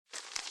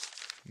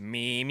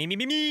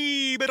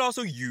Me, but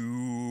also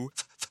you.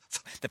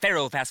 The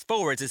Pharaoh fast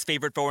forwards his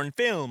favorite foreign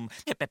film,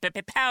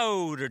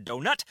 Powder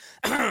Donut.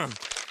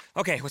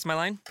 Okay, what's my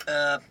line?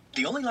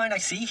 The only line I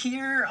see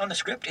here on the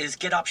script is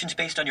get options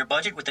based on your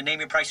budget with the Name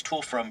Your Price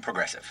tool from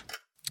Progressive.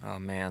 Oh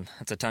man,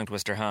 that's a tongue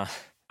twister, huh?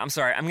 I'm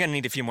sorry, I'm gonna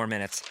need a few more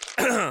minutes.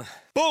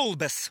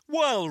 Bulbous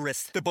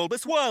Walrus, the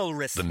Bulbous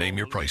Walrus. The Name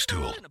Your Price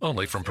tool,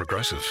 only from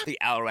Progressive. The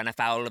owl ran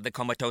afoul of the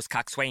comatose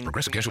coxswain.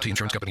 Progressive Casualty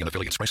Insurance Company and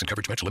affiliates. Price and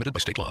coverage match limited by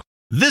state law.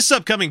 This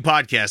upcoming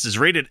podcast is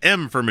rated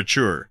M for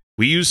mature.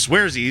 We use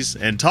swearsies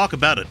and talk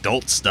about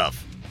adult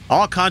stuff.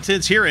 All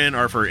contents herein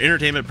are for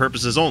entertainment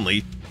purposes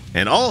only,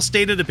 and all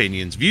stated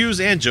opinions, views,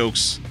 and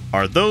jokes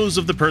are those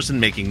of the person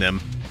making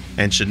them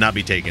and should not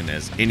be taken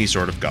as any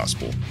sort of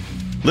gospel.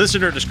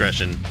 Listener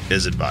discretion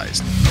is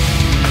advised.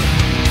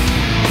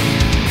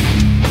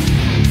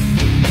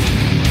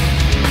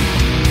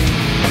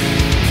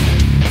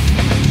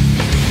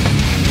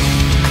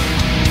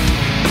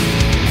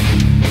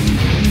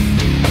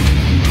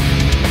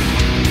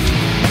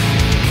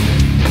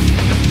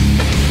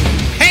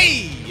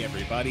 Hey,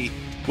 everybody.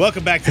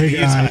 Welcome back to the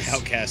Utah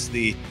Outcast,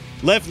 the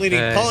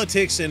left-leaning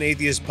politics and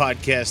atheist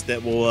podcast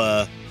that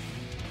will,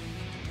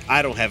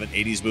 I don't have an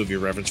 80s movie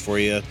reference for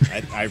you.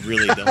 I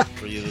really don't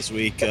for you this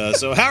week.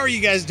 So how are you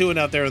guys doing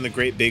out there in the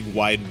great big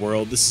wide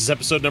world? This is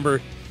episode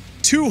number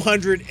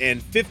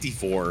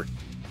 254,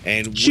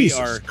 and we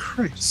are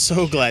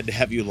so glad to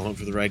have you along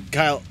for the ride.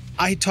 Kyle,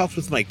 I talked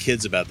with my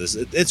kids about this.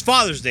 It's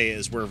Father's Day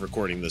as we're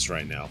recording this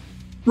right now.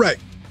 Right.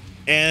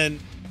 And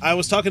I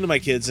was talking to my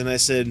kids, and I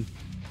said,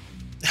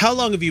 how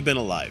long have you been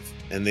alive?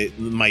 And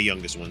my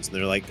youngest ones, and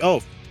they're like,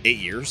 8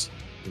 years.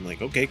 I'm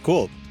like, okay,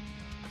 cool.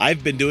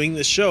 I've been doing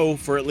this show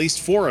for at least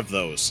 4 of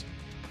those.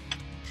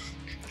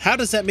 How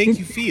does that make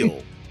you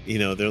feel? You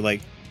know, they're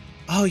like,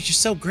 oh, you're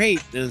so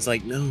great. And it's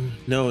like, no,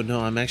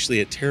 I'm actually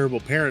a terrible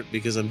parent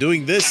because I'm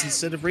doing this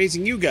instead of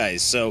raising you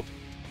guys. So,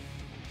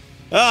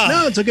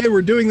 no, it's okay.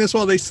 We're doing this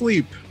while they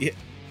sleep. Yeah.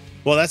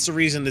 Well, that's the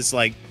reason it's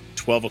like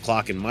 12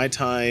 o'clock in my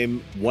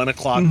time, 1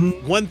 o'clock,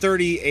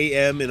 1:30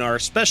 a.m. in our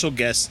special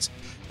guest,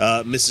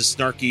 Mrs.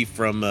 Snarky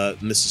from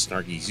Mrs.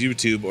 Snarky's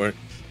YouTube, or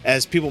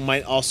as people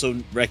might also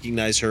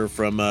recognize her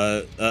from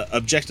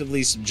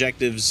Objectively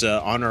Subjective's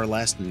On Our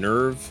Last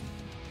Nerve.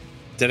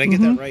 Did I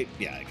get that right?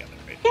 Yeah, I got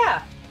that right.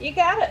 Yeah, you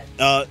got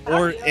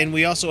it. And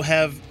we also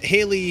have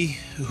Haley,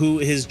 who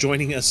is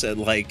joining us at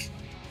like,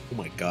 oh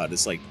my God,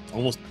 it's like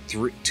almost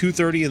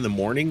 2:30 in the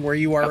morning where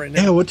you are right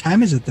now. Yeah, what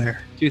time is it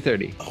there?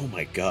 2:30. Oh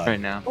my God. Right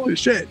now. Holy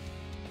shit.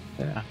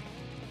 Yeah.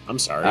 I'm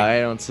sorry. I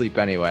don't sleep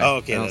anyway. Oh,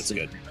 okay, that's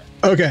good.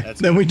 Okay, That's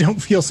then we don't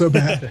feel so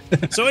bad.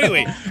 So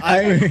anyway,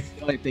 The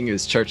only thing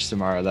is church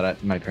tomorrow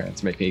that my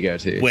parents make me go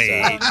to. Wait.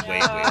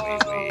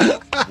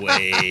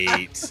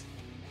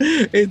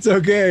 It's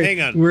okay.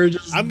 Hang on.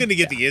 I'm going to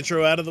get the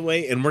intro out of the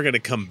way, and we're going to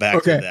come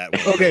back to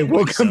that. Okay,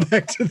 we'll come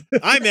back to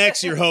that. I'm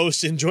X, your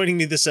host, and joining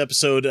me this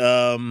episode,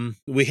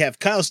 we have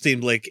Kyle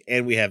Steenblick,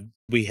 and we have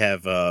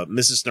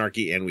Mrs.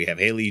 Snarky, and we have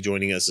Haley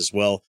joining us as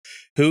well,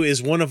 who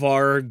is one of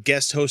our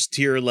guest host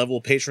tier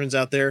level patrons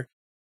out there,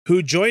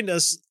 who joined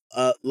us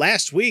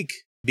last week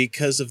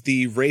because of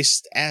the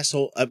racist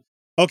asshole.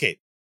 Okay,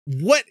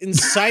 what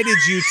incited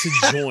you to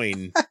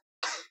join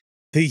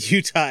the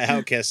Utah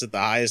Outcast at the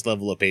highest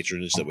level of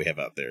patronage that we have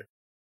out there?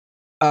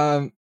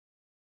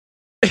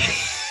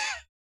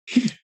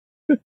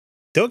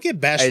 Don't get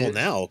bashful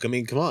now. I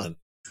mean, come on.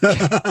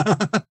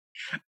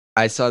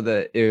 I saw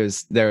that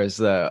there was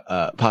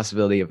the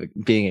possibility of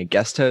being a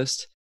guest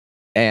host,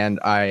 and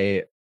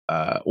I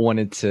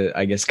wanted to,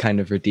 I guess, kind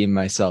of redeem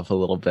myself a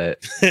little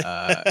bit.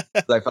 I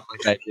felt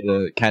like I did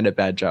a kind of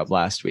bad job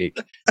last week.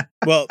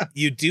 Well,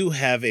 you do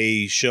have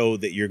a show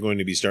that you're going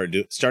to be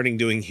starting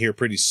doing here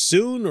pretty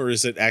soon, or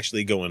is it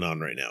actually going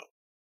on right now?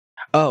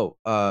 Oh,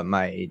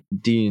 my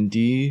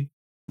D&D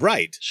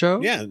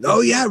show? Yeah. Oh,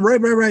 yeah.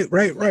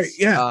 Right.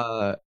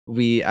 Yeah.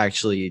 We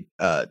actually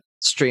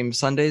stream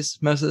Sundays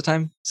most of the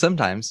time.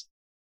 Sometimes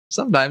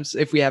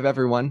if we have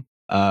everyone.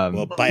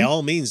 Well, by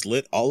all means,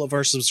 let all of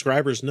our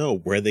subscribers know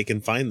where they can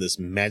find this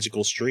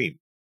magical stream.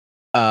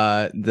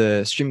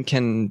 The stream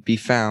can be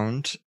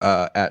found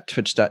at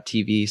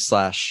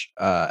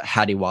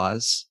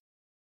twitch.tv/HattieWaz.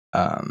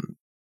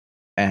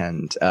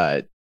 And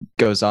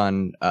goes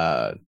on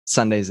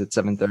Sundays at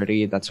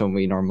 7:30. That's when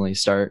we normally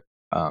start,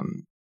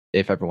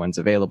 if everyone's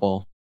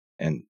available.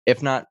 And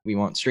if not, we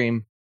won't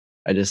stream.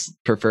 I just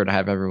prefer to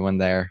have everyone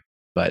there.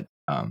 But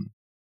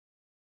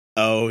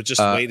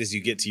wait as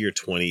you get to your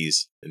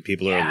 20s and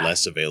people are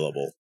less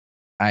available.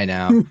 I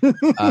know.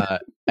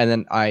 And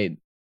then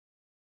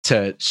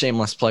to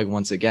shameless plug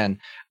once again,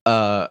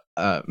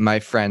 my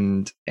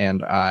friend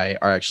and I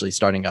are actually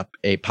starting up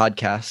a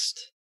podcast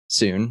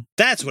soon.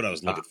 That's what I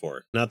was looking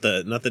for. Not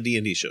the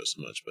D&D show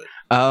so much, but.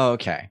 Oh,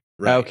 okay.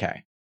 Right.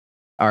 Okay.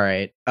 All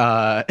right.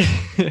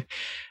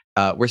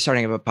 We're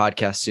starting up a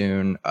podcast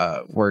soon.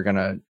 We're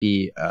gonna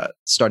be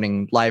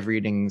starting live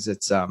readings.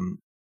 It's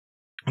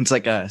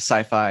like a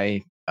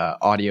sci-fi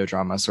audio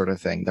drama sort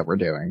of thing that we're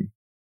doing.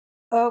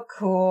 Oh,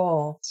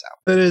 cool.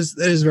 That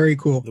is very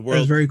cool. The world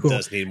that is very cool.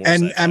 does need more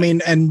And sci-fi. I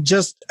mean, and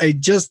just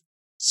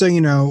so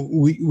you know,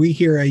 we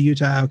here at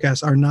Utah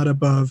Outcast are not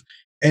above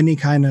any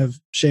kind of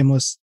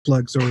shameless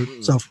plugs or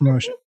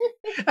self-promotion.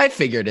 I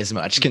figured as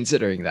much,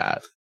 considering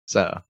that.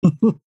 So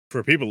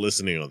For people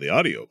listening on the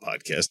audio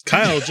podcast,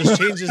 Kyle just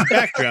changed his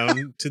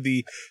background to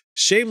the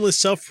shameless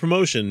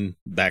self-promotion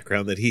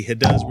background that he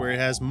does, where it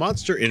has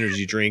Monster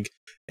Energy drink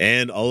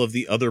and all of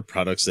the other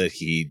products that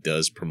he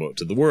does promote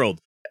to the world,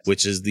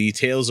 which is the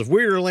Tales of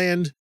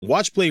Weirderland,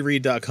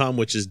 watchplayread.com,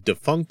 which is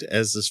defunct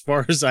as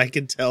far as I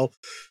can tell.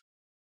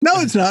 No,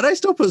 it's not. I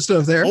still put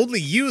stuff there. Only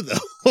you, though.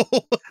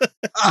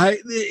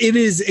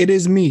 It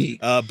is me.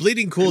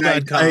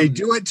 Bleedingcool.com. I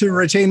do it to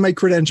retain my The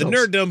credentials.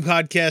 Nerd Dome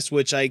podcast,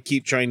 which I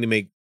keep trying to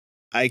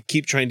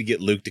get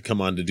Luke to come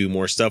on to do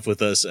more stuff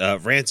with us.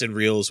 Rants and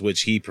Reels,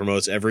 which he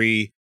promotes I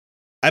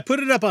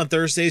put it up on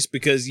Thursdays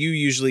because you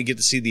usually get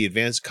to see the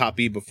advanced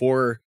copy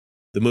before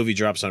the movie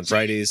drops on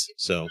Fridays.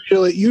 So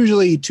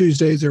usually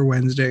Tuesdays or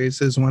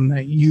Wednesdays is when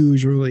that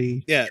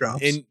usually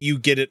drops. And you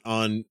get it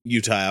on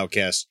Utah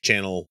Outcast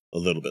channel a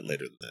little bit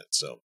later than that.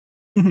 So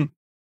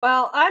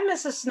Well, I'm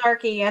Mrs.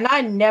 Snarky, and I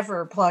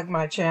never plug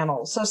my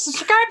channel, so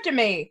subscribe to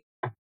me.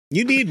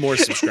 you need more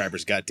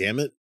subscribers,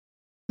 goddammit.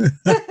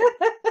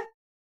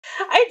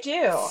 I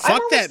do.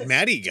 Fuck that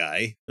Maddie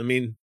guy. I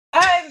mean,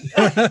 I'm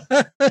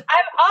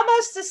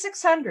almost to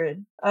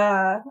 600.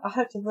 I'll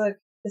have to look.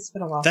 It's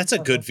been a while. that's a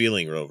good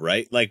feeling, Rove,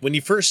 right? Like when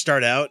you first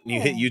start out and you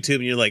hit YouTube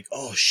and you're like,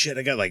 oh shit,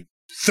 I got like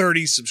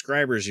 30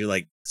 subscribers. You're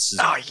like, this is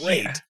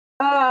great. Yeah.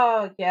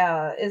 Oh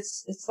yeah,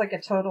 it's like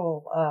a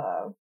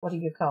total. What do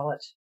you call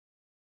it?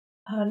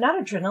 Not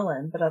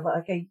adrenaline, but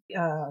like a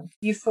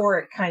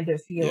euphoric kind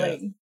of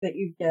feeling that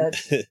you get.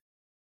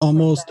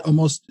 almost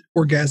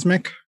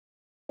orgasmic.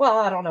 Well,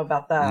 I don't know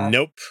about that.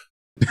 Nope.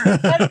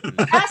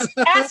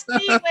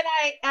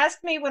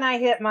 Ask me when I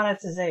hit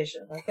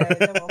monetization. Okay.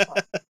 Then we'll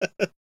talk.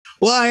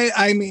 Well,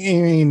 I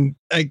mean,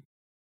 I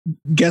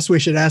guess we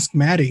should ask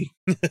Maddie.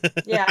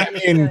 Yeah, I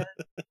mean,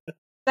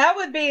 that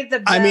would be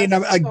the best I mean,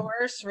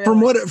 source,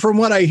 really. from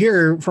what I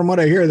hear,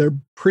 they're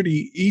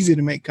pretty easy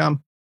to make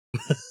come.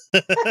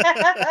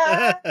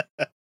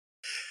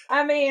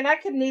 I mean, I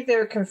could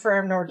neither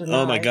confirm nor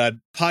deny. Oh my God.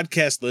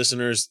 Podcast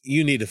listeners,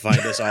 you need to find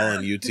us all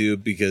on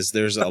YouTube because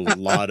there's a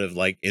lot of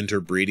like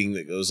interbreeding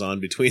that goes on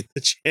between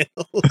the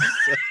channels.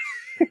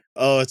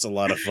 Oh, it's a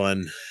lot of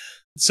fun.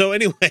 So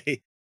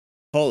anyway,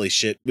 holy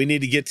shit. We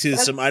need to get to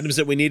some items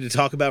that we need to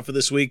talk about for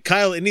this week.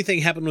 Kyle, anything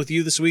happened with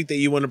you this week that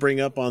you want to bring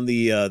up on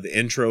the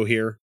intro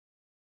here?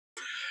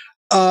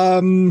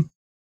 No.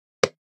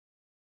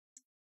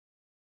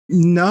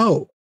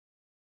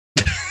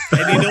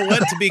 And you know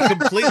what? To be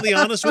completely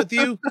honest with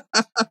you,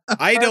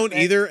 I don't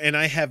either, and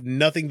I have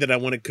nothing that I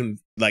want to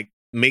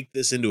make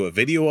this into a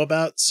video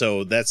about.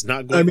 So that's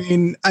not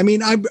going.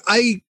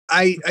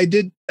 I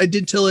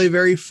did tell a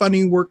very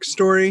funny work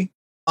story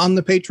on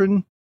the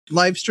Patreon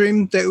live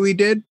stream that we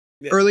did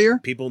earlier.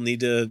 People need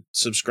to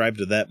subscribe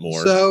to that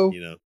more. So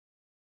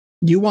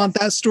you want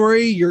that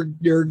story?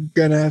 You're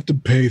gonna have to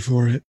pay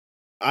for it.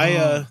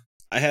 I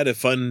had a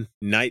fun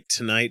night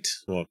tonight.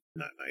 Well,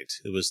 not night.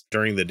 It was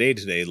during the day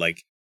today.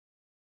 Like,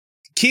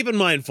 keep in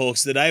mind,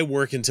 folks, that I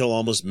work until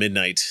almost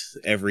midnight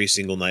every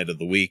single night of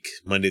the week,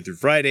 Monday through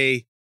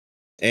Friday.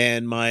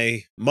 And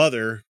my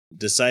mother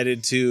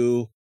decided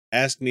to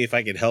ask me if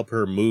I could help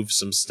her move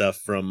some stuff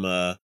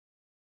from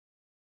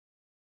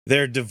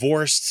their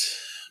divorced.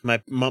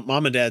 My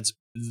mom and dad's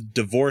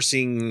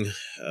divorcing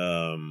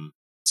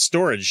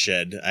storage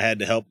shed. I had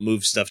to help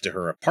move stuff to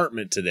her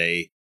apartment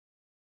today.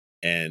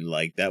 And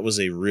like, that was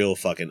a real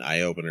fucking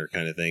eye-opener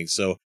kind of thing.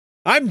 So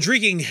I'm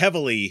drinking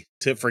heavily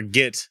to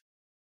forget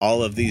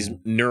all of these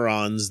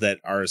neurons that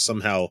are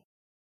somehow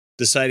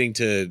deciding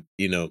to,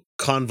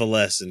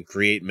 convalesce and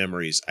create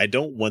memories. I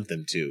don't want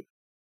them to.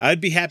 I'd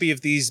be happy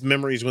if these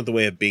memories went the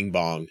way of Bing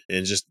Bong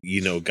and just,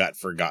 got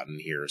forgotten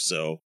here.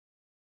 So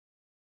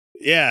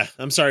yeah,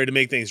 I'm sorry to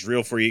make things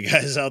real for you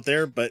guys out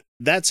there, but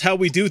that's how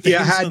we do things.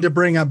 Yeah, I had to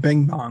bring up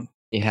Bing Bong.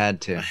 You had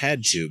to. I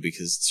had to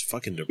because it's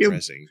fucking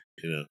depressing,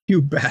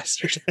 You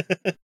bastard.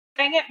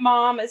 Dang it,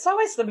 Mom. It's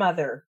always the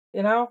mother,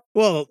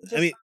 Well, I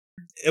mean,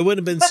 it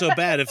wouldn't have been so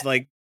bad if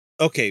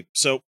okay,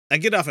 so I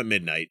get off at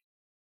midnight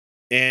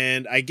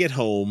and I get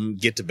home,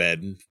 get to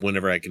bed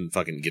whenever I can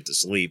fucking get to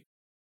sleep.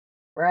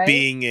 Right.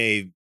 Being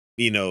a,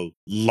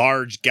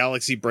 large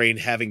galaxy brain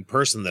having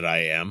person that I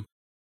am,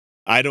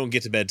 I don't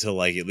get to bed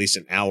till at least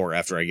an hour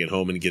after I get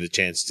home and get a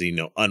chance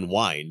to,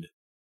 unwind.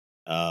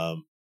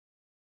 And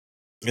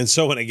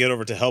so when I get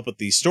over to help at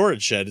the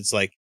storage shed, it's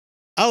like,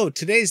 oh,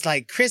 today's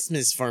like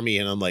Christmas for me.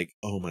 And I'm like,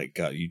 oh my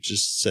God, you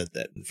just said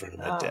that in front of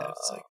my dad.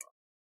 It's like,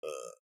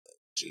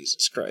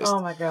 Jesus Christ.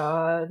 Oh my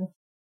God.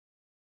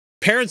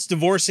 Parents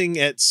divorcing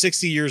at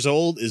 60 years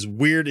old is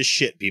weird as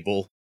shit,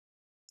 people.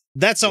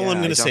 That's all I'm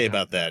going to say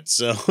about that.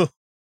 So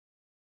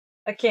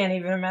I can't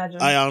even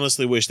imagine. I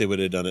honestly wish they would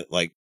have done it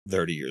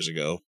 30 years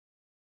ago.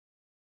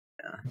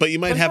 Yeah. But you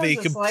might have a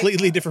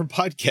completely different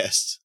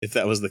podcast if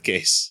that was the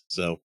case.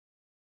 So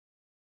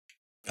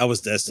I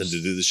was destined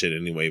to do this shit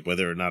anyway,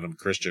 whether or not I'm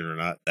Christian or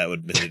not. That would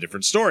have been a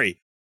different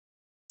story.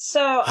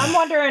 So I'm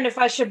wondering if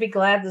I should be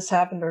glad this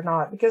happened or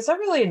not, because I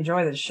really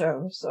enjoy the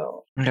show.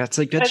 So That's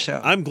a good show.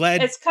 I'm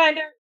glad. it's kind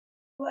of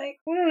like,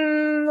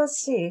 let's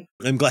see.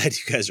 I'm glad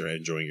you guys are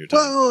enjoying your time.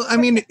 Well, I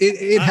mean,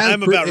 it has.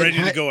 I'm about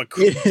ready to go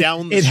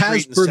down the It street.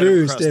 has instead of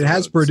produced. across the It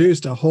has road.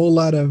 produced a whole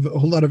lot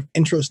of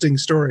interesting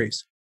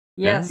stories.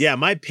 Yes. Yeah,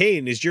 my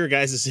pain is your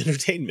guys'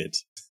 entertainment.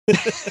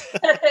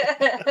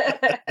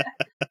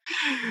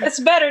 It's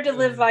better to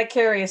live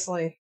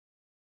vicariously.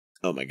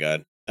 Oh my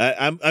god.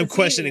 I'm It's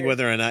questioning easier.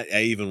 whether or not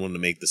I even want to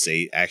make this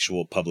a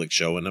actual public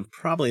show, and I'm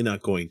probably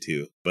not going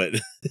to. But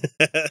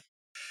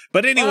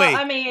but anyway, Well,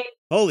 I mean,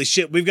 holy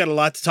shit, we've got a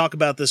lot to talk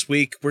about this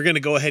week. We're going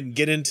to go ahead and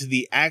get into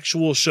the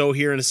actual show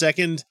here in a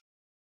second.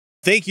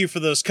 Thank you for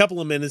those couple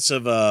of minutes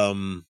of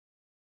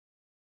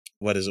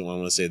what is it I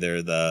want to say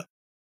there? The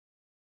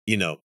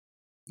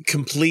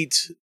complete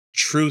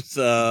truth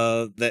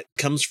that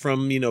comes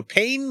from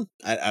pain.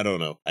 I don't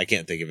know. I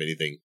can't think of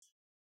anything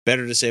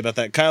better to say about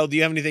that. Kyle, do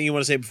you have anything you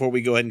want to say before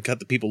we go ahead and cut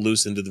the people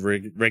loose into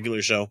the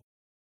regular show?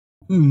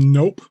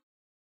 Nope.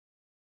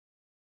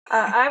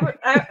 I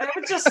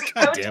would just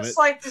God damn it.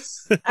 like to.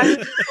 I would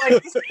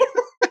just like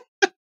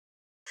to,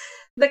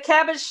 the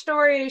cabbage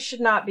story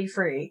should not be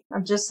free.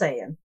 I'm just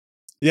saying.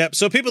 Yep.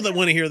 So people that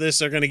want to hear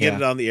this are going to get Yeah.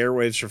 it on the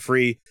airwaves for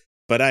free,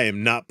 but I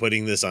am not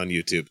putting this on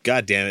YouTube.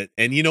 God damn it.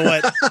 And you know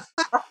what?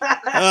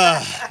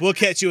 We'll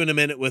catch you in a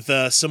minute with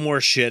some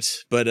more shit.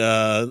 But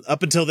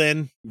up until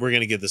then, we're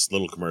going to give this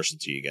little commercial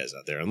to you guys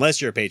out there.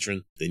 Unless you're a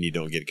patron, then you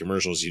don't get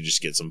commercials. You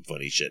just get some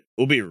funny shit.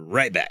 We'll be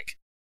right back.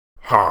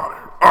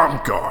 Hi, I'm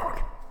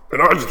God,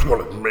 and I just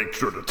wanted to make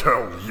sure to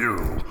tell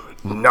you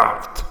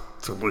not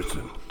to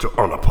listen to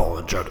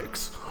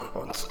Unapologetics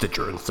on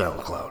Stitcher and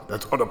SoundCloud.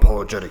 That's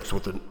Unapologetics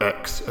with an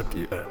X at the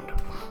end.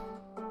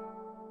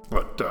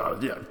 But,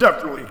 yeah,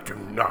 definitely do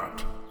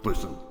not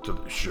listen to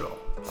this show.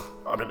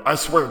 I mean, I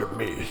swear to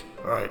me,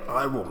 alright,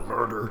 I will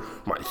murder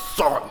my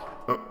son.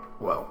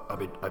 Well, I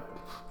mean, I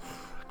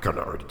kind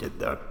of already did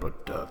that,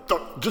 but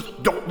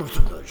just don't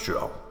listen to the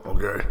show,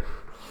 okay?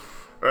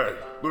 Hey,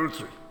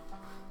 Lucy.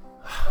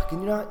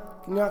 Can you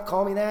not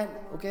call me that,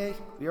 okay?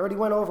 We already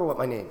went over what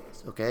my name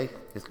is, okay?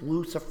 It's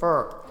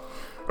Lucifer.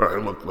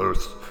 Alright, look,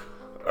 Luce.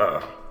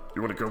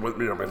 You wanna come with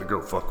me? I'm gonna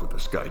go fuck with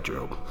this guy,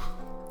 Joe.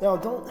 No,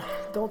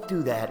 don't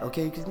do that,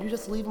 okay? Can you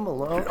just leave him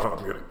alone? I'm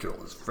gonna kill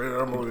his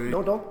family.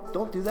 No,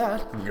 don't do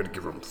that. I'm gonna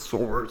give him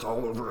sores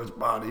all over his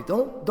body.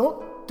 Don't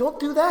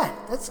do that.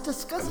 That's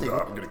disgusting.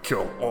 And I'm gonna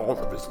kill all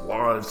of his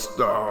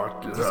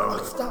livestock. You know?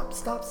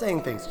 Stop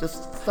saying things.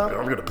 Just stop. And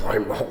I'm gonna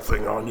blame the whole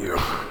thing on you.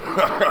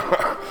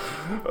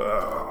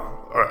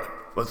 Alright,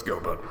 let's go,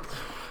 bud.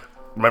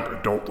 Remember,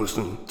 don't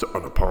listen to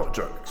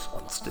Unapologetics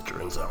on Stitcher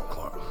and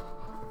SoundCloud.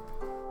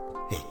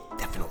 Hey,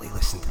 definitely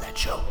listen to that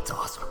show. It's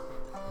awesome.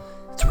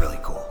 It's really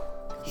cool.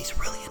 He's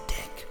really a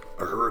dick.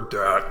 I heard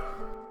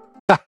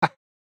that.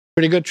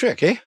 Pretty good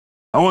trick, eh?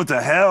 I went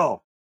to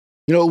hell.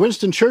 You know what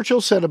Winston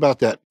Churchill said about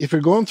that? If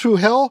you're going through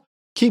hell,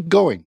 keep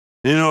going.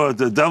 You know what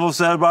the devil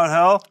said about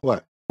hell?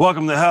 What?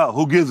 Welcome to hell.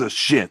 Who gives a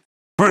shit?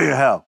 Free of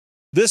hell.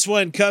 This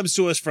one comes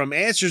to us from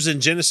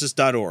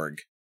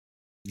answersingenesis.org.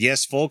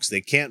 Yes, folks,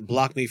 they can't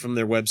block me from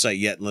their website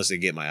yet unless they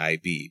get my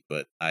IP,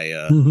 but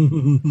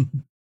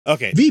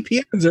okay.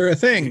 VPNs are a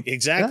thing.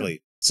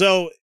 Exactly.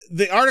 So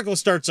the article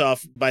starts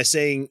off by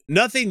saying,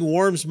 nothing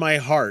warms my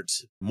heart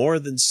more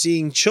than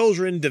seeing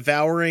children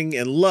devouring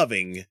and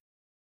loving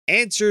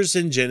Answers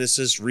in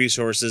Genesis,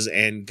 Resources,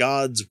 and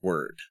God's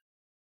Word.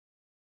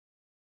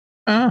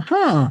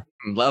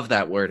 Love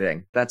that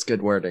wording. That's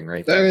good wording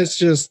right That there. is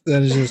just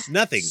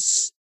Nothing.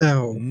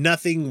 so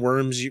Nothing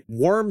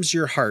warms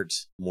your heart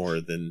more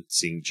than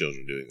seeing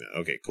children doing that.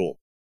 Okay, cool.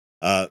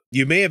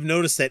 You may have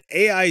noticed that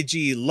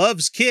AIG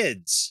loves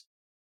kids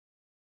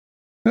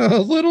a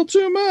little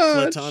too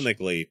much.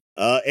 platonically,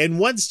 and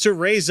wants to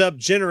raise up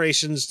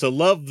generations to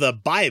love the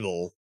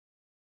Bible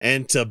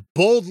and to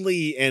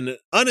boldly and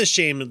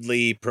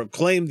unashamedly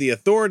proclaim the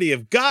authority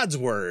of God's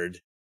word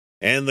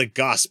and the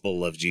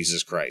gospel of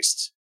Jesus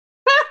Christ.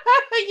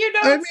 You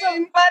know what's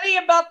so funny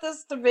about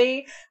this to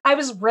me? I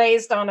was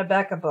raised on a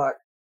Becca book.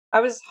 I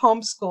was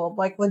homeschooled,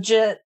 like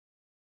legit.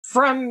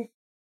 From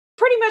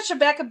pretty much a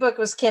Becca book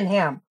was Ken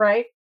Ham,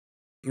 right?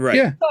 Right.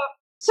 Yeah.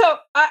 So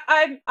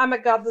I'm a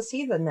godless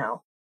heathen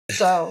now.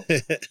 So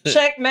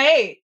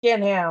checkmate,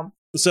 Ken Ham.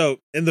 So,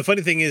 and the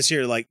funny thing is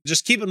here, like,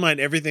 just keep in mind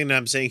everything that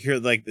I'm saying here,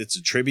 like, it's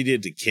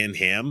attributed to Ken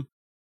Ham,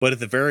 but at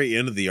the very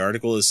end of the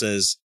article, it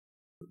says,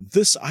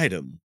 this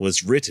item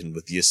was written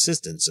with the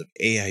assistance of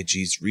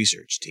AIG's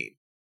research team.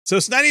 So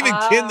it's not even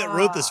Ken that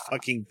wrote this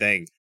fucking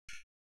thing.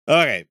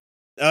 Okay.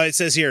 It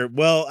says here,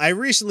 well, I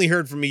recently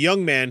heard from a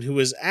young man who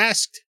was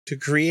asked to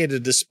create a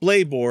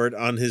display board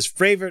on his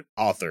favorite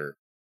author.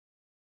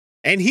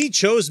 And he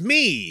chose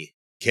me,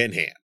 Ken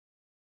Ham.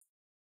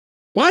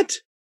 What?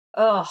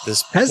 Ugh.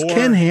 This Has poor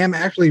Ken Ham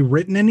actually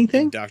written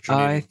anything?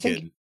 indoctrinated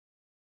kid.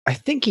 I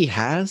think he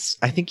has.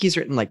 I think he's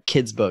written like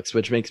kids' books,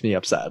 which makes me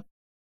upset.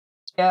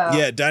 Yeah.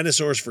 Yeah,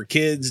 Dinosaurs for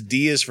Kids,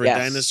 D is for Yes.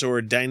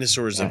 Dinosaur,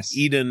 Dinosaurs of Yes.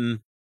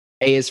 Eden.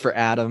 A is for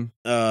Adam.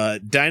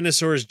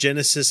 Dinosaurs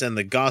Genesis and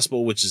the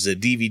Gospel, which is a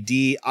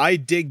DVD. I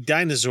Dig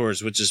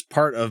Dinosaurs, which is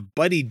part of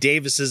Buddy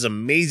Davis's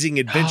Amazing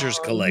Adventures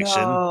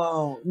collection.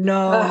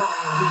 No.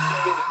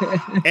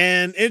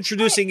 And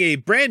introducing a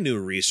brand new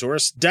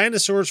resource,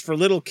 Dinosaurs for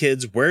Little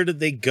Kids, Where Did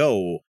They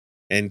Go?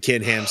 And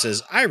Ken Ham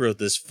says, I wrote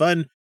this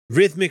fun,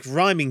 rhythmic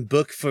rhyming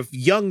book for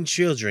young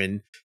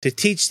children to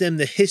teach them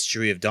the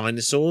history of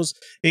dinosaurs,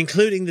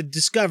 including the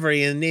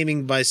discovery and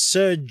naming by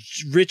Sir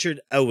Richard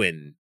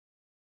Owen.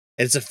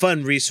 It's a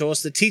fun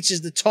resource that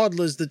teaches the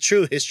toddlers the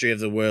true history of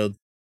the world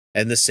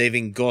and the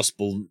saving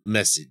gospel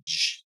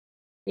message.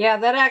 Yeah,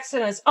 that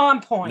accent is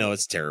on point. No,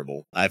 it's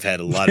terrible. I've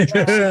had a lot of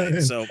trips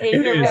tonight, so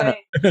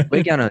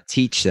We're gonna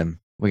teach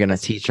them. We're gonna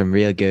teach them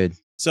real good.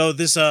 So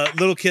this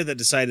little kid that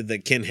decided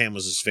that Ken Ham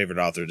was his favorite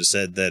author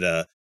said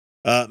that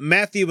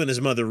Matthew and his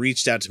mother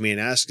reached out to me and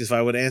asked if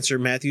I would answer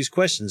Matthew's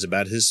questions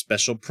about his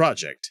special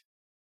project.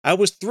 I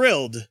was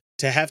thrilled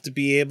to have to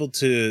be able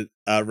to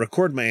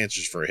record my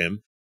answers for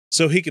him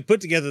so he could put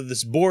together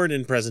this board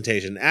and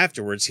presentation.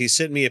 Afterwards, he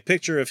sent me a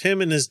picture of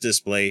him and his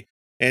display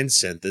and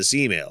sent this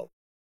email.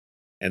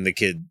 And the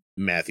kid,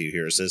 Matthew,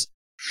 here says,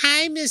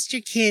 Hi,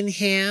 Mr. Ken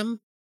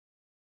Ham.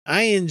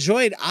 I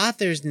enjoyed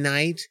Author's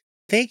Night.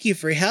 Thank you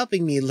for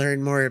helping me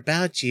learn more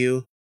about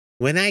you.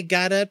 When I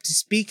got up to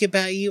speak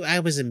about you, I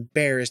was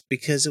embarrassed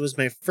because it was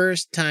my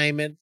first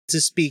time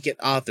to speak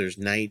at Author's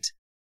Night.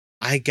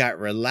 I got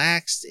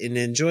relaxed and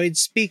enjoyed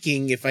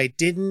speaking. If I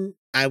didn't,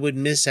 I would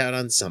miss out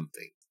on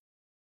something.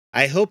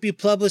 I hope you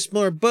publish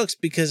more books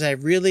because I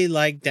really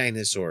like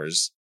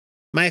dinosaurs.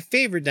 My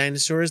favorite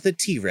dinosaur is the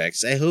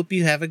T-Rex. I hope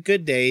you have a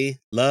good day.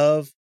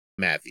 Love,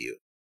 Matthew.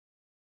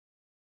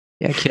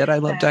 Yeah, kid, I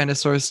love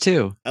dinosaurs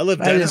too. I love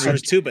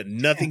dinosaurs too, but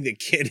nothing that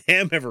Ken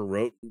Ham ever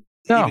wrote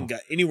even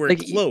got anywhere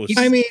close.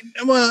 I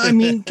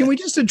mean, can we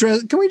just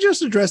address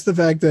the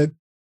fact that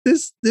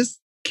this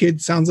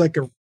kid sounds like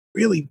a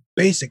really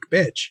basic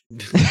bitch?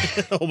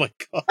 Oh my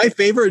god! My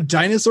favorite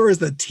dinosaur is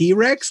the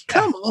T-Rex.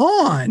 Come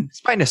on,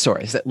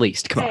 Spinosaurus at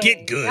least. Come on,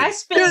 get good.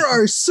 There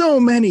are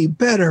so many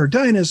better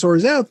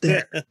dinosaurs out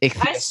there.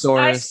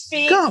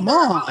 Ichthyosaurus. Come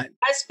on.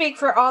 I speak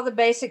for all the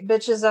basic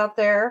bitches out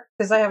there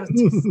because I have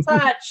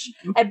such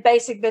a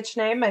basic bitch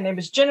name. My name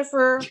is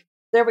Jennifer.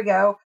 There we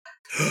go.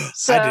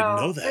 So, I didn't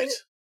know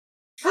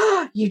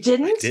that. You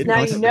didn't?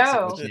 Now you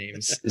know.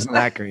 Names. Isn't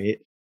that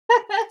great?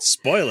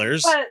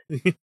 Spoilers. But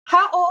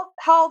how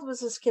old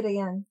was this kid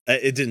again?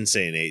 It didn't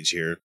say an age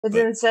here. It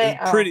didn't say.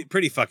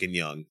 Pretty fucking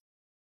young.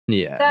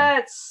 Yeah.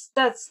 That's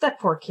that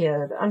poor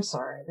kid. I'm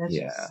sorry. That's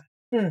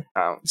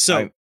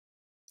just,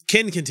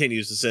 Ken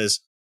continues and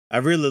says, I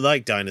really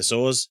like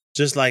dinosaurs,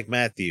 just like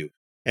Matthew,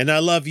 and I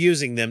love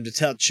using them to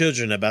tell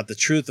children about the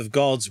truth of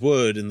God's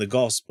word and the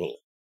gospel.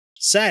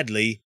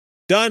 Sadly,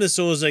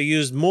 dinosaurs are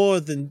used more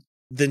than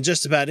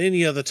just about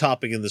any other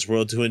topic in this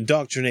world to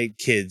indoctrinate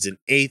kids in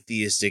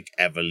atheistic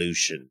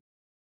evolution.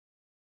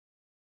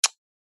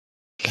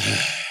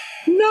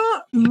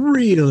 Not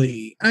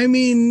really. I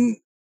mean,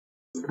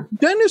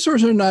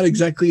 dinosaurs are not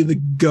exactly the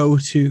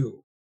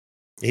go-to.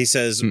 He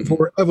says,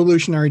 for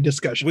evolutionary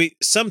discussion. We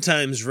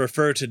sometimes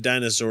refer to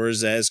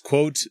dinosaurs as,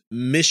 quote,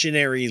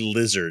 missionary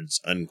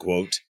lizards,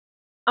 unquote.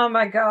 Oh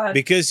my god.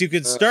 Because you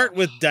could start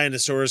with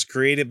dinosaurs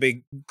created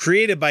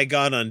by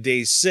God on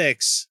day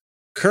 6,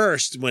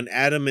 cursed when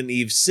Adam and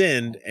Eve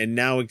sinned, and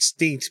now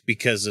extinct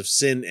because of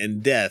sin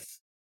and death.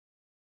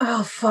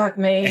 Oh, fuck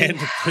me. And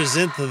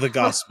present the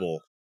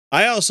gospel.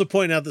 I also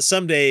point out that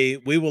someday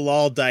we will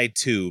all die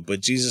too,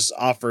 but Jesus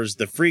offers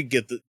the free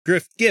gift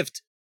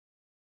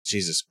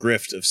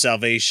of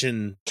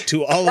salvation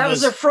to all of us. That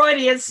was a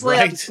Freudian slip.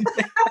 Right?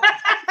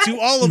 To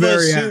all of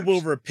us who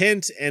will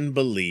repent and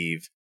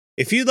believe.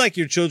 If you'd like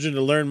your children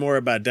to learn more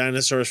about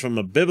dinosaurs from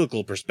a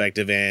biblical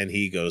perspective, and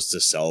he goes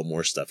to sell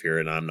more stuff here,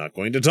 and I'm not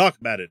going to talk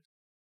about it.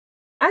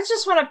 I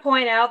just want to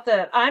point out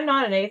that I'm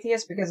not an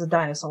atheist because of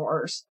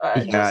dinosaurs.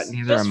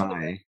 Neither am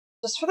I.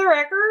 Just for the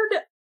record,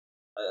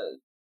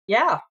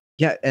 yeah.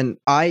 Yeah, and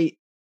I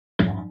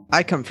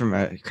come from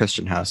a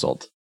Christian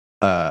household,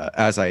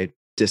 as I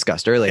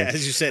discussed earlier. Yeah,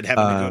 as you said,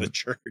 having to go to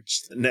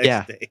church the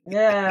next day.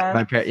 Yeah.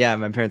 My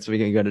parents were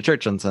going to go to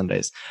church on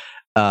Sundays.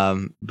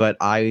 But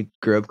I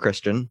grew up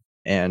Christian,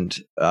 and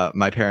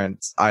my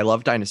parents, I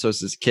loved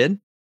dinosaurs as a kid.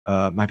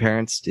 My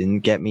parents didn't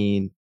get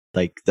me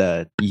like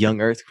the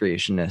young earth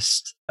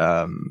creationist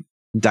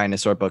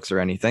dinosaur books or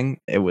anything.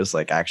 It was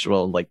like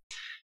actual like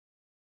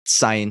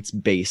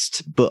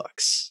science-based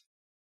books.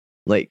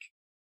 Like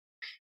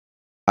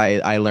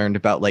I learned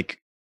about like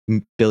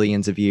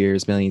billions of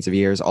years, millions of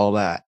years, all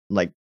that,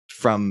 like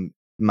from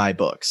my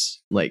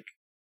books. Like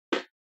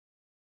that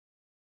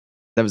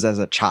was as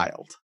a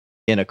child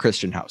in a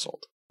Christian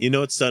household. You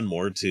know what's done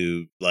more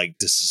to like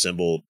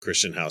disassemble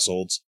Christian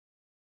households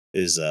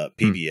is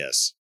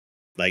PBS.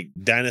 Like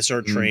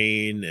Dinosaur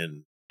Train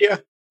and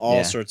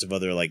all sorts of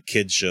other like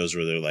kids shows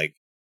where they're like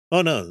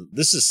Oh no,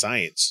 this is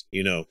science,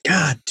 you know.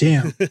 God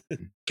damn.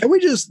 Can we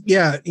just,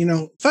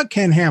 fuck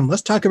Ken Ham.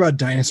 Let's talk about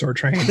Dinosaur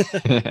Train. I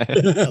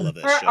love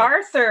that Or show.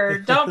 Arthur.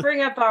 Don't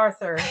bring up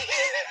Arthur.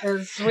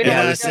 'Cause we don't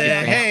Yeah, wanna go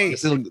there. hey,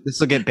 This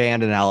will get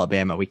banned in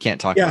Alabama. We can't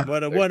talk about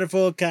what a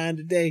wonderful kind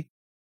of day.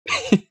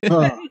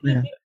 Oh,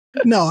 man.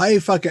 No, I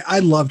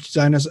loved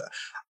Dinosaur.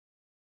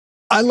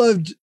 I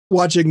loved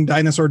watching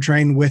Dinosaur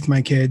Train with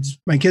my kids.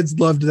 My kids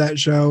loved that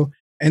show,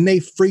 and they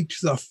freaked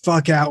the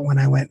fuck out when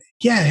I went,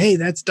 yeah, hey,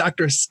 that's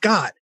Dr.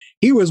 Scott.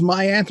 He was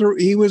my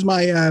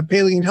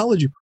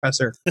paleontology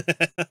professor.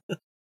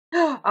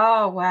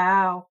 Oh,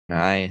 wow.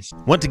 Nice.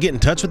 Want to get in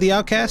touch with the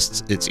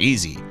Outcasts? It's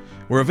easy.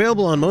 We're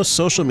available on most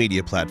social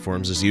media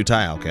platforms as Utah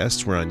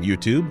Outcasts. We're on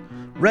YouTube,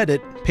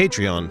 Reddit,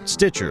 Patreon,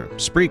 Stitcher,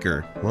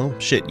 Spreaker, well,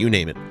 shit, you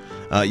name it.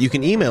 You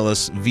can email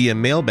us via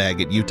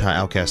mailbag at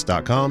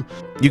utahoutcast.com.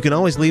 You can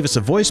always leave us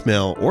a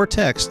voicemail or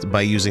text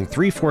by using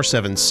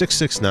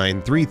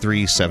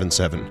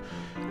 347-669-3377.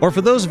 Or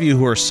for those of you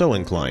who are so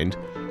inclined,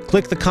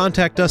 click the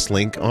Contact Us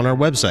link on our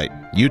website,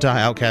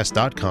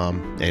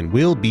 utahoutcast.com, and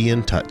we'll be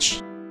in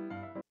touch.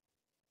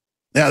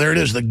 Now, there it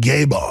is, the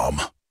gay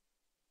bomb.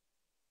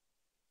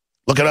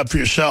 Look it up for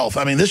yourself.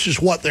 I mean, this is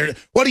what they're...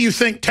 What do you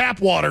think tap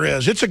water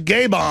is? It's a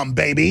gay bomb,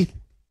 baby.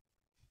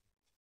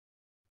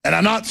 And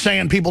I'm not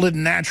saying people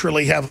didn't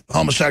naturally have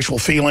homosexual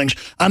feelings.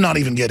 I'm not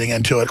even getting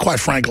into it, quite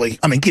frankly.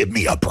 I mean, give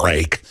me a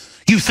break.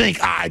 You think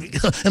I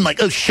am like,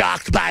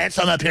 shocked by it,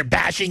 so I'm up here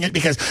bashing it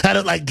because I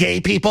don't like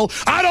gay people?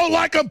 I don't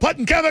like them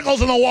putting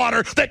chemicals in the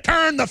water that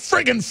turn the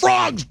friggin'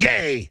 frogs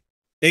gay.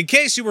 In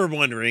case you were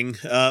wondering,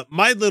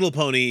 My Little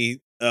Pony,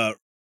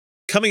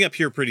 coming up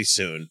here pretty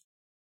soon,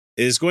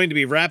 is going to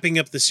be wrapping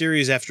up the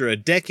series after a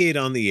decade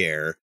on the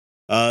air.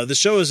 The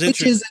show is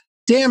Which is a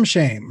damn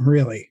shame,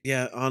 really.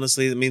 Yeah,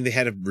 honestly, I mean, they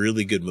had a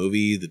really good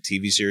movie. The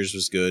TV series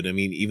was good. I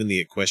mean, even the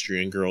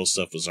Equestrian Girl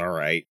stuff was all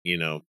right, you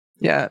know.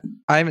 Yeah,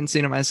 I haven't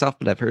seen it myself,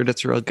 but I've heard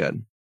it's real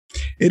good.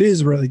 It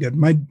is really good.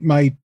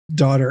 My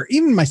daughter,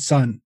 even my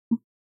son,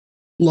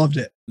 loved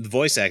it. The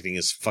voice acting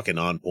is fucking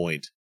on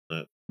point.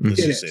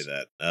 Let's just say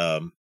that.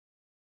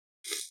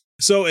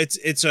 So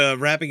it's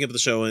wrapping up the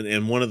show,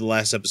 and one of the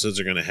last episodes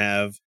are going to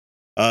have.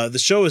 The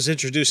show is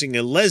introducing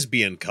a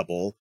lesbian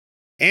couple,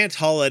 Aunt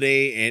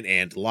Holiday and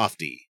Aunt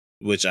Lofty,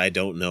 which I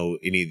don't know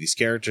any of these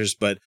characters,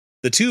 but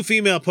the two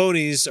female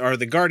ponies are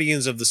the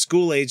guardians of the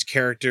school-age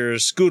character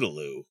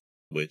Scootaloo,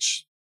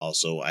 which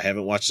also I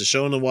haven't watched the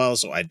show in a while,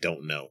 so I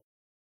don't know.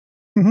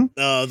 Mm-hmm.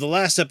 The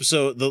last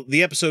episode,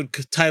 the episode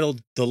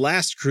titled "The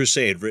Last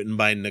Crusade," written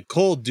by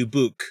Nicole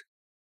Dubuque,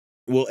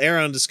 will air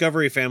on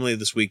Discovery Family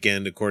this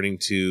weekend, according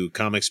to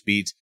Comics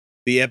Beat.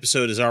 The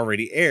episode is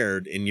already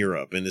aired in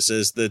Europe, and it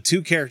says the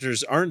two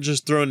characters aren't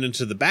just thrown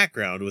into the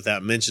background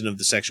without mention of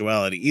the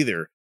sexuality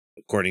either,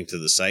 according to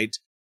the site.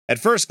 At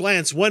first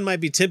glance, one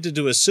might be tempted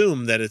to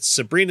assume that it's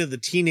Sabrina the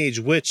Teenage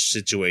Witch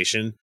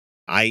situation,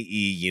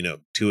 i.e.,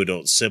 two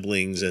adult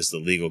siblings as the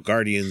legal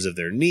guardians of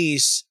their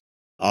niece,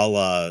 a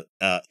la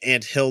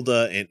Aunt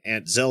Hilda and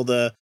Aunt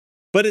Zelda,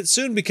 but it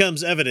soon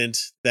becomes evident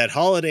that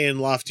Holiday and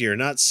Lofty are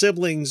not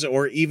siblings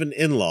or even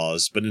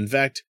in-laws, but in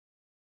fact,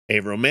 a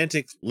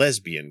romantic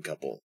lesbian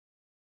couple.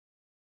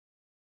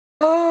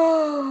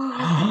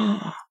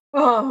 Oh,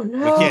 no.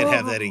 We can't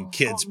have that in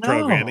kids'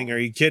 programming. Are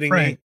you kidding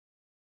me?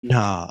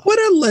 No. What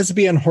are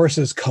lesbian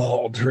horses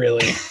called,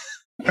 really?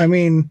 I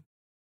mean...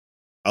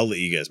 I'll let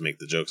you guys make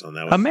the jokes on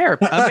that one. A mare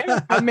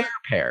pair.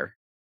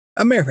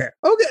 A mare pair.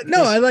 Okay,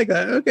 no, I like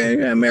that. Okay,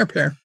 yeah, mare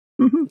pair.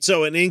 Mm-hmm.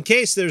 So, and in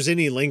case there's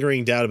any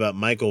lingering doubt about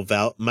Michael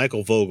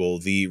Vogel,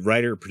 the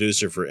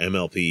writer-producer for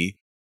MLP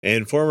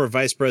and former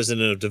vice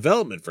president of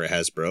development for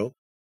Hasbro,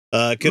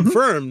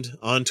 confirmed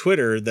on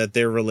Twitter that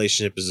their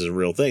relationship is a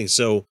real thing.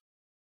 So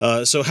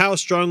how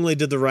strongly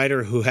did the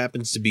writer, who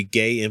happens to be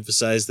gay,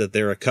 emphasize that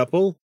they're a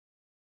couple?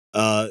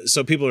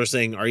 So people are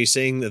saying, are you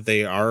saying that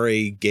they are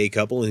a gay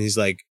couple? And he's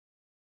like,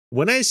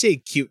 when I say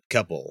cute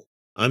couple,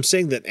 I'm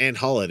saying that Aunt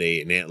Holiday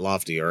and Aunt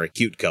Lofty are a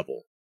cute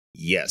couple.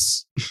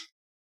 Yes.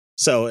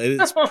 So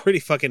it's pretty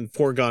fucking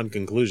foregone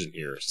conclusion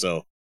here.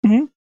 So,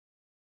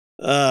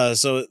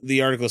 so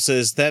the article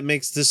says that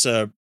makes this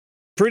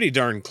pretty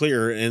darn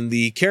clear, and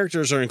the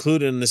characters are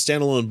included in the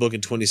standalone book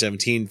in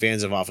 2017.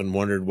 Fans have often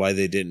wondered why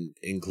they didn't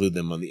include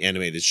them on the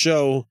animated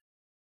show,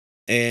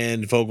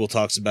 and Vogel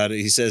talks about it.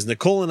 He says,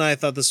 Nicole and I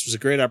thought this was a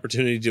great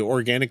opportunity to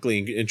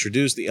organically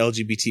introduce the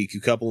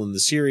LGBTQ couple in the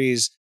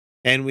series,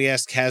 and we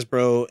asked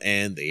Hasbro,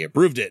 and they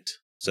approved it.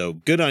 So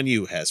good on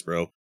you,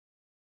 Hasbro.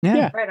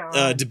 Yeah. Right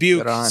on.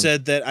 Dubuque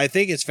said that I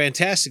think it's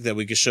fantastic that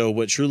we can show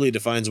what truly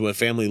defines what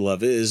family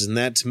love is, and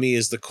that to me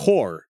is the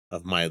core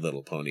of My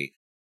Little Pony.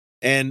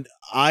 And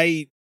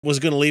I was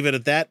going to leave it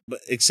at that, but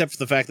except for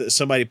the fact that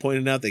somebody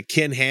pointed out that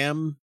Ken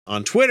Ham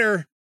on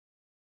Twitter,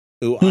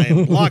 who I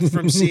am blocked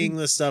from seeing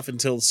this stuff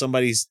until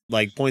somebody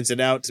points it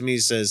out to me,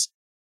 says,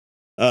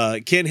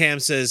 Ken Ham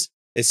says,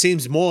 it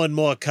seems more and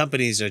more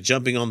companies are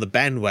jumping on the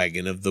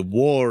bandwagon of the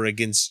war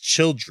against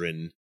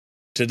children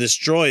to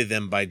destroy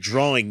them by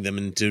drawing them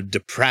into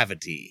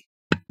depravity.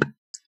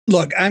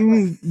 Look,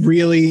 I'm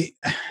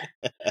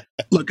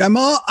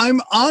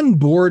on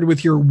board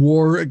with your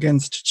war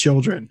against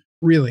children.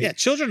 Really? Yeah,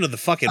 children are the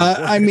fucking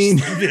I mean,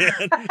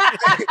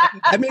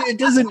 it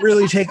doesn't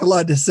really take a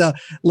lot to sell.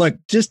 Look,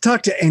 just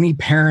talk to any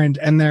parent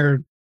and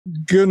they're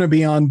gonna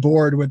be on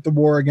board with the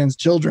war against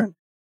children.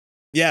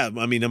 Yeah,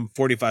 I mean, I'm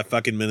 45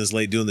 fucking minutes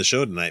late doing the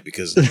show tonight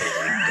because cool.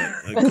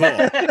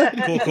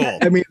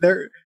 I mean,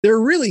 they're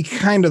really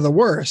kind of the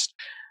worst.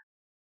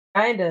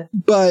 Kinda.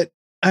 But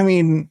I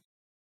mean,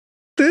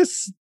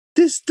 this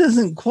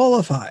doesn't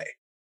qualify.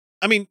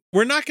 I mean,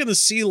 we're not going to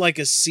see like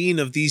a scene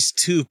of these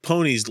two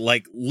ponies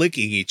like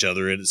licking each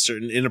other at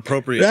certain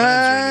inappropriate times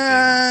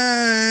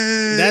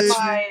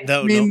or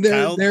anything.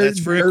 Kyle,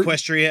 that's for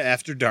Equestria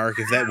After Dark.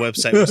 If that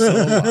website was still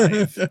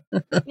alive.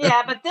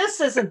 Yeah, but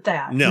this isn't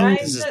that. No, right?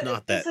 this is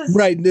not that.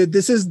 Right.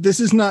 This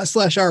is not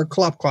 /r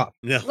clop clop.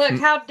 No. Look,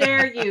 how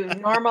dare you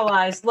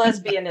normalize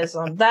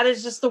lesbianism? That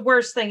is just the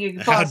worst thing you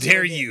can possibly How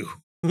dare do. you?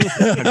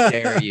 How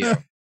dare you?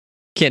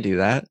 Can't do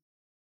that.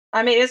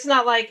 I mean, it's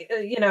not like,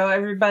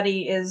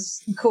 everybody is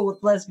cool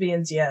with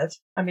lesbians yet.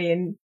 I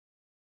mean,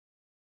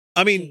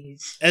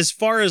 as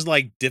far as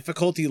like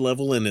difficulty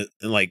level and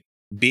like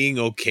being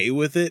okay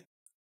with it,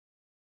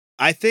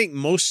 I think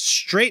most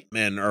straight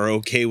men are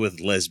okay with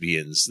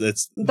lesbians.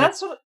 That's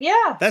the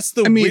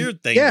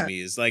weird thing to me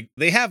is like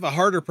they have a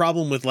harder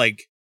problem with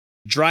like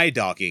dry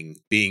docking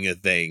being a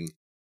thing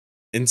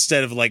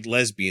instead of like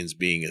lesbians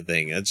being a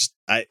thing.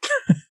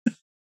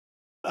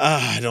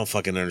 I don't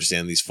fucking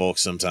understand these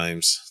folks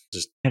sometimes.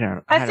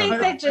 I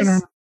think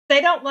they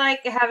don't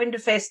like having to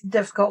face the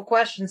difficult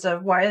questions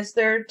of why is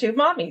there two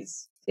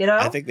mommies?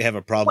 I think they have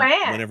a problem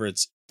whenever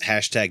it's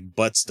hashtag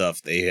butt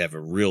stuff. They have a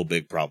real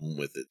big problem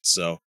with it.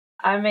 So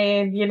I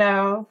mean,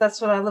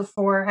 that's what I live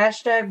for.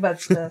 Hashtag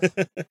butt stuff.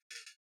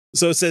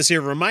 So it says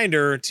here,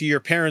 reminder to your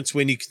parents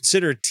when you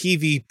consider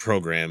TV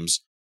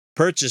programs,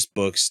 purchase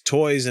books,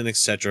 toys, and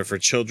etc. for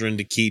children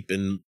to keep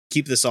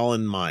this all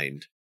in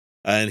mind.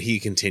 And he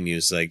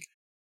continues like,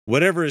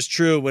 whatever is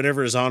true,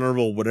 whatever is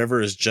honorable,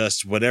 whatever is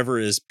just, whatever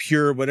is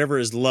pure, whatever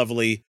is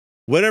lovely,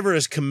 whatever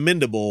is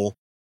commendable,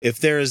 if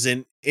there is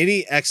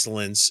any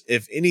excellence,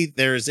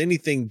 there is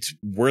anything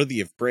worthy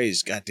of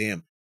praise,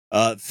 goddamn,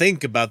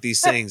 think about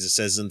these things. It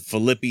says in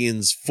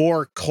Philippians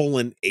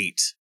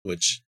 4:8,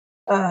 which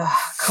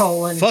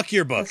colon. Fuck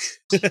your book.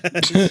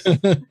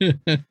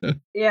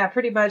 Yeah,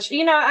 pretty much.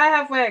 I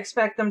halfway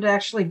expect them to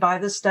actually buy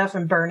this stuff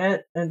and burn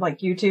it and like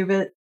YouTube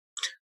it.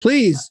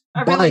 Please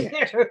buy it.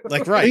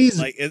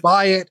 Please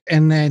buy it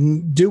and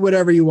then do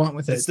whatever you want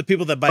with it. It's the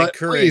people that buy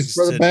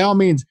Keurigs. By all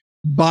means,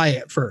 buy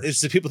it first.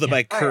 It's the people that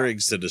buy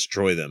Keurigs to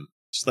destroy them.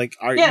 It's like,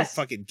 are you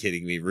fucking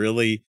kidding me?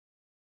 Really?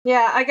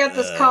 Yeah, I got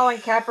this Colin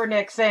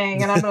Kaepernick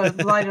thing, and I'm going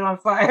to light it on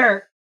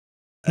fire.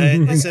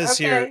 And it says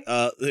here,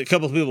 a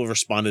couple of people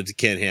responded to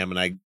Ken Ham,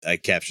 and I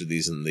captured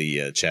these in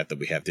the chat that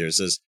we have there. It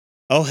says,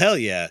 oh, hell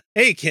yeah.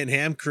 Hey, Ken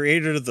Ham,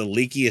 creator of the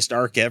leakiest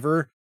arc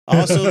ever.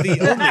 Also the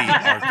only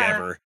arc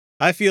ever.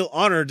 I feel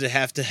honored to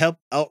have to help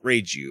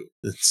outrage you.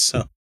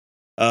 So,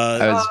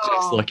 I was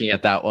just looking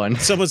at that one.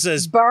 Someone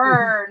says,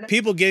 burn.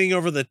 People getting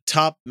over the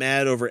top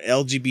mad over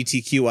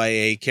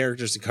LGBTQIA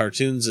characters and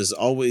cartoons is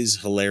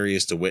always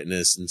hilarious to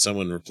witness. And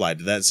someone replied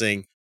to that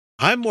saying,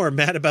 I'm more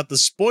mad about the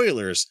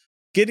spoilers.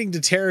 Getting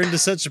to tear into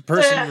such a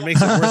person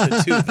makes it worth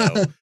it too,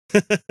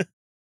 though.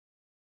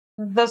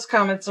 Those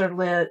comments are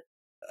lit.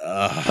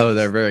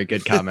 They're very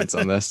good comments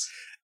on this.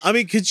 I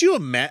mean, could you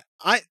imagine?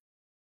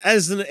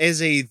 As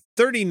a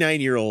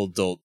 39-year-old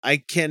adult, I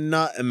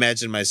cannot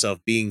imagine myself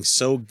being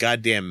so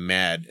goddamn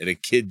mad at a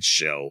kid's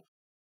show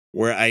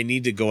where I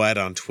need to go out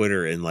on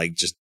Twitter and like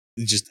just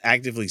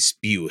actively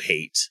spew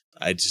hate.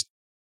 I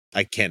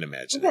can't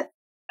imagine it.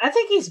 I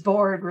think he's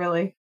bored,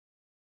 really.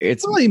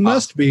 He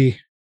must be.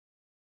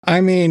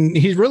 I mean,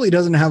 he really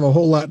doesn't have a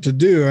whole lot to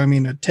do. I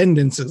mean,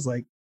 attendance is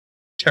like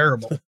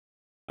terrible.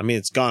 I mean,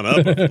 it's gone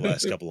up over the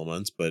last couple of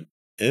months, but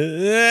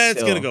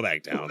it's going to go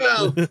back down.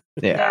 Well,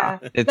 yeah,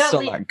 it's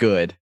still not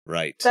good.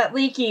 Right. That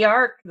leaky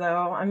arc,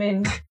 though. I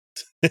mean.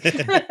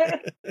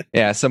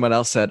 Yeah, someone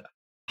else said,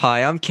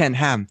 hi, I'm Ken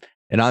Ham,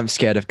 and I'm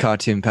scared of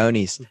cartoon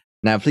ponies.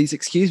 Now, please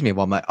excuse me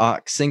while my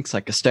arc sinks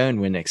like a stone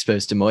when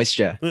exposed to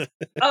moisture.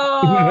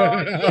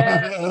 Oh,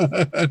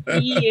 yes.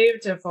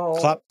 Beautiful.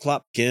 Clop,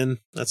 clop, Ken.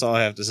 That's all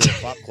I have to say.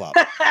 Clop, clop.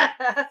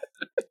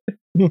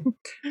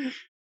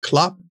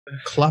 Clop,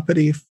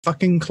 cloppity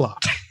fucking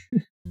clop.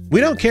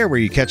 We don't care where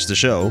you catch the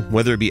show,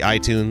 whether it be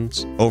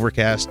iTunes,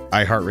 Overcast,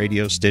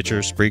 iHeartRadio, Stitcher,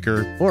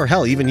 Spreaker, or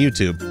hell, even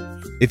YouTube.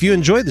 If you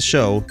enjoy the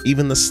show,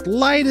 even the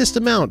slightest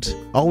amount,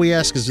 all we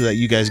ask is that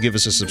you guys give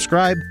us a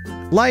subscribe,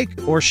 like,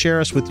 or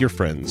share us with your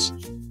friends.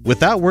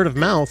 Without word of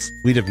mouth,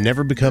 we'd have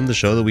never become the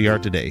show that we are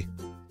today.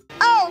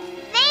 Oh,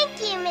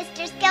 thank you,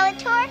 Mr.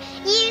 Skeletor.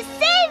 You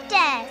saved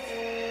us.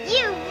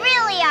 You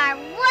really are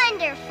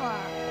wonderful.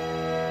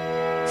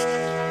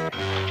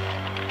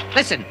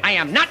 Listen, I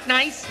am not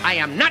nice, I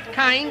am not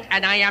kind,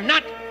 and I am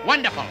not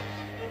wonderful.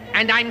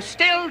 And I'm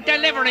still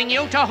delivering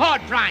you to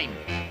Horde Prime.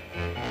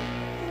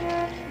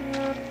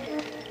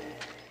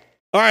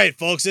 All right,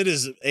 folks, it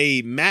is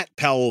a Matt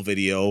Powell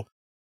video.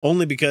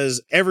 Only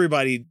because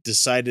everybody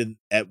decided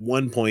at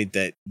one point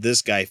that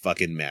this guy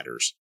fucking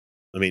matters.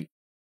 I mean,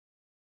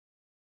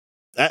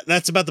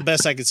 that's about the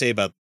best I could say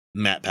about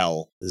Matt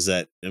Powell, is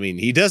that, I mean,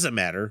 he doesn't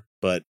matter,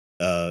 but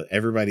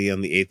everybody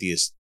on the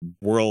atheist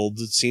world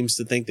seems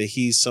to think that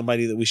he's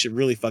somebody that we should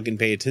really fucking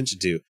pay attention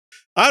to.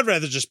 I'd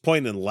rather just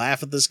point and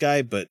laugh at this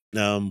guy, but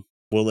we'll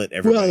let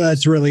everybody. Well,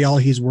 that's really all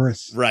he's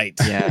worth. Right.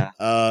 Yeah.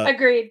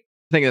 Agreed.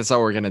 I think that's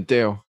all we're going to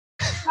do.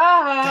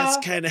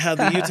 That's kind of how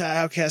the Utah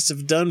Outcasts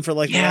have done for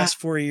the last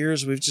 4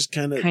 years. We've just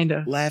kind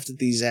of laughed at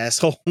these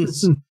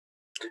assholes.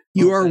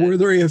 You are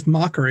worthy of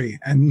mockery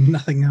and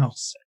nothing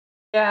else.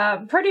 Yeah,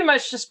 pretty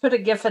much just put a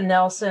gif of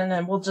Nelson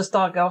and we'll just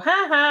all go,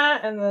 ha ha,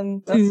 and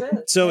then that's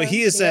it. So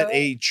he is at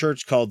a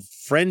church called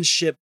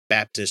Friendship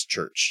Baptist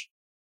Church,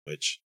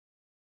 which...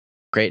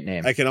 Great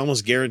name. I can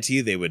almost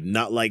guarantee they would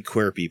not like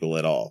queer people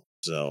at all.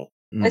 So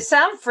They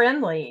sound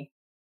friendly.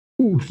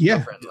 Ooh,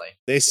 yeah.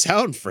 They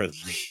sound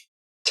friendly.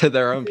 To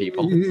their own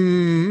people.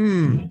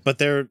 But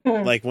they're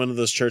like one of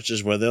those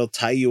churches where they'll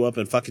tie you up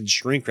in fucking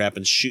shrink wrap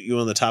and shoot you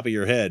on the top of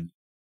your head.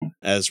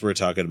 As we're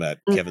talking about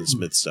Kevin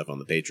Smith stuff on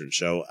the Patron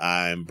show,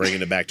 I'm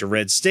bringing it back to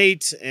Red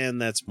State,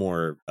 and that's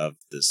more of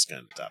this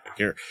kind of topic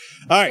here.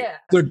 All right. Yeah.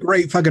 It's a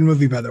great fucking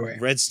movie, by the way.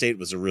 Red State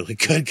was a really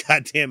good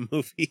goddamn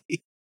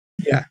movie.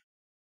 Yeah.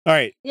 All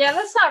right. Yeah,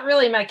 that's not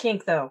really my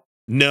kink, though.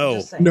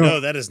 No, saying.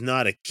 no, that is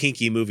not a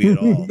kinky movie at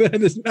all.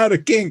 That is not a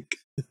kink.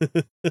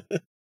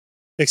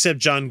 Except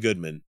John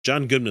Goodman.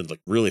 John Goodman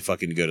looked really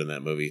fucking good in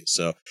that movie.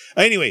 So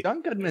anyway,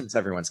 John Goodman's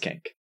everyone's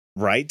kink.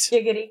 Right?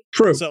 Giggity.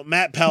 True. So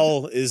Matt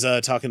Powell is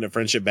talking to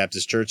Friendship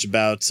Baptist Church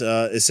about,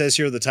 it says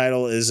here the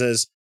title is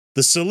as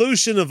the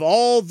solution of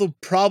all the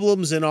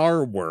problems in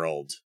our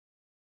world.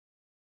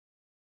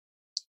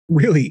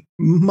 Really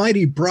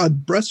mighty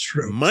broad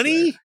brushstrokes.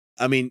 Money?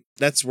 I mean,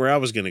 that's where I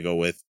was going to go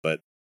with,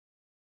 but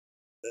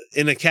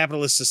in a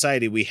capitalist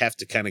society, we have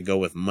to kind of go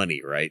with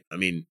money, right? I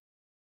mean,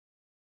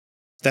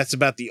 that's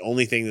about the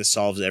only thing that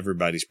solves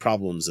everybody's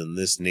problems in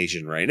this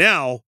nation right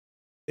now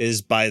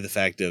is by the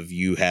fact of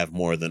you have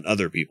more than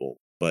other people.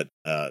 But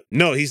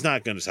no, he's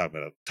not going to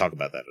talk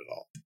about that at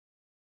all.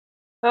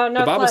 Oh,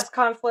 no class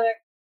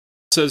conflict.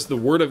 Says the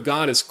word of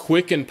God is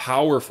quick and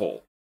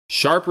powerful,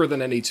 sharper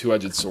than any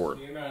two-edged sword.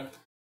 Amen.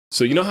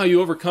 So you know how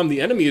you overcome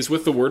the enemy is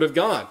with the word of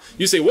God.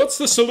 You say, what's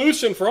the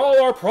solution for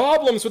all our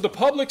problems with the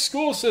public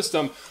school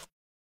system?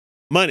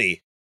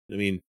 Money. I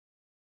mean,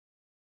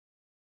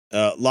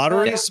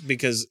 lotteries,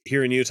 because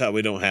here in Utah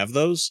we don't have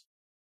those.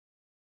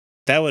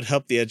 That would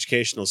help the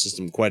educational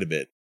system quite a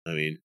bit. I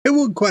mean, it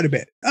would quite a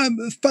bit.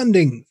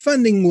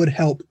 Funding would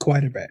help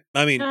quite a bit.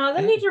 I mean, No,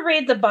 they need to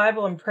read the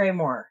Bible and pray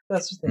more.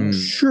 That's what they need.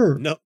 Sure.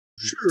 No,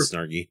 sure.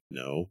 Snarky.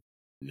 No.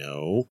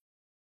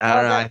 I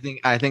don't know.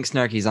 I think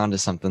Snarky's onto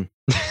something.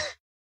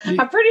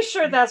 I'm pretty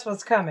sure that's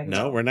what's coming.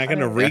 No, we're not going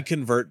to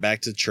reconvert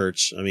back to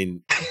church. I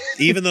mean,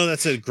 even though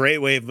that's a great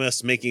way of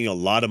us making a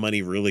lot of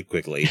money really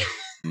quickly.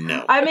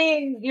 No. I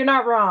mean, you're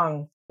not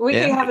wrong. We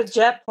can have a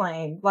jet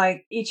plane,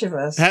 like each of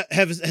us.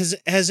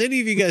 Has any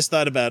of you guys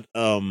thought about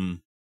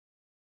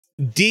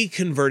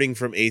deconverting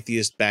from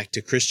atheist back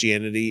to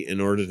Christianity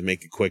in order to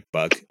make a quick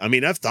buck? I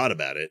mean, I've thought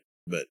about it,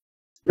 but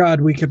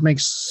God, we could make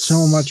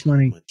so much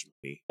money.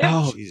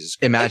 Oh, Jesus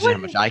Christ. imagine how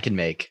much I can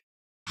make.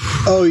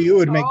 Oh, you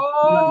would make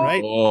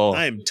right? Oh.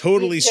 I am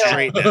totally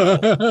straight now.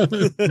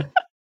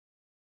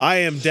 I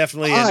am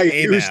definitely an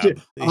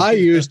AMAB. I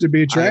used to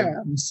be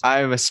trans.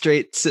 I'm a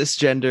straight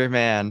cisgender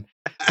man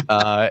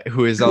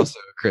who is also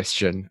a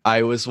Christian.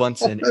 I was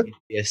once an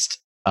atheist,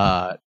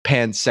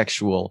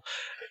 pansexual,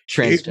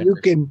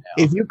 transgender.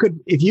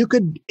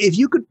 If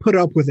you could put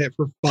up with it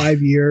for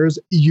 5 years,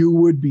 you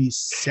would be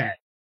set.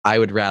 I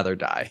would rather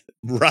die.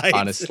 Right.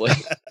 Honestly.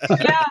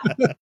 Yeah,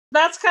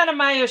 that's kind of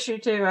my issue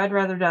too. I'd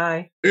rather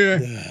die.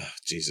 Yeah.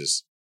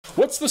 Jesus.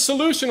 What's the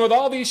solution with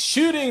all these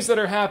shootings that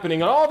are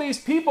happening and all these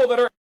people that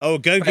are... Oh,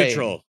 gun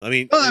control. I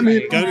mean, gun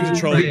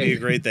control would be a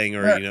great thing,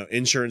 or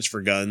insurance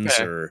for guns,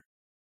 or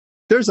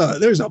there's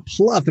a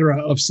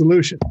plethora of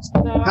solutions.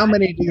 How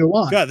many do you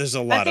want? God, there's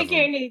a lot I of think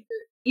them.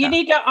 you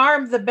need to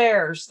arm the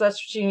bears. That's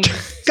what you need.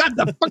 God,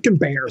 the fucking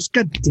bears!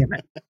 God damn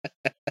it!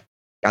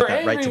 We're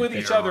angry with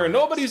each other and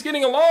nobody's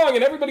getting along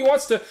and everybody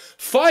wants to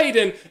fight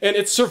and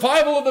it's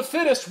survival of the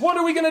fittest. What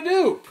are we going to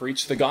do?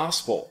 Preach the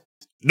gospel.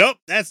 Nope,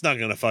 that's not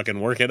going to fucking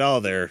work at all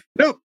there.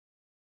 Nope.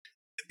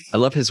 I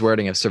love his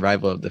wording of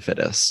survival of the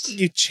fittest.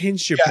 You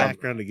changed your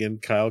background again,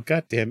 Kyle.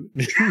 God damn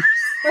it.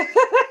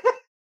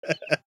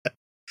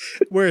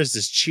 Where is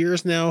this?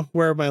 Cheers now?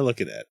 Where am I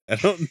looking at? I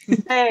don't.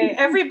 Hey,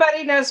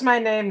 everybody knows my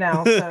name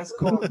now, so it's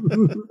cool.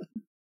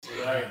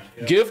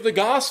 Give the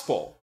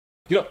gospel.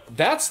 You know,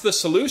 that's the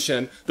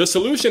solution. The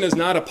solution is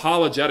not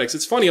apologetics.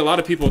 It's funny, a lot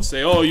of people would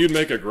say, oh, you'd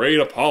make a great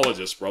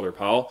apologist, Brother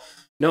Powell.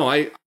 No,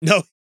 it'd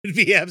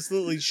be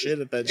absolutely shit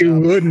at that job. You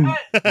wouldn't.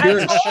 You're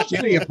a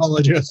shitty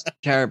apologist.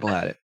 Terrible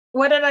at it.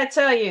 What did I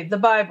tell you? The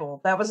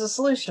Bible. That was a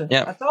solution.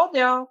 Yep. I told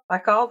y'all. I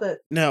called it.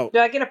 No. Do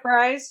I get a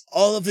prize?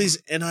 All of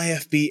these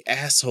NIFB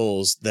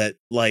assholes that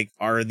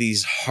are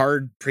these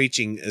hard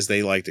preaching, as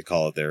they like to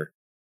call it there.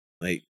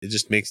 Like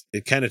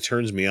it kind of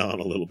turns me on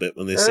a little bit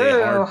when they say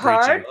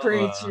hard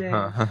preaching.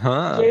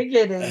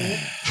 Giggity.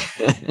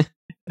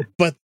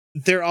 But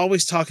they're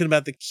always talking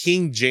about the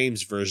King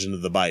James version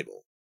of the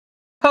Bible.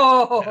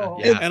 Oh,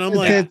 yeah. And I'm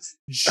like,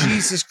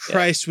 Jesus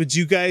Christ, would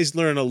you guys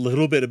learn a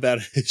little bit about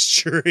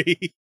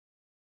history?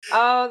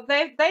 Oh,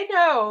 they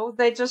know.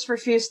 They just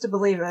refuse to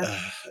believe it.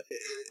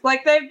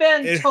 Like they've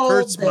been told. It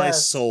hurts my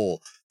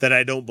soul that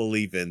I don't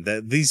believe in.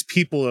 That these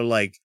people are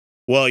like,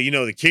 well,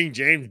 the King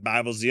James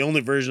Bible is the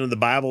only version of the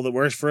Bible that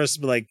works for us.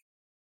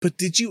 But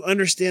did you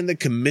understand the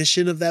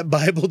commission of that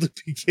Bible to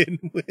begin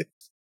with?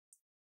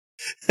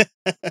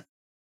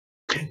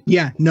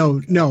 Yeah,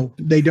 no,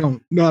 they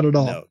don't. Not at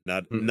all.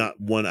 No, not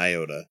one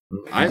iota.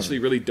 I actually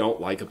really don't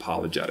like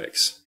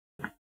apologetics.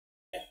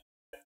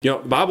 The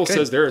Bible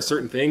says there are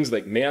certain things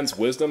like man's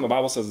wisdom. The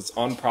Bible says it's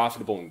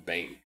unprofitable and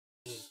vain.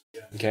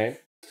 Okay?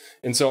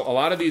 And so a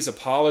lot of these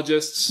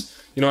apologists,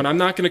 and I'm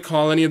not going to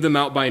call any of them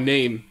out by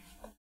name,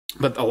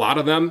 but a lot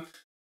of them,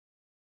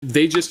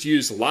 they just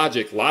use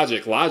logic.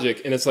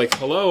 And it's like,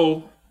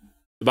 hello,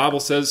 the Bible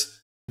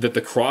says that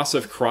the cross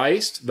of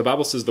Christ, the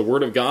Bible says the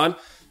word of God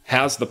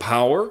has the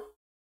power.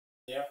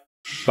 Yeah.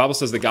 The Bible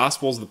says the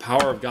gospel is the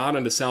power of God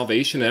unto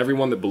salvation to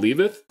everyone that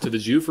believeth, to the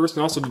Jew first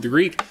and also to the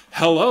Greek.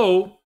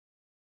 Hello.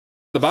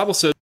 The Bible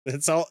says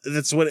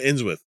that's what it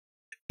ends with.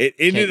 It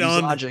ended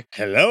on logic.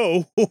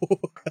 Hello.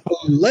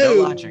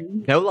 Hello.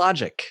 No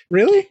logic.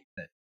 Really?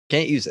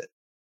 Can't use it.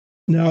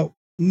 No.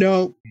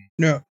 Not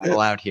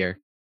allowed here.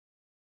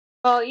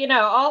 Well,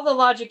 all the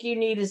logic you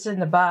need is in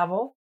the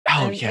Bible.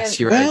 Oh, yes,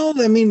 you're right.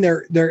 Well, I mean,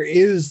 there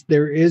is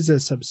a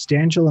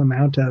substantial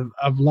amount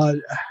of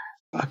logic.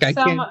 I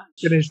can't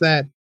finish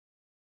that.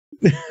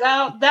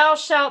 Thou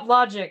shalt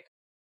logic.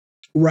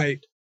 Right.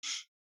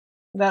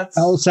 That's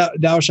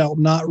thou shalt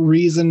not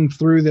reason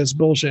through this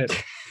bullshit.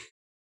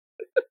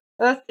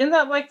 Isn't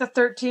that like the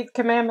 13th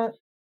commandment?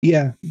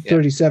 Yeah,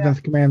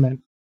 37th commandment.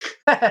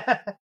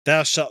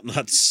 Thou shalt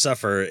not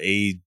suffer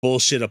a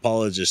bullshit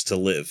apologist to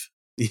live.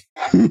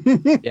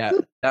 Yeah,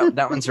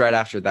 that one's right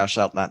after thou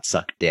shalt not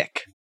suck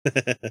dick.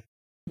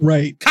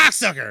 Right.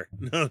 Cocksucker!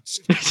 No.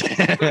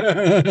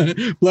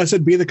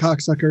 Blessed be the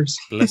cocksuckers.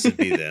 Blessed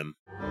be them.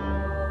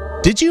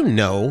 Did you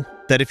know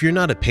that if you're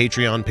not a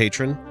Patreon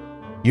patron,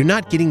 you're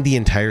not getting the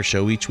entire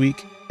show each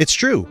week? It's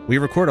true. We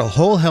record a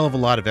whole hell of a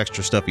lot of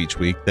extra stuff each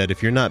week that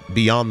if you're not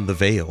beyond the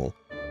veil,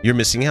 you're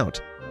missing out.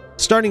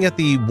 Starting at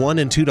the $1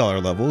 and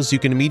 $2 levels, you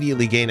can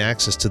immediately gain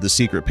access to the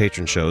secret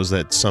patron shows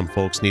that some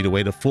folks need to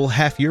wait a full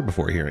half year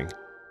before hearing.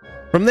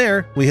 From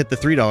there, we hit the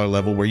 $3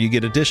 level where you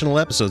get additional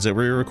episodes that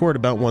we record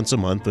about once a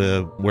month,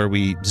 where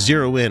we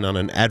zero in on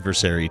an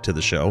adversary to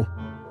the show.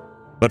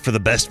 But for the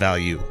best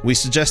value, we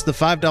suggest the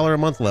 $5 a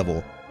month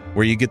level,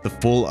 where you get the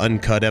full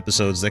uncut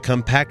episodes that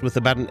come packed with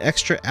about an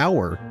extra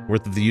hour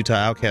worth of the Utah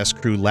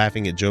Outcast crew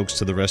laughing at jokes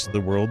to the rest of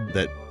the world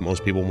that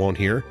most people won't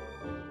hear,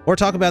 or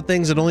talk about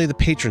things that only the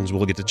patrons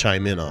will get to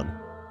chime in on.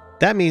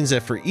 That means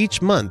that for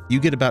each month, you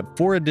get about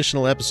 4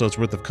 additional episodes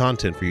worth of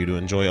content for you to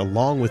enjoy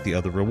along with the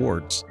other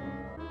rewards.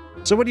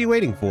 So what are you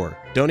waiting for?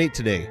 Donate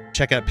today.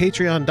 Check out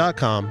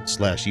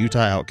patreon.com/Utah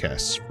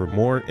Outcasts for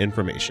more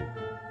information.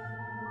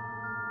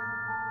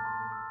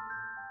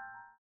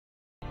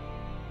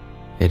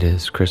 It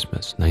is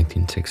Christmas,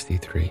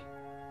 1963.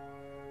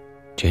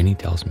 Janie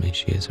tells me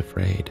she is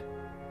afraid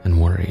and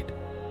worried.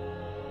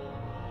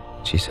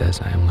 She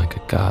says I am like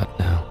a god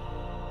now.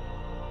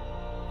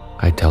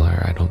 I tell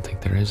her I don't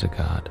think there is a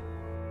god,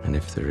 and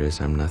if there is,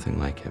 I'm nothing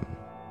like him.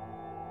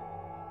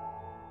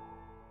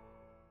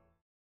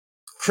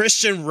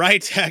 Christian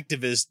rights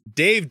activist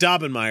Dave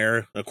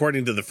Daubenmire,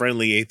 according to the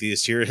Friendly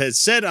Atheist here, has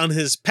said on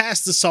his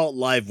Past Assault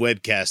Live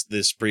webcast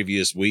this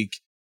previous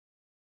week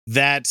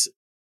that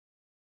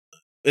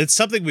it's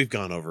something we've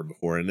gone over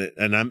before,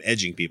 and I'm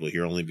edging people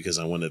here only because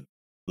I want to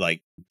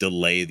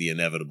delay the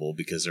inevitable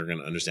because they're going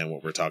to understand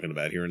what we're talking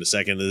about here in a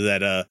second. Is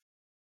that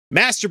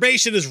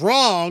masturbation is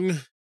wrong.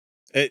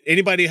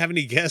 Anybody have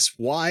any guess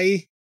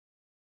why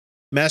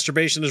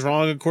masturbation is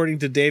wrong according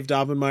to Dave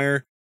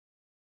Daubenmire?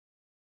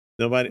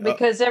 Nobody.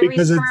 Because every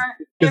sperm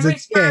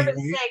is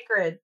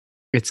sacred.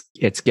 It's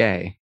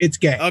gay. It's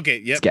gay.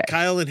 Okay, yep. Gay.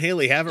 Kyle and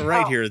Haley have it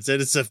right here. It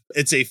said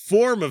it's a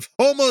form of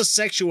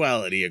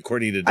homosexuality,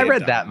 according to Dave I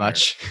read Daubenmire. that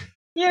much.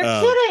 You're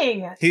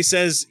kidding. He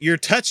says you're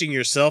touching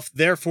yourself,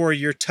 therefore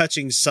you're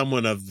touching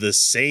someone of the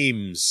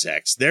same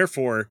sex.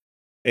 Therefore,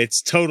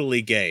 it's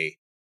totally gay.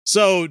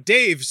 So,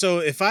 Dave,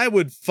 if I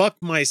would fuck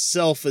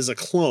myself as a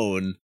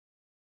clone,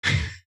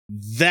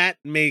 that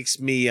makes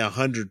me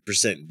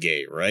 100%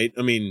 gay, right?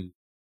 I mean,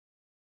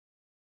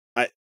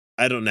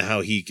 I don't know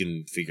how he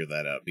can figure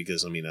that out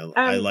because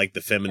I like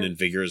the feminine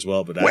figure as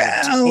well, but I would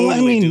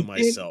totally do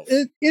myself.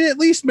 It at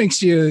least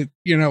makes you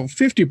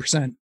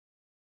 50%.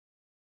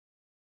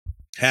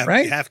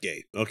 Half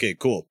gay. Okay,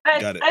 cool.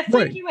 Got it. I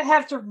think you would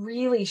have to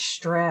really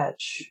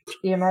stretch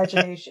the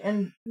imagination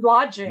and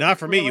logic. Not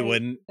for me, you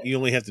wouldn't. You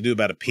only have to do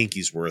about a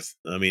pinky's worth.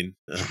 I mean,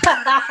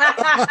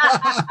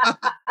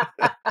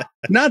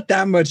 not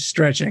that much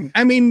stretching.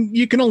 I mean,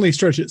 you can only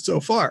stretch it so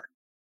far.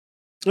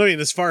 I mean,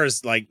 as far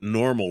as like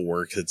normal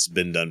work that's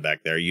been done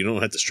back there, you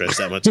don't have to stress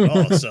that much at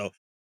all. So,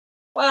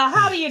 Well,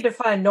 how do you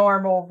define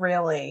normal,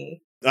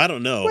 really? I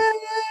don't know.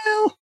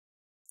 Well,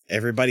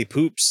 Everybody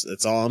poops.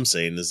 That's all I'm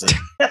saying. Is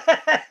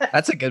that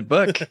That's a good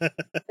book.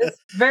 It's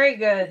very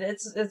good.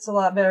 It's a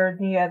lot better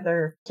than the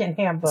other Ken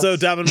Ham books. so?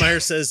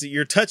 Dobbenmeyer says that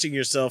you're touching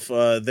yourself.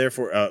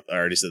 Therefore, I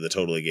already said the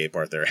totally gay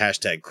part there.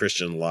 Hashtag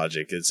Christian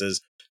logic. It says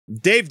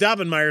Dave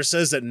Dobbenmeyer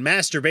says that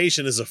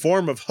masturbation is a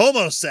form of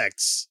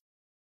homosex.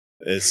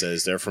 It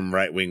says they're from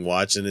Right Wing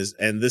Watch, and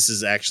this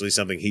is actually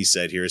something he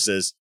said here. It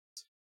says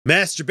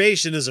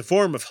masturbation is a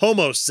form of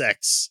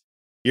homosex.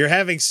 You're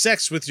having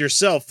sex with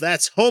yourself.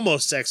 That's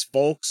homosex,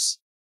 folks.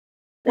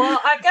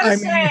 Well, I've got to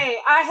say,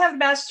 I have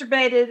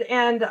masturbated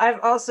and I've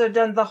also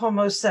done the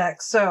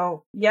homosex.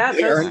 So, yeah.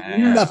 They are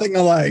nothing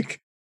alike.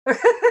 They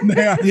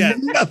are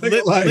nothing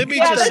alike. Let me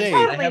just say,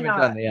 totally I haven't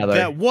done the other.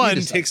 that one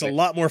takes a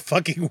lot more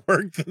fucking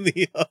work than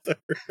the other.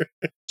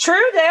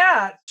 True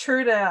that.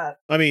 True that.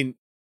 I mean,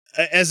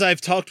 as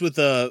I've talked with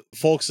the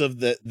folks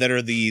that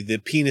are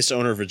the penis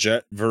owner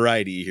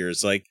variety here,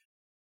 it's like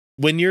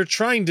when you're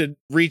trying to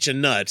reach a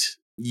nut,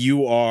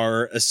 you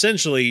are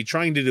essentially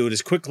trying to do it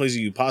as quickly as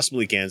you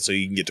possibly can so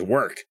you can get to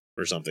work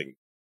or something.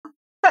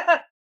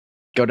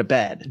 Go to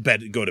bed.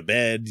 Go to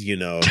bed,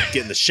 get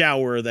in the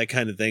shower, that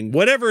kind of thing.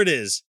 Whatever it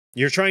is,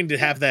 you're trying to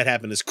have that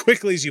happen as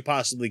quickly as you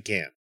possibly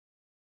can.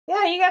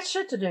 Yeah, you got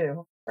shit to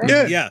do.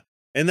 Right? Yeah.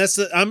 And that's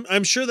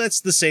I'm sure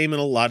that's the same in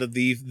a lot of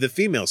the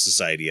female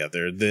society out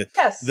there.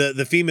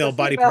 The female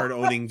body part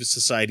owning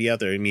society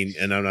out there. I mean,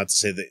 and I'm not to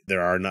say that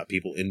there are not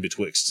people in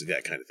betwixt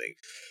that kind of thing.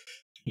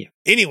 Yeah.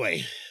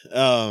 Anyway,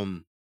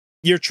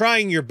 you're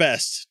trying your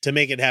best to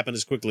make it happen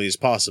as quickly as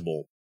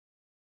possible.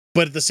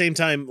 But at the same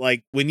time,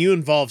 like when you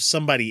involve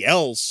somebody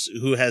else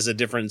who has a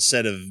different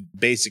set of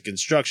basic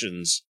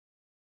instructions,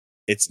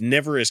 it's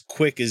never as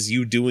quick as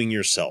you doing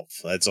yourself.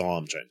 That's all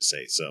I'm trying to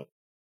say. So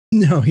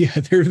no, yeah,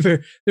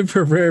 they're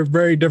very,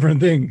 very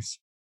different things.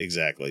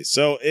 Exactly.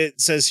 So it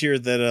says here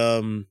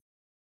that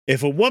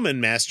if a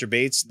woman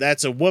masturbates,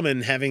 that's a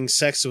woman having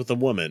sex with a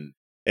woman.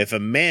 If a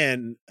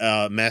man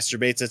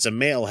masturbates, that's a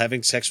male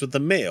having sex with a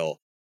male.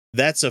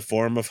 That's a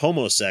form of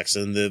homosex.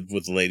 And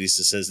with the ladies,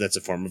 it says that's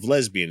a form of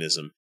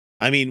lesbianism.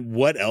 I mean,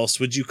 what else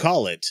would you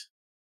call it?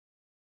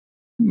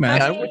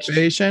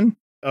 Masturbation?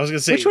 I was going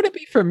to say. Which would it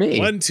be for me?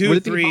 1, 2,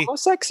 3.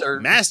 Homosex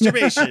or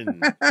masturbation?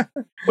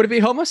 Would it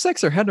be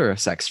homosex or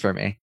heterosex for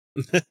me?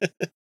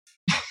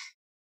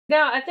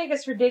 No, I think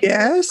it's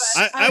ridiculous.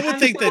 Yes. I would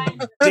think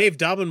that Dave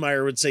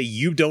Dobbenmeyer would say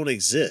you don't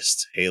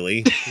exist,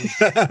 Haley.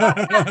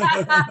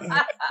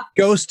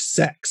 Ghost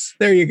sex.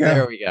 There you go.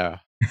 There we go.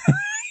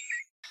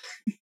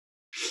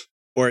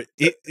 Or,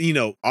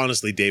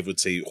 honestly, Dave would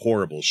say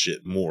horrible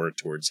shit more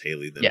towards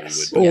Haley than we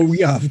would. Oh,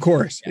 yeah, of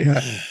course. Yeah.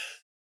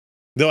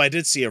 Though I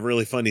did see a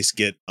really funny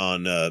skit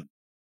on,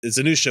 it's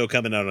a new show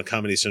coming out on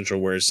Comedy Central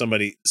where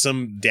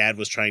some dad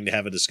was trying to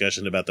have a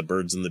discussion about the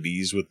birds and the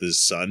bees with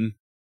his son.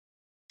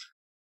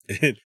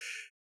 And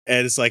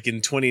it's like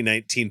in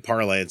 2019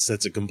 parlance,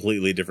 that's a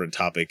completely different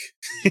topic.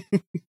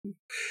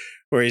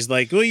 Where he's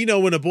like,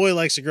 well, when a boy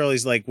likes a girl,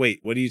 he's like, wait,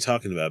 what are you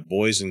talking about?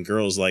 Boys and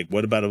girls, like,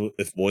 what about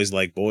if boys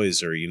like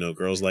boys or,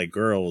 girls like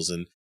girls?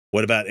 And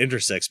what about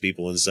intersex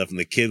people and stuff? And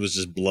the kid was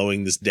just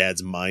blowing this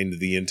dad's mind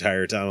the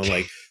entire time. I'm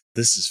like,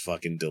 this is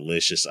fucking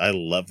delicious. I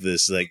love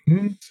this. Like,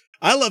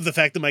 I love the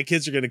fact that my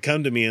kids are going to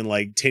come to me in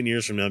like 10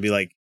 years from now and be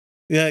like,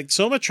 yeah,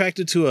 so I'm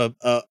attracted to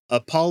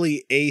a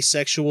poly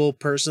asexual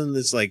person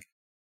that's like,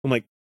 I'm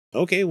like,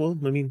 okay, well,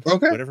 I mean,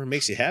 whatever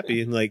makes you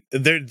happy. And like,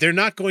 they're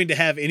not going to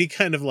have any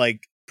kind of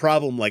like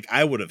problem like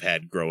I would have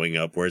had growing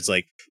up where it's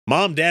like,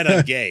 Mom, Dad,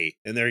 I'm gay.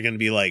 And they're going to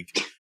be like,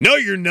 no,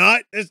 you're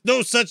not. There's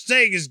no such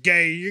thing as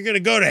gay. You're going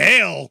to go to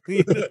hell.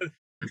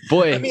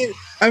 Boy.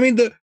 I mean,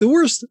 the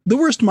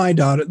worst my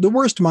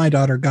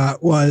daughter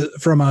got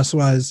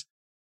was,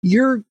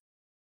 you're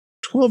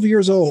 12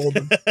 years old.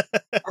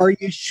 Are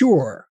you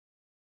sure?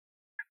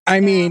 I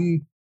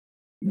mean,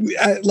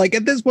 like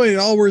at this point,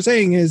 all we're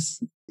saying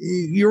is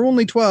you're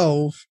only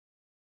 12.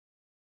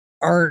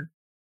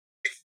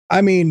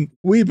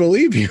 We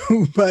believe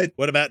you, but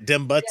what about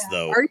them butts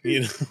though? Are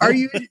you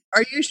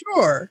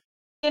sure?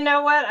 You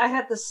know what? I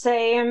had the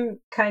same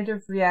kind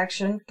of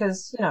reaction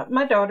because,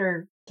 my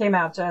daughter came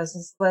out to us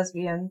as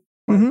lesbian,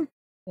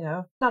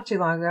 not too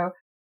long ago.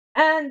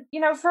 And,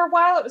 for a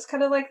while it was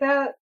kind of like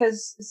that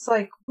because it's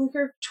like, well,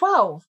 you're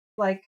 12.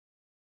 Like,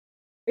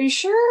 are you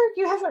sure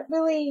you haven't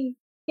really,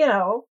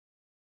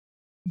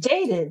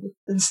 dated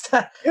and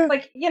stuff? Yeah.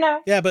 Like,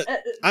 Yeah, but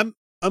I'm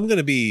going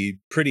to be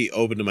pretty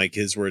open to my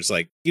kids where it's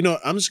like,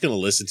 I'm just going to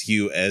listen to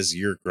you as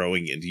you're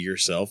growing into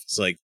yourself. It's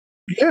like,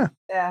 yeah.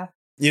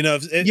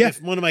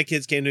 If one of my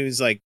kids came to me and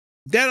was like,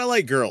 Dad, I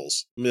like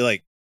girls. I'd be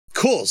like,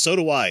 cool. So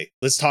do I.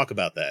 Let's talk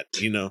about that.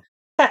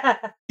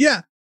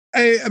 Yeah.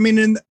 I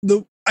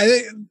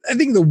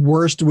think the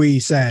worst we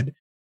said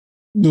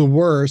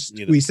was,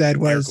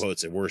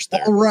 quotes at worst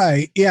there. All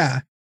right.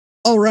 Yeah.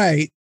 All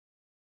right.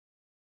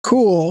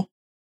 Cool.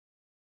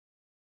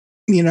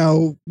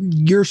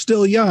 You're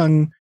still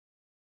young.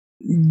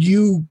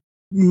 You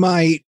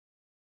might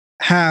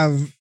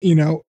have,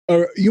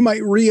 or you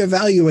might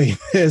reevaluate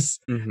this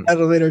at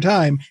a later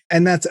time,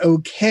 and that's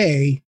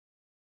okay.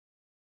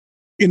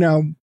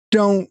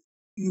 Don't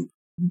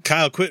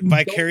Kyle, quit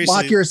vicariously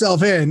lock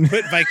yourself in.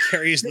 Quit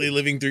vicariously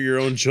living through your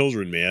own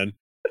children, man.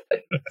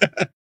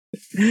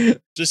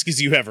 Just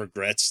because you have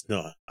regrets.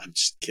 No, I'm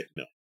just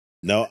kidding.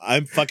 No,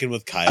 I'm fucking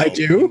with Kyle. I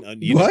do?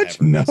 You What?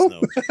 don't have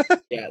regrets, no.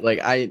 Yeah,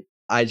 like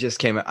I just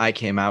came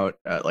out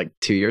like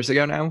 2 years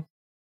ago now.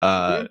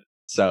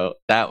 So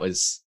that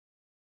was,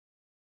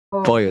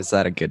 boy, was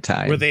that a good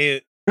time. Were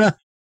they?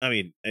 I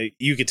mean,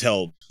 you could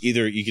tell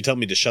either you could tell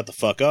me to shut the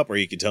fuck up, or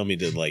you could tell me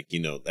to like,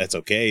 that's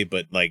okay.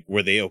 But like,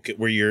 were they okay?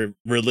 Were your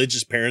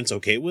religious parents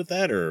okay with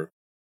that, or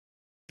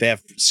they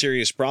have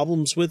serious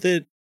problems with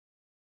it?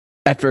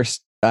 At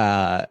first,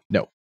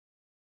 no.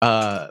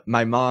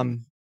 My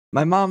mom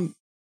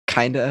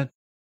kind of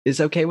is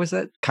okay with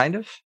it, kind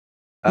of.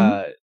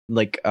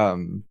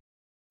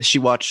 She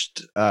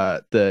watched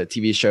the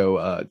TV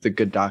show The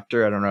Good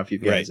Doctor. I don't know if you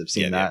guys have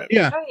seen that.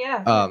 Yeah. Oh,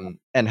 yeah.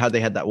 And how they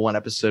had that one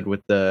episode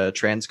with the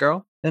trans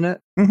girl in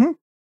it.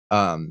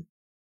 And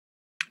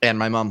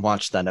my mom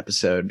watched that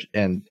episode,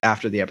 and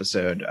after the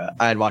episode,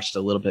 I had watched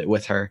a little bit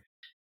with her.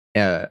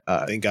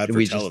 Thank God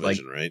for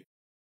television, right?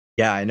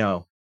 Yeah, I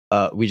know.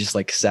 We just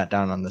like sat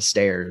down on the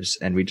stairs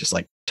and we just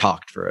like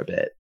talked for a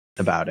bit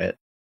about it.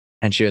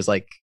 And she was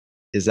like,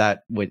 "Is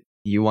that what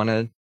you want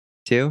to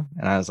do?"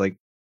 And I was like,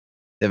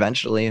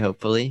 "Eventually,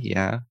 hopefully,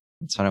 yeah,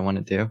 that's what I want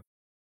to do."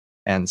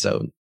 And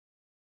so,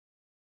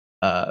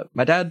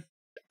 my dad,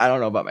 I don't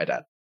know about my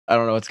dad. I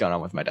don't know what's going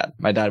on with my dad.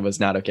 My dad was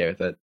not okay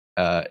with it.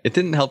 It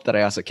didn't help that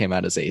I also came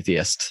out as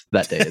atheist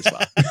that day as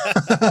well.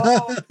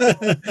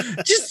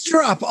 Just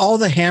drop all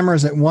the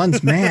hammers at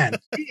once, man.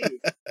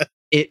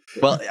 I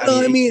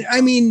mean,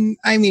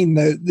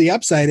 the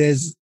upside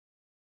is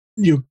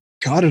you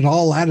got it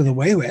all out of the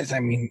way with. I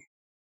mean,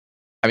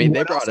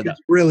 they brought it up.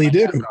 Really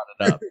do.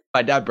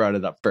 My dad brought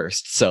it up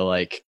first, so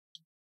like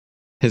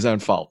his own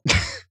fault.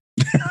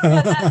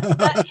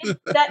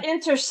 that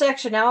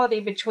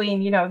intersectionality between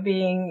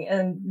being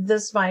in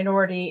this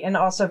minority and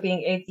also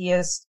being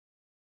atheist,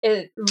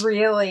 it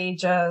really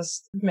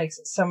just makes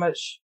it so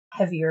much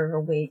heavier of a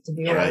weight to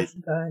be around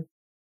sometimes.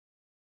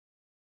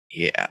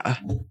 Yeah.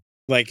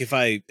 Like if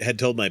I had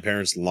told my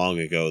parents long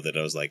ago that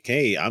I was like,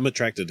 "Hey, I'm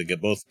attracted to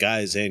both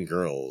guys and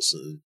girls,"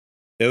 and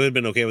they would have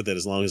been okay with it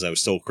as long as I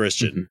was still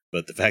Christian.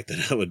 But the fact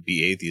that I would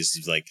be atheist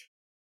is like,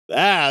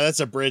 that's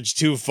a bridge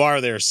too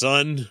far there,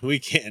 son. We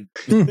can't.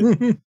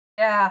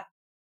 Yeah.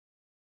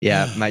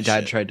 Yeah, my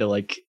dad tried to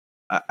like,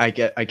 I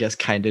guess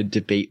kind of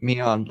debate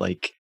me on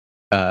like,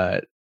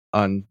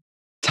 on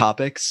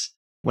topics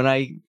when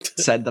I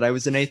said that I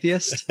was an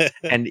atheist,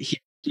 and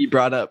he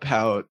brought up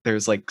how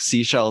there's like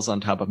seashells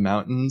on top of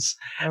mountains,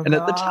 and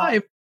at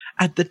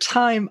the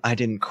time I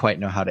didn't quite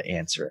know how to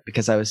answer it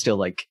because I was still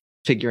like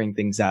figuring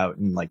things out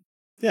and like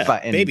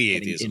baby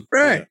atheism,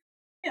 right?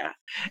 Yeah,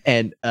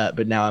 and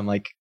but now I'm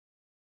like,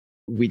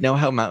 we know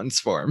how mountains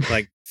form.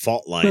 Like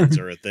fault lines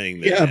are a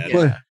thing.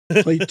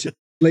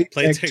 Plate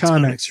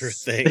tectonics are a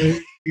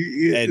thing.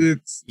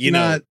 And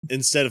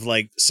instead of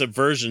like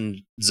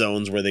subversion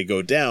zones where they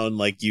go down,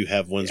 like you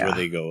have ones where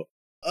they go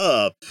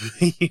up.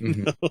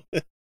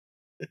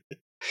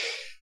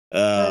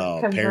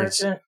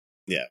 Parents.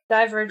 Yeah.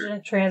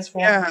 Divergent,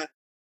 transform. Yeah.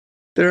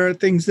 There are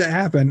things that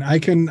happen. I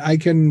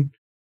can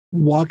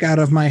walk out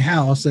of my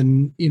house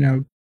and,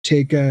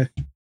 take a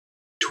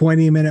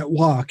 20-minute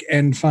walk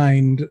and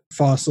find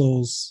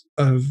fossils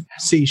of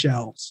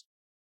seashells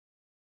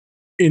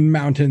in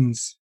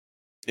mountains.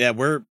 Yeah,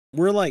 we're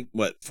like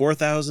what,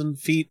 4,000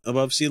 feet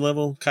above sea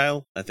level,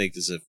 Kyle? I think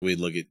as if we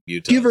look at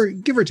Utah.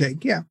 Give or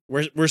take, yeah.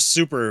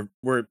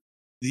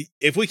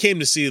 If we came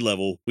to sea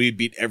level, we'd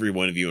beat every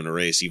one of you in a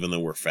race, even though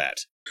we're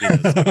fat.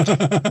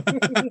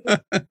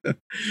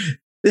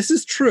 This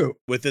is true.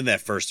 Within that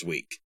first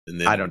week. And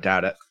then, I don't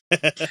doubt it.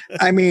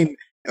 I mean,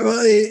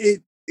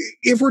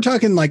 if we're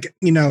talking like,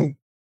 a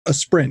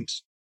sprint,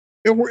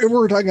 if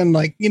we're talking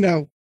like,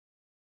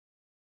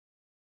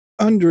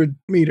 100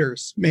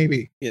 meters,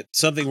 maybe. Yeah,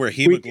 something where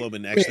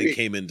hemoglobin actually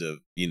came into,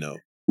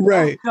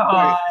 Right.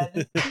 Oh,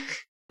 God.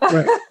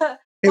 Right.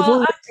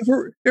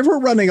 If we're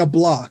running a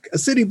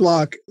city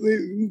block,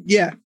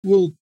 yeah,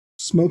 we'll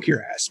smoke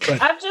your ass. But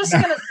I'm just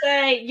gonna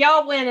say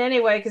y'all win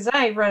anyway because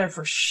I ain't running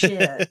for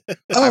shit.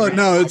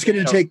 No, it's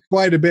gonna take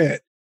quite a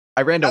bit.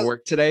 I ran to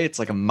work today. It's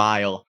like a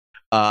mile.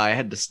 I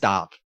had to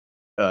stop,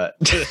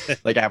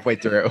 like halfway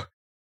through.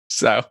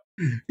 So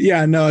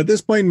yeah, no. At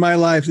this point in my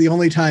life, the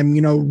only time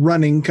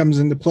running comes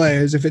into play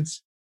is if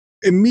it's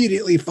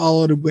immediately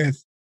followed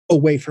with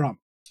away from.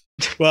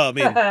 Well, I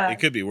mean, it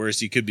could be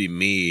worse. You could be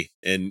me,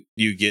 and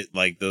you get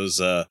like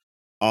those.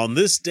 On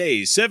this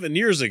day 7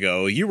 years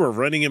ago, you were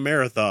running a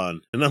marathon,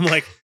 and I'm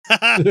like,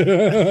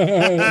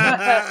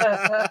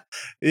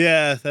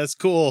 yeah, that's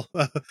cool.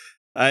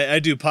 I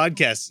do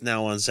podcasts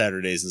now on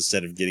Saturdays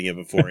instead of getting up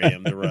at 4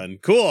 a.m. to run.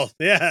 Cool,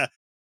 yeah,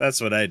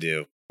 that's what I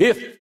do.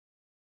 If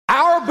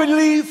our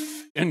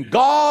belief in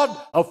God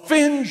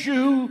offends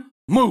you,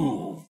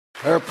 move.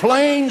 There are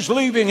planes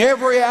leaving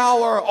every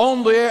hour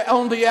on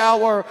the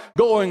hour,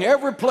 going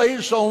every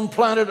place on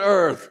planet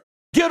Earth.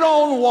 Get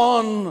on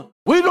one.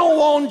 We don't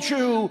want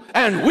you,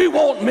 and we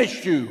won't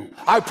miss you.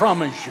 I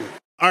promise you.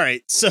 All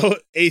right, so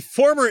a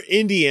former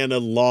Indiana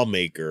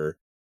lawmaker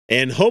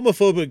and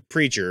homophobic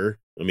preacher,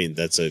 I mean,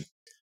 that's a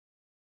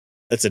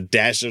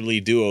dastardly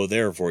duo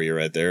there for you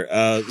right there,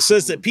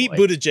 says that Pete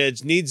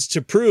Buttigieg needs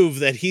to prove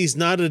that he's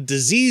not a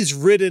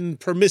disease-ridden,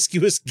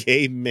 promiscuous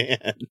gay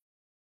man.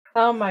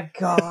 Oh my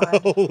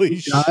God. Holy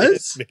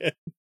shit, man.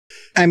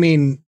 I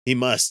mean, he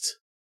must.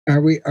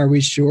 Are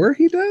we sure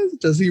he does?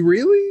 Does he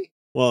really?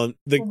 Well,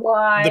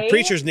 Why? the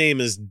preacher's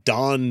name is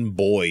Don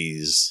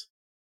Boys.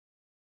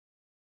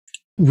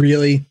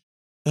 Really?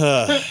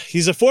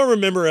 He's a former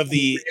member of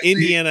the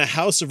Indiana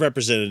House of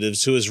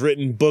Representatives who has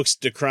written books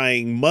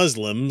decrying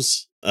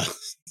Muslims.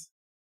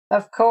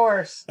 Of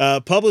course.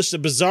 Published a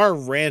bizarre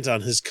rant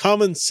on his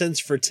Common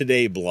Sense for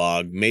Today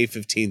blog, May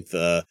 15th.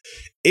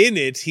 In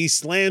it, he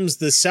slams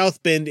the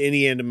South Bend,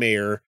 Indiana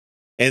mayor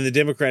and the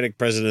Democratic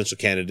presidential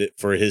candidate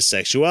for his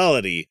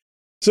sexuality.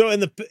 So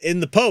in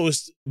the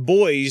post,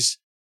 Boys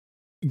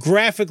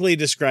graphically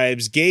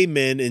describes gay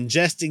men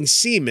ingesting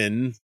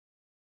semen.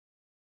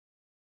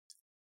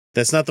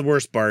 That's not the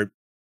worst part.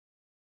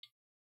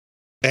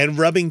 And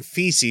rubbing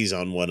feces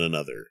on one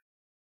another.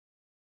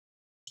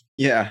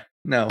 Yeah,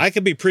 no. I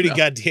could be pretty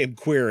goddamn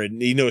queer,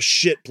 and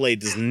shit play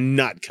does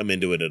not come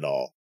into it at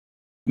all.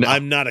 No.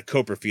 I'm not a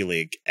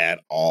coprophiliac at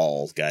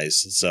all,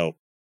 guys. So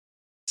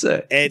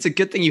it's a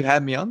good thing you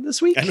had me on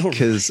this week,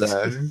 because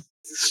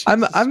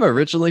I'm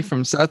originally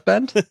from South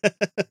Bend.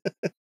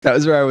 That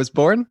was where I was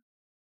born.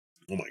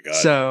 Oh my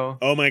God.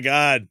 Oh my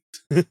God.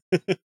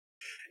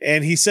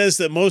 And he says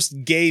that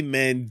most gay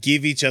men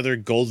give each other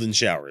golden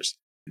showers.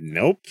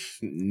 Nope.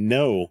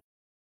 No.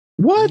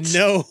 What?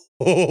 No.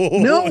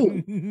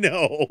 No.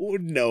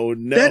 No.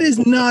 That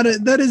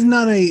is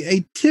not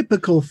a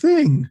typical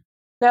thing.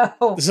 No.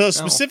 So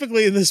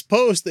specifically in this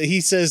post that he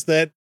says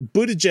that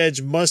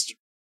Buttigieg must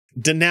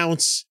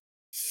denounce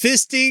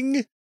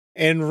fisting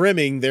and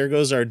rimming. There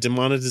goes our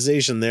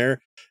demonetization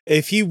there.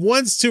 If he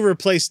wants to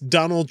replace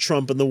Donald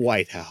Trump in the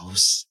White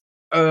House.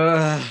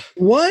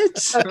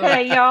 What?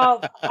 Okay,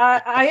 y'all.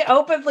 I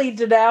openly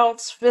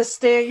denounce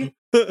fisting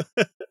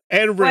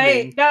and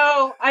rimming. Wait,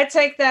 no, I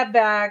take that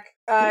back.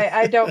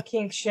 I don't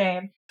kink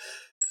shame.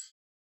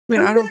 I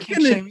mean, I don't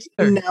kink shame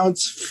either.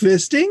 Denounce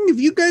fisting. If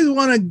you guys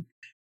want to,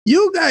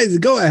 you guys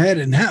go ahead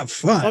and have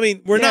fun. I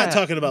mean, we're not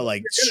talking about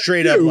like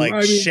straight up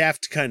like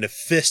shaft kind of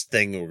fist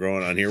thing we're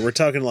going on here. We're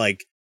talking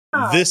like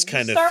this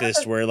kind of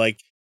fist where like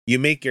you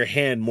make your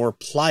hand more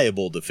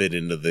pliable to fit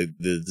into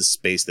the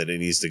space that it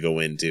needs to go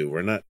into.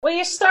 We're not. Well,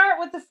 you start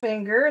with the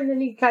finger, and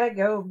then you kind of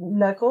go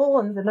knuckle,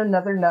 and then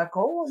another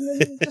knuckle,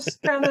 and then you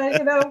just kind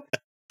of,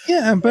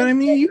 Yeah, but I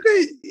mean, you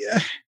guys. Yeah.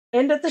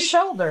 End at the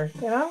shoulder,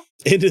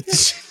 End at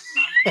the.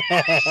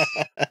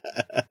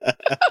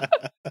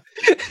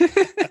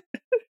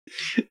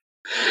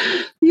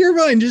 You're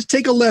fine. Just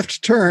take a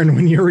left turn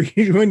when you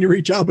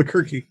reach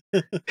Albuquerque.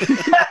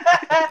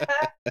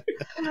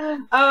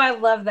 Oh, I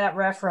love that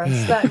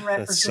reference. That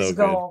reference is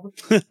gold.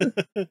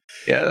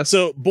 Yeah.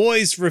 So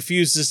Boys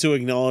refuses to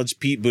acknowledge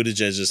Pete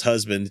Buttigieg's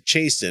husband,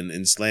 Chasten,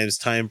 and slams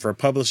Time for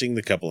publishing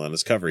the couple on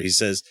his cover. He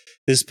says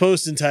his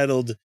post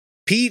entitled,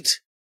 "Pete,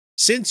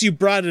 since you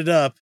brought it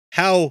up,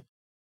 how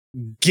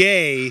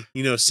gay,"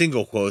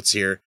 single quotes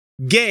here,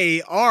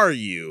 "gay are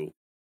you?"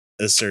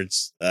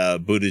 asserts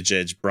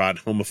Buttigieg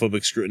brought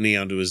homophobic scrutiny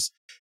onto his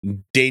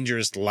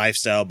dangerous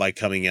lifestyle by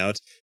coming out.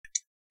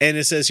 And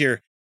it says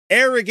here,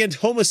 arrogant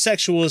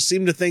homosexuals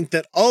seem to think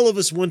that all of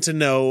us want to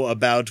know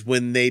about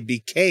when they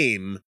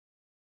became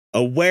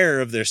aware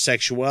of their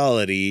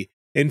sexuality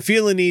and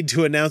feel a need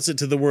to announce it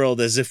to the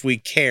world as if we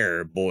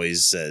care,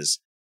 Boys says.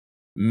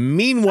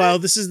 Meanwhile,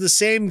 this is the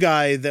same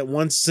guy that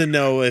wants to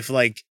know if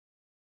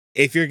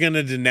you're going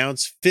to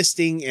denounce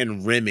fisting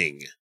and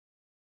rimming.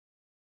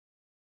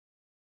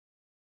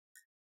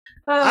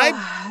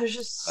 There's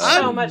just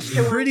so much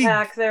to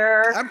unpack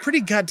there. I'm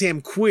pretty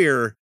goddamn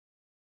queer.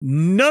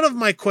 None of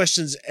my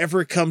questions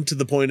ever come to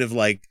the point of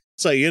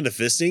so are you into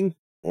fisting?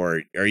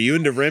 Or are you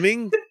into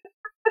rimming?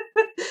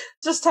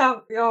 Just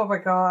how, oh my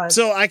God.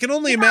 So I can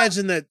only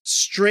imagine that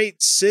straight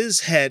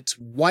cishet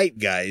white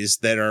guys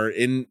that are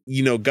in,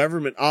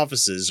 government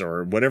offices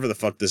or whatever the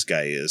fuck this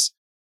guy is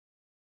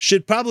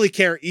should probably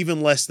care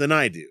even less than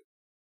I do.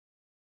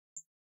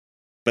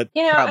 But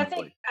I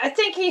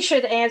think he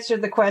should answer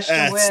the question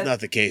with, that's not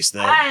the case,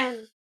 though. I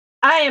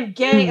am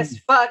gay as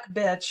fuck,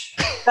 bitch.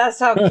 That's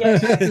how gay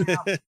I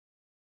am.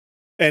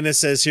 And it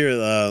says here,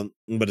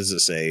 what does it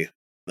say?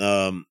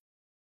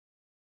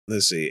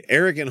 Let's see.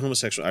 Arrogant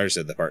homosexual. I already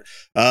said that part.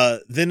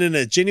 Then in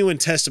a genuine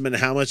testament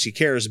to how much he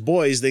cares,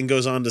 Boys then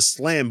goes on to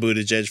slam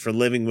Buttigieg for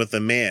living with a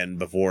man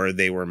before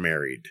they were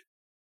married.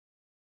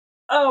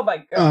 Oh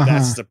my God.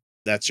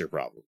 That's your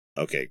problem.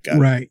 Okay, got it.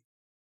 Right.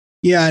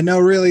 Yeah, no,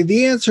 really,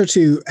 the answer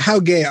to how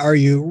gay are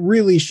you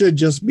really should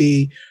just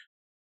be,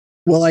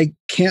 well, I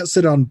can't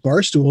sit on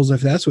bar stools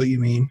if that's what you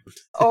mean.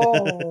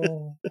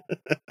 Oh.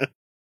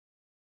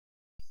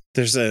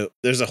 There's a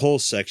whole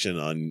section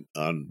on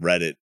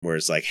Reddit where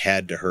it's like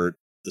had to hurt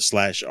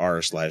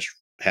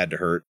 /r/had to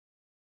hurt,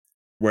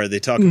 where they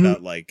talk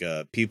about like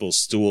people's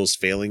stools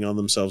failing on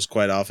themselves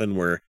quite often,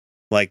 where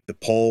like the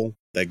pole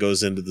that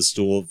goes into the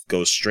stool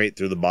goes straight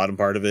through the bottom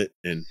part of it,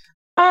 and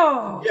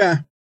oh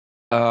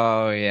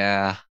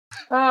yeah.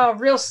 Oh,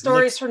 real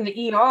stories from the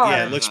ER.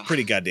 Yeah, it looks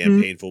pretty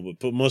goddamn painful,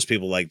 but most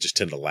people like just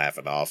tend to laugh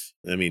it off.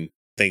 I mean,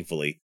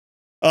 thankfully.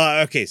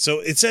 Okay, so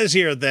it says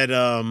here that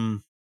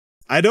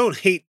I don't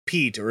hate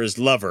Pete or his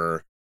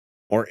lover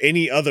or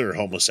any other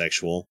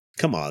homosexual.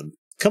 Come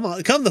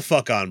the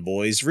fuck on,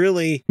 boys,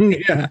 really?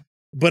 Yeah.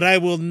 But I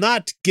will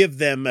not give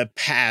them a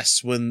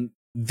pass when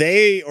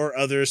they or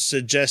others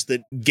suggest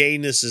that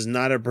gayness is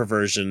not a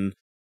perversion,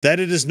 that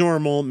it is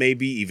normal,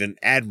 maybe even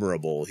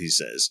admirable, he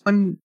says.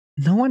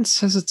 No one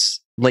says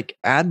it's like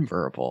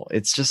admirable.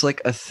 It's just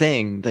like a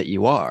thing that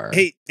you are.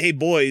 Hey,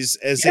 boys,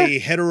 as a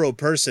hetero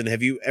person,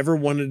 have you ever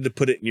wanted to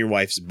put it in your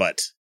wife's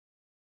butt?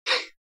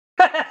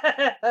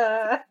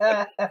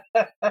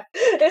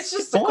 It's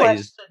just a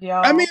question,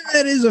 y'all. I mean,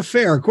 that is a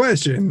fair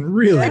question,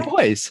 really. Hey,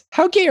 boys,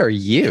 how gay are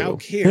you? How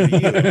gay are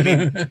you? I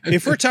mean,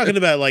 if we're talking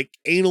about like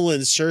anal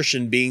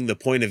insertion being the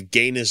point of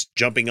gayness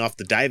jumping off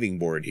the diving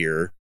board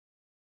here,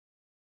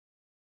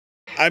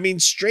 I mean,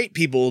 straight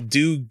people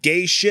do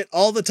gay shit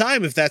all the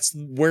time if that's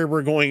where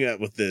we're going at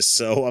with this.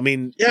 So, I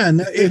mean... Yeah,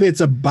 and if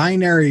it's a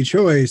binary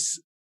choice...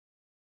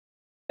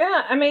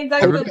 Yeah, I mean...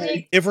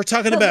 if we're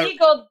talking about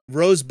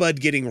Rosebud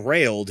getting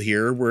railed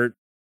here, we're...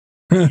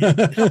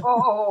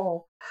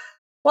 Oh.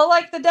 Well,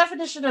 like, the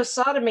definition of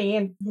sodomy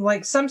in,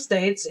 like, some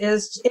states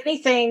is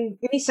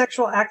any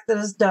sexual act that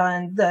is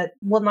done that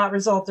will not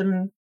result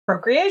in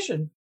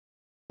procreation.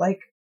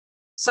 Like,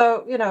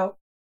 so,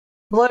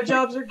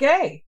 blowjobs are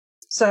gay.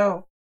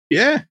 So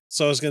yeah.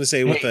 So I was going to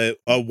say, with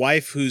a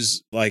wife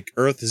whose like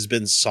earth has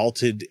been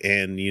salted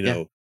and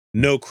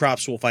no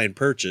crops will find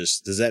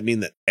purchase, does that mean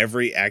that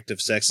every act of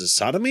sex is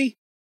sodomy?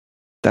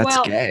 That's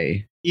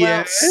gay.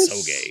 Yeah,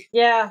 so gay.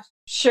 Yeah,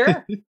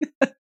 sure.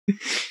 All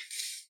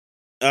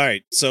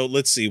right, so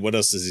let's see. What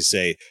else does he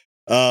say?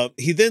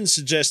 He then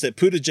suggests that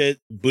Buttigieg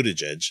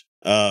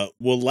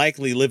will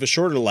likely live a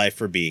shorter life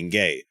for being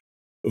gay.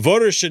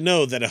 Voters should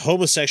know that a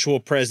homosexual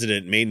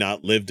president may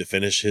not live to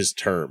finish his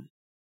term.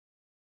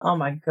 Oh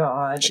my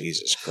God.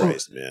 Jesus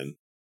Christ, man.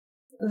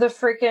 The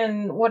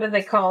freaking, what do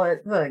they call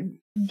it? The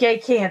gay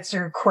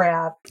cancer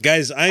crap.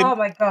 Guys, oh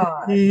my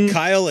God.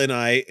 Kyle and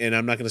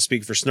I'm not going to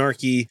speak for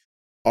Snarky,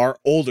 are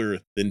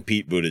older than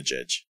Pete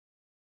Buttigieg.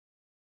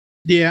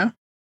 Yeah.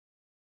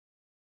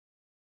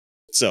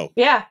 So.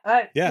 Yeah.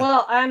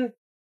 Well, I'm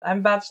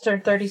about to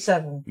turn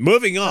 37.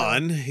 Moving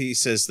on, he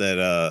says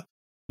that,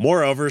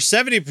 moreover,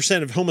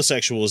 70% of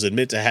homosexuals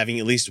admit to having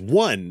at least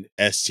one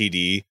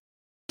STD.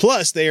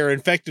 Plus, they are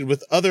infected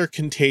with other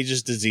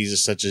contagious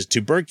diseases such as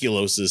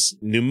tuberculosis,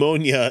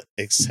 pneumonia,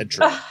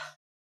 etc.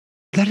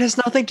 That has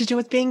nothing to do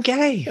with being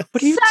gay.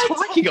 What are you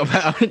talking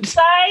about?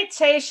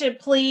 Citation,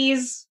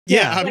 please.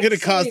 Yeah, I'm going to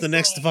cause the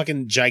next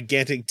fucking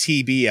gigantic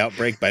TB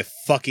outbreak by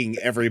fucking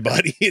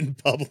everybody in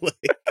public.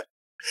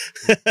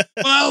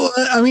 Well,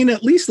 I mean,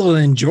 at least they'll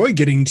enjoy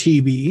getting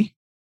TB.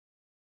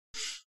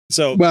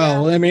 So,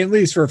 I mean, at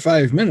least for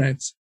 5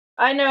 minutes.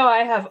 I know I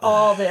have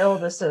all the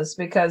illnesses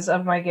because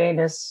of my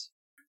gayness.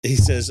 He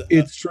says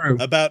it's true.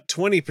 About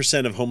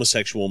 20% of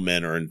homosexual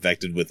men are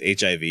infected with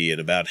HIV,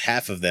 and about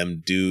half of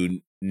them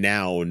do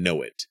now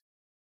know it.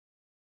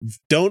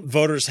 Don't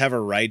voters have a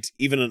right,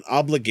 even an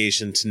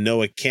obligation, to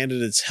know a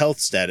candidate's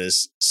health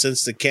status,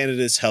 since the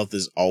candidate's health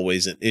is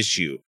always an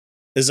issue?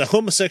 Is a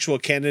homosexual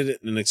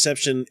candidate an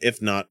exception?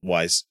 If not,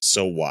 why?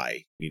 So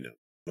why?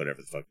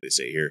 Whatever the fuck they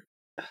say here.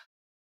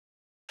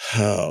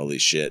 Holy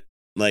shit.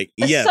 Like,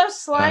 it's so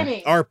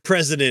slimy. Our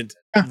president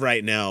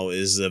right now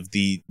is of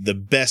the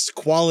best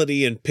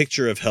quality and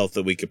picture of health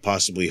that we could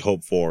possibly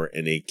hope for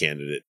in a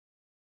candidate.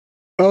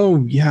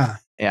 Oh, yeah.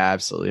 Yeah,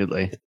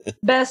 absolutely.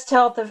 Best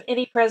health of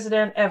any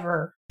president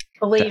ever.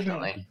 Believe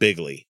me.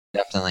 Bigly.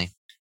 Definitely.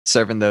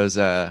 Serving those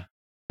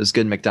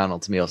good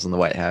McDonald's meals in the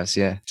White House,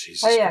 yeah.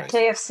 Jesus Christ.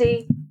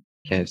 KFC.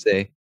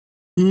 KFC.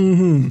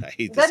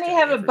 Mm-hmm. Doesn't he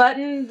have a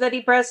button that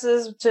he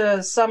presses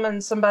to summon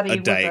somebody a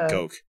Diet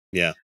Coke.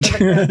 Yeah.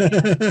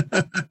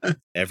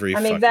 Every.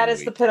 I mean, that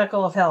is the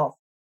pinnacle of health.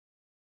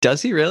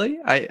 Does he really?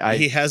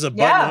 He has a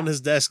button on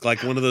his desk,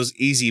 like one of those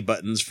easy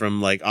buttons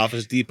from like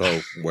Office Depot,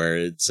 where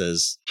it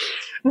says.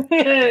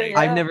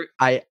 Yeah.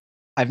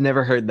 I've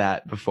never heard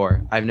that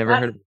before. I've never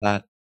heard of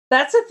that.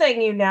 That's a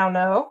thing you now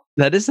know.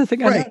 That is the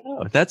thing I don't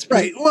know. That's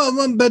right.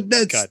 Well, but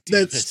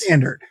that's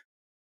standard.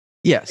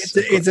 Yes,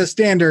 it's a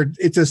standard.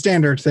 It's a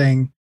standard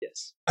thing.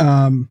 Yes.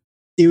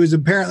 He was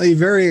apparently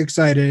very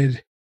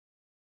excited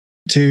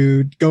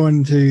to go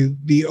into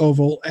the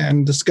Oval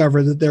and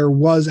discover that there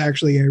was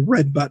actually a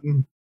red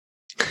button,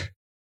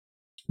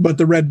 but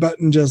the red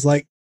button just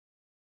like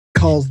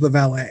calls the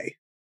valet.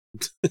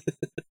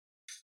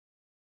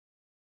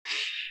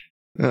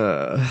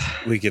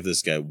 We give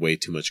this guy way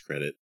too much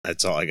credit.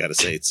 That's all I got to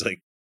say. It's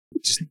like,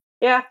 just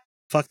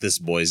fuck this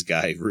boys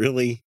guy,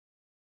 really.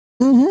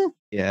 Mm-hmm.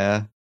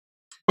 Yeah.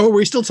 Oh, are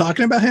we still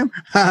talking about him?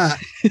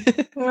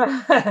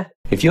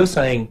 If you're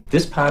saying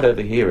this part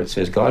over here, it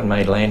says God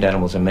made land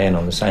animals and man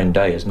on the same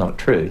day is not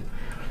true,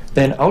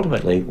 then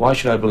ultimately, why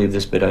should I believe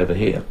this bit over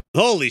here?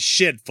 Holy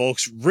shit,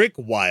 folks. Rick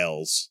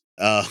Wiles.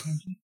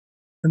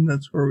 And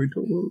that's where we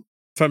told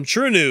from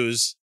True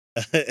News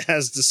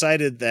has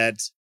decided that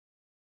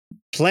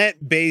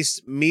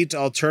plant-based meat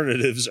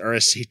alternatives are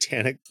a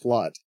satanic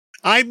plot.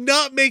 I'm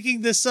not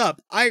making this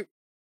up.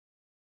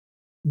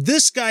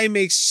 This guy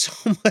makes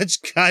so much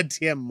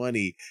goddamn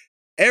money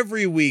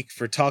every week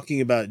for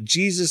talking about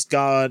Jesus,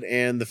 God,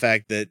 and the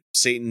fact that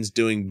Satan's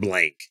doing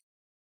blank.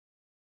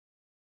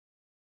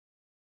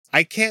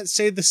 I can't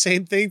say the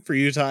same thing for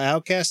Utah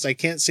Outcast. I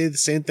can't say the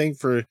same thing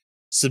for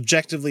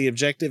Subjectively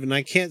Objective, and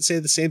I can't say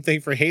the same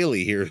thing for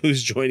Haley here,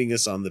 who's joining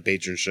us on the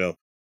Patreon show.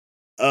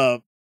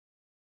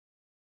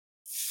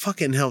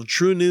 Fucking hell,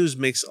 True News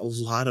makes a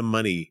lot of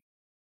money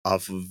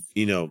off of,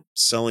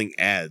 selling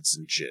ads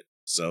and shit.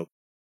 So,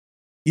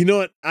 you know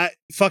what?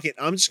 Fuck it.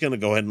 I'm just going to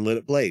go ahead and let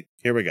it play.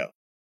 Here we go.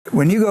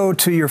 When you go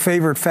to your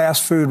favorite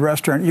fast food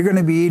restaurant, you're going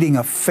to be eating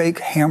a fake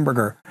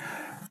hamburger.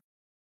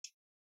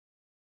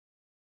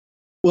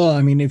 Well,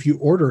 I mean, if you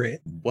order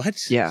it.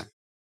 What? Yeah.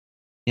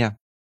 Yeah.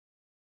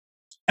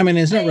 I mean,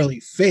 it's not really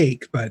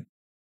fake, but.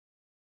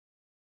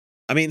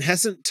 I mean,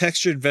 hasn't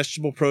textured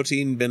vegetable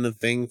protein been a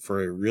thing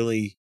for a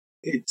really.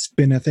 It's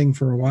been a thing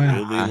for a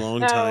while. Really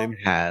long time.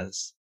 It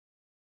has.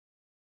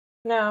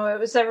 No, it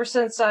was ever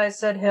since I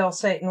said "Hail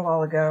Satan" a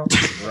while ago.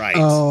 Right.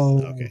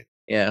 Oh. Okay.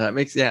 Yeah, that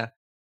makes You're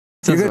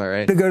sounds about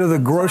right. to go to the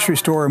grocery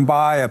store and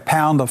buy a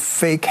pound of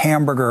fake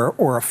hamburger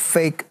or a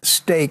fake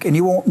steak, and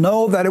you won't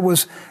know that it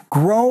was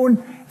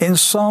grown in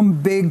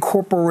some big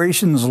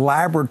corporation's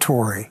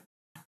laboratory.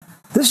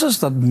 This is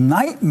the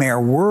nightmare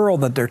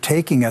world that they're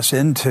taking us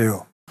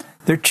into.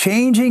 They're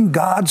changing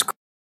God's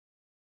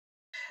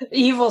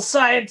Evil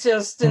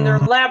scientists in their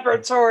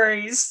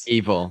laboratories.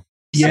 Evil.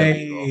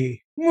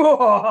 Yay.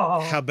 Whoa.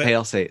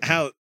 Hail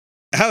Satan.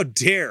 How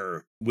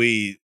dare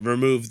we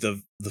remove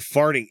the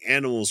farting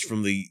animals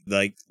from the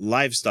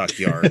livestock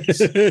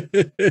yards?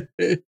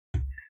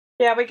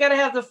 Yeah, we gotta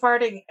have the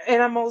farting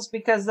animals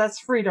because that's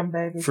freedom,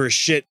 baby. For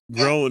shit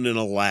grown in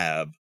a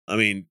lab. I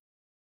mean,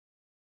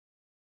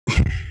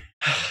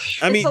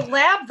 It's a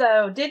lab,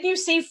 though. Didn't you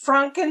see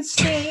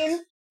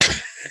Frankenstein?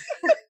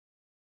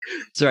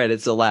 That's right.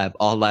 It's a lab.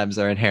 All labs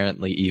are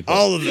inherently evil.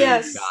 All of them.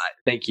 Yes. God,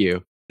 thank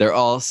you. They're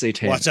all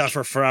satanic. Watch out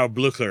for Frau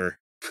Blücher.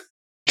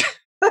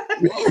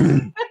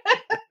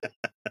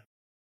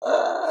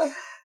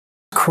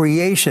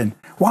 creation.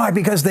 Why?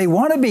 Because they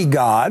want to be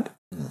God.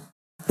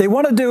 They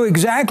want to do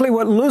exactly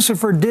what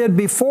Lucifer did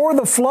before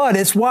the flood.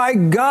 It's why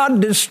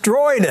God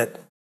destroyed it.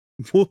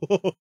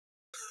 What?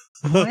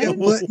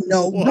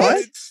 No,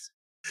 what?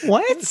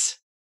 What?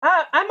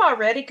 I'm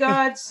already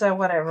God, so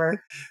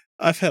whatever.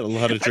 I've had a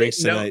lot of drinks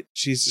tonight.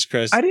 Jesus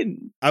Christ.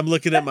 I'm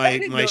looking at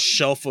my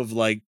shelf of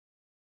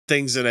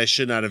things that I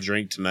should not have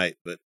drank tonight,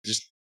 but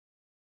just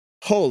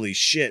holy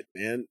shit,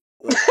 man.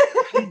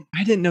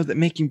 I didn't know that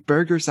making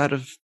burgers out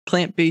of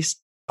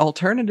plant-based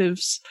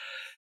alternatives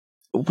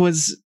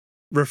was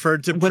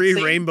referred to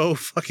pre-rainbow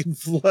fucking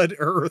flood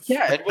Earth.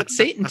 Yeah, and what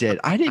Satan did.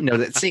 I didn't know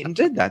that Satan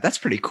did that. That's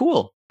pretty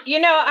cool. You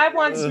know, I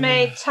once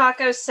made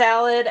taco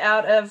salad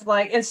out of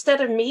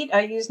instead of meat,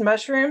 I used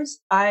mushrooms.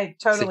 I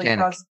totally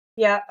caused.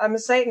 Yeah, I'm a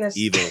Satanist.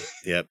 Evil.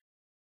 Yep.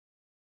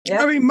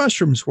 I mean,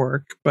 mushrooms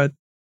work, but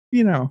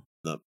No,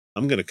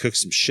 I'm gonna cook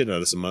some shit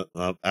out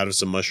of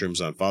some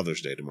mushrooms on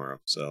Father's Day tomorrow.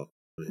 So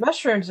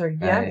mushrooms are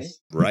yummy,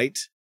 right?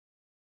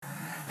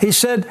 He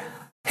said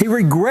he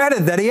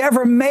regretted that he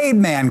ever made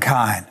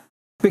mankind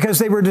because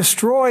they were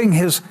destroying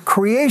his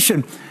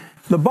creation.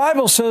 The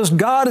Bible says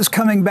God is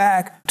coming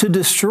back to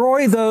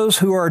destroy those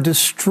who are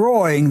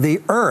destroying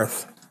the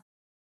earth.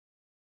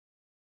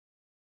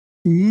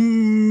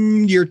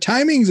 Your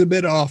timing's a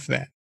bit off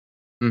then.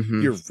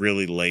 Mm-hmm. You're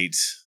really late.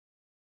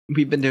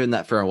 We've been doing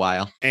that for a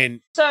while.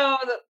 And so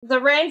the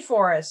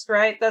rainforest,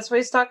 right? That's what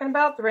he's talking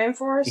about, the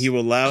rainforest? You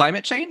allow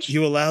climate change?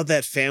 You allowed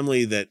that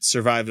family that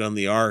survived on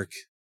the ark,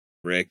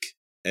 Rick,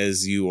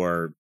 as you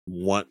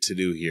want to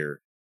do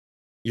here.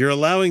 You're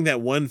allowing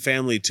that one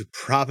family to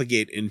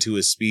propagate into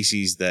a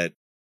species that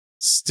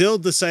still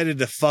decided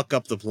to fuck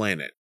up the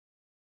planet.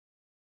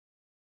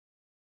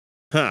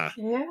 Huh.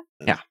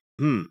 Yeah.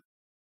 Hmm.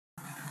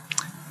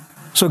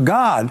 So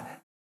God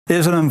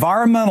is an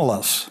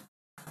environmentalist.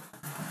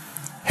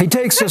 He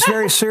takes this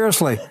very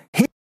seriously.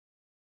 I'm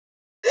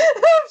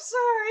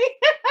sorry.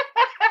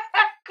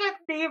 I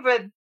couldn't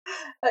even.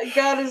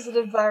 God is an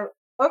environment.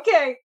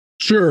 Okay.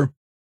 Sure.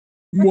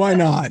 Why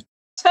not?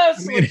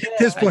 Totally. At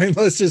this point,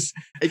 let's just.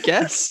 I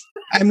guess.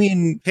 I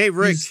mean, hey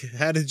Rick,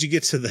 how did you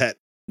get to that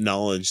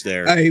knowledge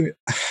there? I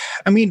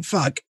mean,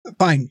 fuck.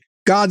 Fine.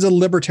 God's a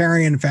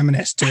libertarian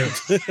feminist too.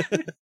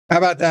 How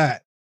about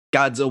that?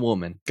 God's a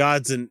woman.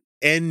 God's an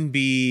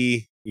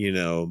NB,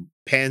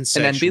 pansexual.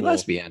 An NB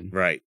lesbian.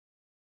 Right.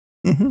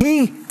 Mm-hmm.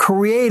 He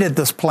created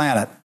this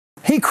planet.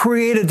 He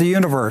created the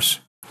universe.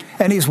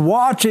 And he's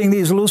watching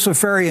these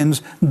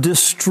Luciferians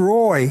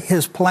destroy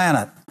his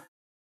planet.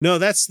 No,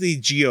 that's the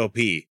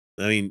GOP.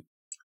 I mean,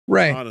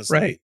 right, honestly,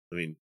 right. I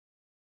mean,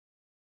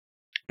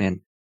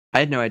 Man, I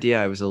had no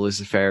idea I was a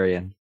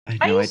Luciferian.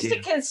 I used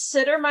to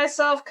consider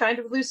myself kind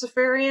of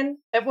Luciferian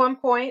at one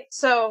point,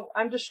 so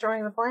I'm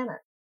destroying the planet.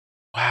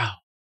 Wow.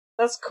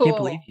 That's cool. Can't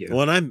believe you.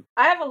 well, and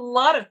I have a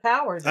lot of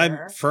power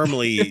there. I'm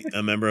firmly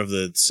a member of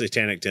the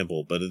Satanic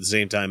Temple, but at the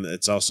same time,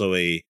 it's also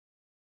a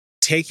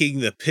taking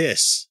the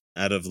piss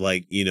out of,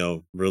 like, you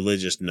know,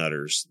 religious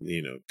nutters,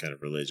 you know, kind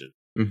of religion.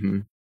 Mm-hmm.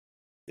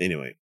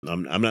 Anyway,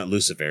 I'm not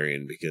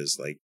Luciferian because,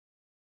 like,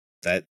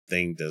 that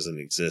thing doesn't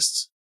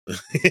exist.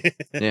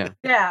 Yeah.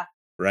 Yeah.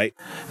 Right?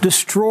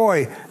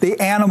 Destroy the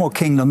animal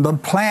kingdom, the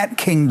plant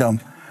kingdom,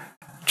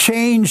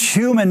 change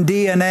human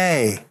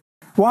DNA.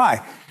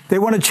 Why? They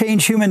want to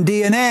change human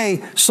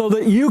DNA so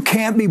that you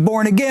can't be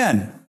born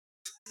again.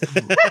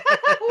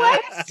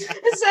 What?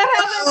 Is that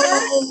how that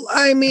works? Well,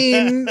 I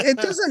mean, it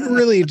doesn't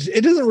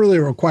really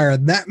require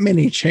that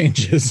many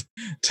changes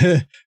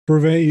to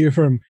prevent you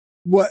from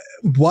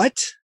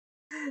what?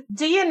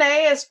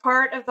 DNA is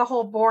part of the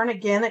whole born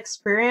again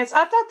experience.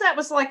 I thought that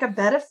was like a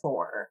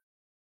metaphor.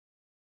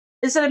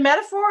 Is it a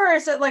metaphor or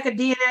is it like a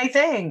DNA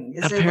thing?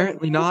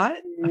 Apparently not.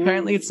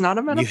 Apparently it's not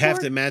a metaphor. You have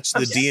to match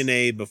the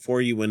DNA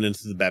before you went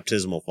into the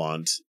baptismal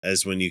font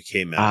as when you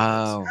came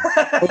out.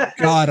 Oh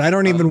God, I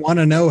don't even want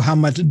to know how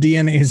much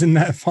DNA is in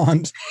that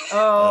font.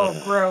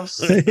 Oh, gross.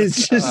 It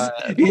is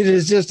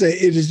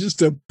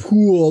just a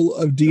pool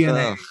of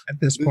DNA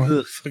at this point.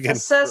 A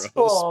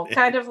cesspool,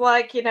 kind of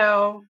like, you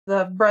know,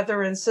 the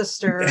brother and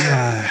sister.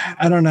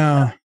 I don't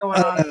know.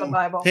 Going on in the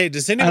Bible. Hey,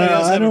 does anybody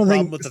else have a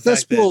problem with the fact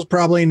cesspool is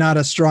probably not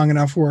a strong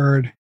enough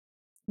word.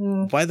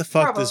 why the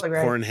fuck does Probably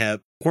right.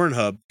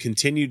 Pornhub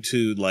continue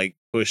to, like,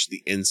 push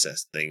the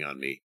incest thing on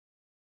me?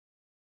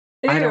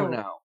 I don't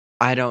know.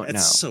 I don't know.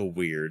 That's so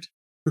weird.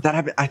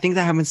 I think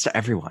that happens to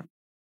everyone.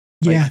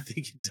 Yeah. I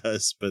think it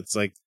does, but it's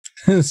like,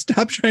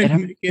 stop trying to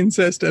make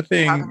incest a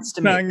thing. It's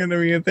not going to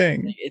be a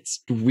thing.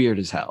 It's weird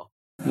as hell.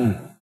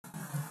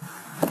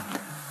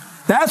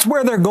 That's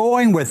where they're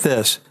going with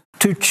this,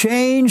 to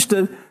change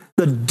the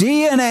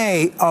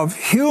DNA of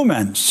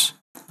humans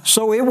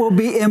so it will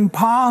be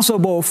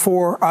impossible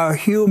for a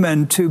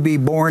human to be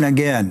born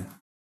again.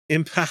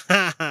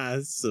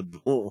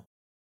 Impossible.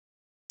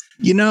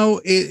 You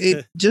know,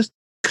 it just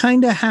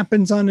kind of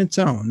happens on its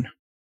own.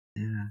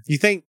 Yeah.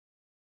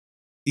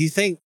 You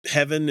think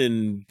heaven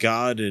and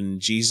God and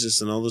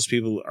Jesus and all those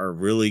people are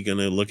really going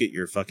to look at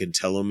your fucking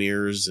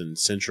telomeres and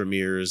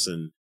centromeres,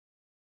 and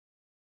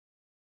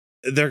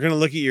they're going to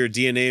look at your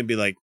DNA and be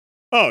like,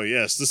 oh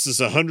yes, this is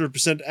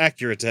 100%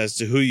 accurate as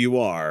to who you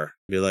are.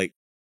 Be like,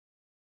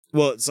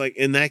 well, it's like,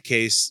 in that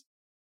case,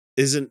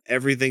 isn't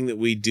everything that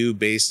we do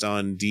based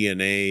on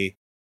DNA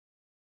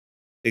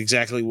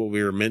exactly what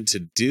we were meant to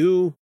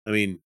do? I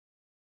mean,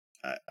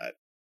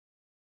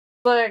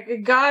 Look,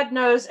 God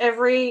knows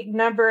every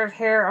number of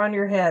hair on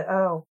your head.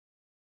 Oh,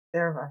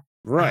 there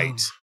we right.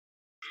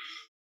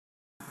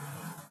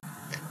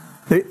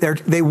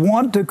 They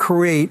want to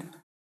create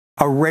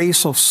a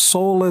race of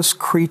soulless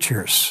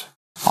creatures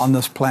on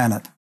this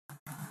planet.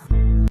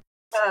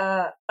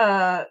 So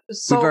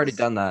We've already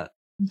done that.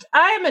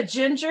 I am a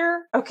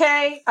ginger,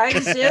 okay? I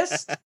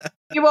exist.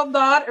 You will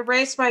not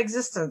erase my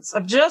existence.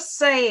 I'm just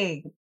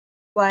saying.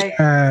 Like,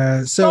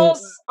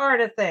 souls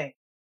aren't a thing.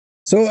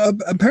 So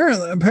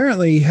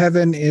apparently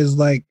heaven is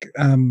like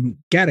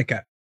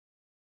Gattaca.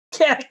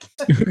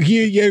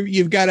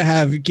 You've got to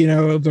have, you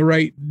know, the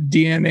right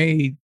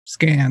DNA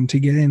scan to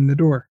get in the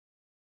door.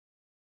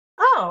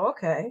 Oh,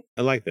 okay.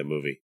 I like that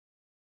movie.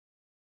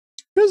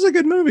 It was a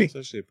good movie. I was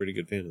actually a pretty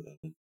good fan of that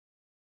one.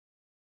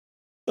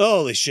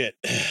 Holy shit.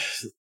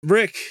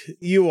 Rick,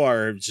 you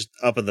are just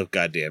up in the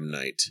goddamn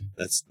night.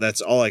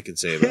 That's all I can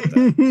say about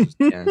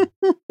that.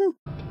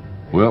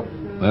 Well,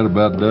 that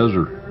about does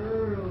her.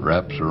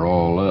 Wraps are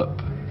all up.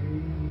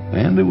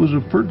 And it was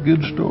a pretty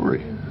good story,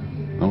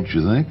 don't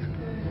you think?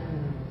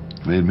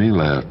 Made me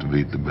laugh to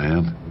beat the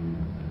band.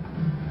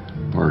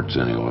 Parts,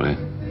 anyway.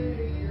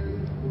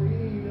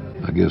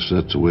 I guess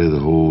that's the way the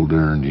whole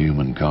darned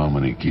human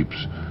comedy keeps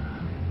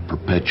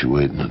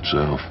perpetuating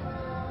itself.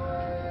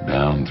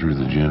 Down through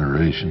the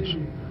generations.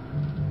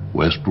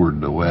 Westward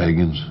the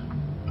wagons.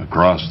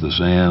 Across the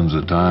sands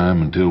of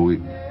time until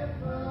we...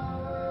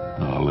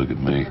 Oh, look at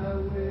me.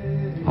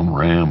 I'm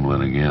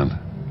rambling again.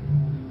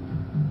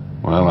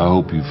 Well, I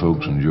hope you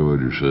folks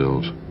enjoyed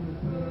yourselves.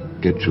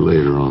 Catch you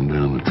later on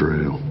down the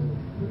trail.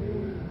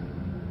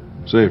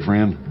 Say,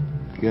 friend,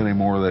 you got any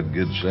more of that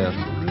good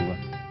sarsaparilla?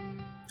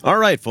 All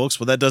right, folks.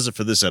 Well, that does it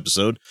for this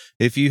episode.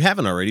 If you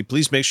haven't already,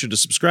 please make sure to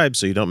subscribe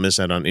so you don't miss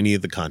out on any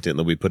of the content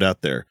that we put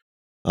out there.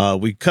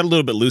 We cut a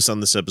little bit loose on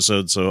this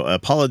episode, so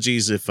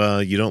apologies if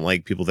you don't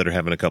like people that are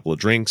having a couple of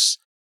drinks.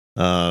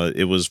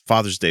 It was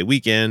Father's Day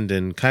weekend,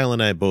 and Kyle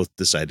and I both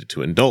decided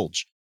to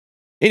indulge.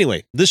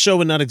 Anyway, this show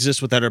would not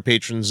exist without our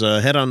patrons.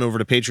 Head on over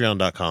to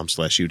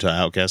patreon.com/Utah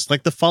Outcast,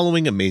 like the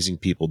following amazing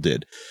people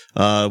did.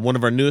 One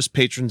of our newest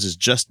patrons is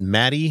Just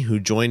Maddie, who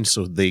joined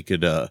so they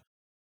could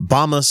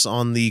bomb us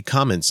on the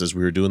comments as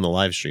we were doing the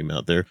live stream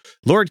out there.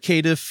 Lord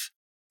Cadiff,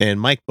 and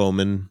Mike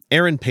Bowman,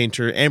 Aaron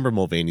Painter, Amber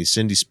Mulvaney,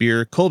 Cindy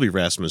Spear, Colby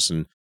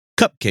Rasmussen,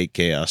 Cupcake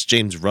Chaos,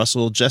 James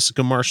Russell,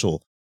 Jessica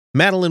Marshall,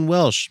 Madeline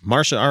Welsh,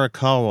 Marsha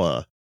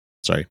Arakawa.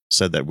 Sorry,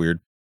 said that weird.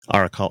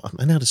 Arakawa.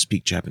 I know how to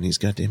speak Japanese,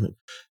 goddammit.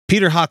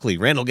 Peter Hockley,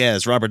 Randall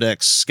Gaz, Robert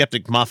X,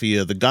 Skeptic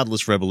Mafia, The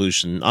Godless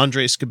Revolution,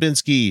 Andre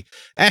Skabinski,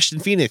 Ashton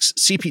Phoenix,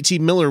 CPT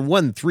Miller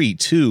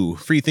 132,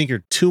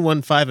 Freethinker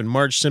 215, and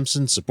Marge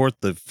Simpson support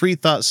the Free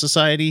Thought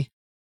Society.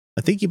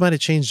 I think you might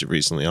have changed it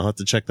recently. I'll have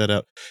to check that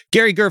out.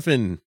 Gary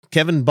Gerfin,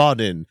 Kevin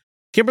Bodden,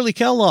 Kimberly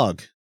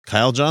Kellogg,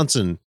 Kyle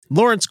Johnson,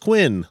 Lawrence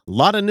Quinn,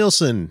 Lotta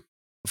Nilsson,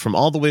 from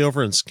all the way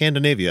over in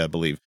Scandinavia, I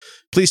believe.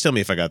 Please tell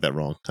me if I got that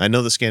wrong. I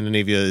know that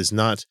Scandinavia is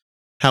not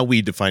how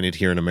we define it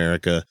here in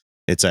America.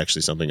 It's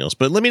actually something else,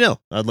 but let me know.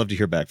 I'd love to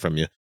hear back from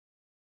you.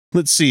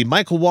 Let's see.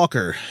 Michael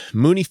Walker,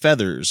 Mooney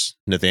Feathers,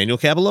 Nathaniel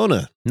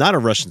Caballona, Not a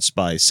Russian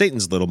Spy,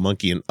 Satan's Little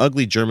Monkey, and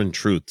Ugly German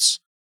Truths.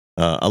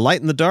 A Light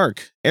in the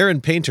Dark,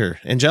 Aaron Painter,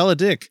 Angela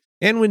Dick,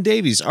 Anwin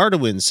Davies,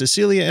 Arduin,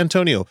 Cecilia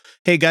Antonio.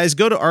 Hey guys,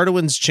 go to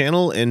Arduin's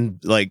channel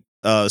and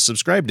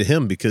subscribe to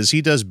him because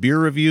he does beer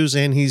reviews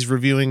and he's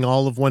reviewing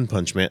all of One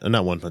Punch Man.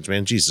 Not One Punch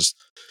Man, Jesus.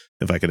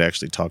 If I could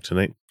actually talk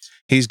tonight.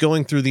 He's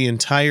going through the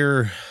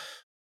entire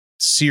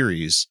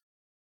series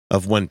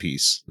of One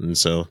Piece. And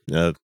so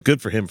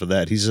good for him for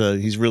that. He's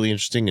really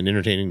interesting and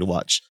entertaining to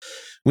watch.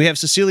 We have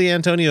Cecilia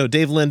Antonio,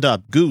 Dave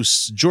Lindop,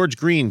 Goose, George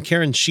Green,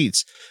 Karen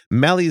Sheets,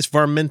 Malleus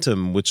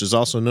Varmentum, which is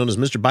also known as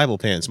Mr. Bible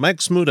Pants, Mike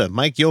Smuda,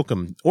 Mike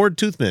Yoakum, Ord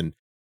Toothman,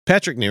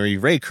 Patrick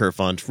Neary, Ray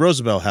Kerfont,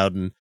 Rosabelle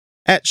Howden,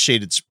 at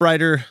Shaded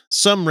Spriter,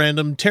 Some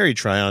Random, Terry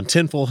Tryon,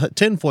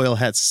 Tinfoil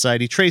Hat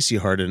Society, Tracy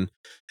Harden,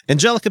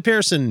 Angelica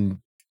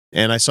Pearson,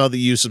 and I saw that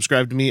you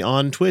subscribed to me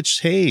on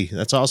Twitch. Hey,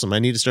 that's awesome. I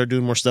need to start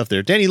doing more stuff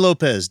there. Danny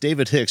Lopez,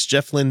 David Hicks,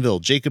 Jeff Linville,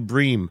 Jacob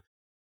Bream,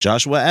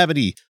 Joshua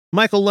Abity,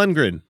 Michael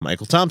Lundgren,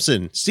 Michael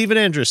Thompson, Stephen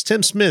Andrus,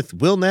 Tim Smith,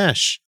 Will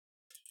Nash,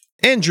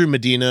 Andrew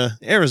Medina,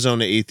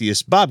 Arizona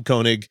Atheist, Bob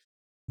Koenig,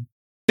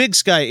 Big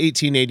Sky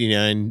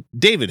 1889,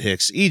 David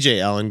Hicks,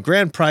 EJ Allen,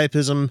 Grand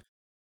Priapism,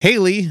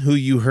 Haley, who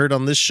you heard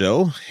on this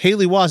show,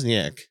 Haley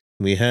Wozniak.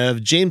 We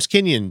have James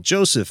Kenyon,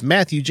 Joseph,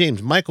 Matthew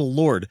James, Michael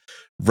Lord,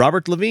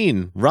 Robert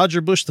Levine,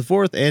 Roger Bush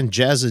IV, and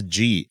Jazza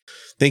G.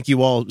 Thank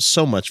you all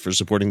so much for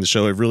supporting the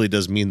show. It really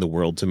does mean the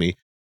world to me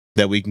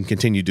that we can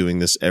continue doing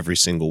this every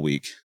single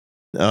week.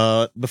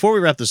 Before we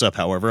wrap this up,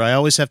 however, I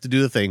always have to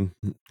do the thing,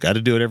 got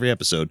to do it every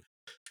episode,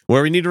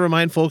 where we need to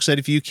remind folks that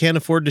if you can't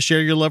afford to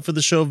share your love for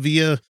the show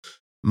via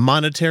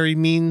monetary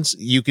means,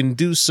 you can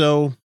do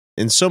so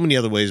in so many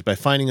other ways by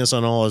finding us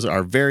on all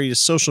our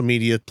various social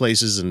media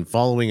places and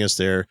following us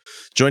there,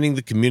 joining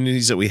the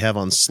communities that we have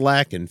on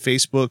Slack and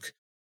Facebook.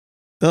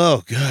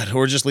 Oh, God.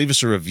 Or just leave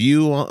us a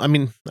review. I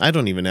mean, I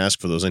don't even ask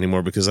for those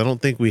anymore because I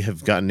don't think we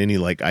have gotten any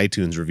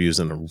iTunes reviews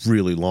in a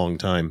really long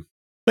time.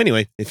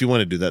 Anyway, if you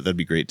want to do that, that'd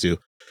be great too.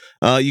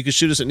 You can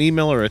shoot us an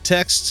email or a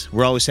text.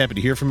 We're always happy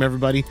to hear from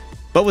everybody.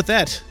 But with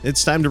that,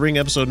 it's time to bring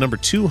episode number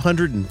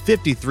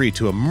 253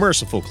 to a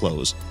merciful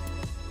close.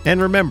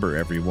 And remember,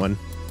 everyone,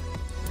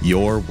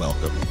 you're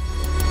welcome.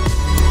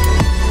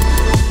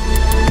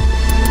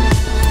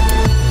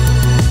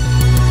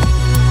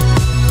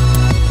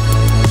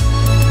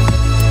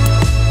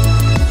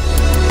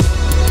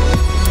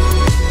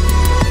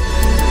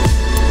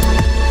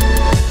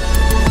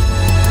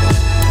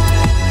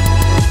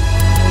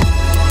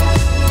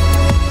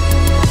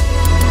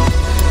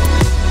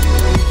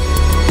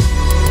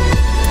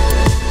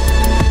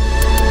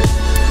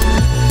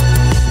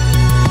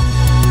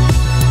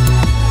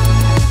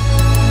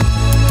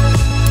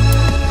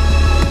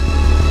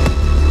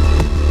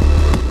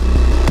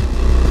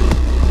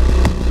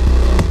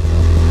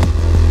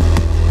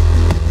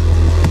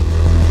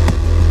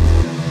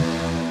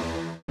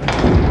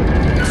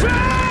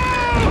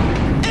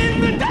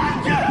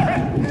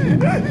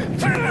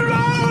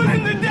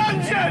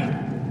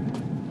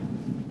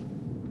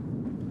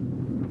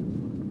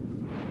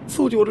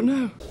 You ought to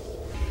know.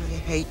 I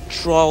hate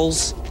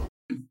trolls.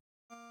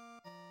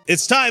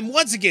 It's time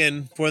once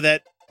again for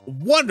that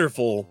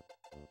wonderful,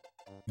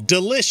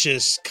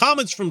 delicious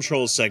comments from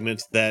trolls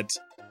segment that,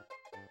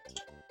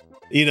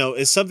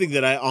 is something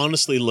that I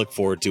honestly look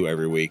forward to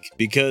every week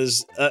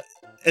because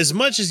as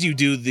much as you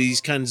do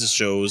these kinds of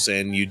shows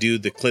and you do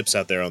the clips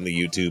out there on the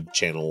YouTube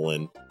channel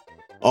and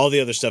all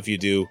the other stuff you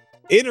do,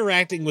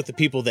 interacting with the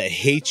people that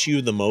hate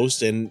you the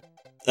most and,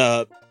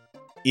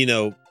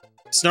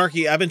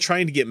 Snarky, I've been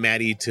trying to get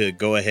Maddie to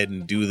go ahead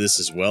and do this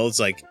as well. It's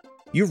like,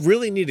 you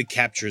really need to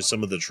capture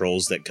some of the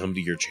trolls that come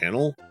to your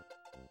channel.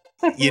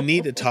 You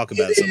need to talk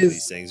about some of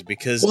these things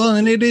because... Well,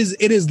 and it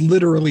is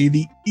literally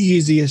the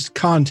easiest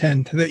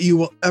content that you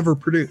will ever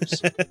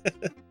produce.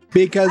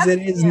 Because it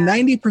is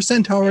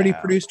 90% already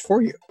produced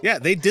for you. Yeah,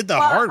 they did the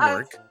hard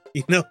work.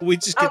 We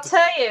just get I'll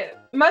tell you,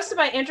 most of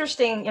my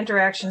interesting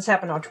interactions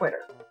happen on Twitter.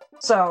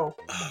 So,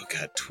 oh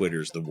God,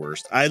 Twitter's the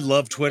worst. I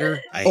love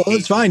Twitter.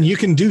 It's fine. You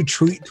can do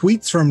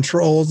tweets from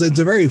trolls. It's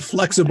a very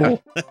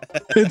flexible.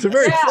 It's a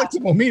very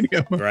flexible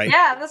medium, right?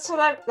 Yeah, that's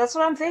what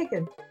I'm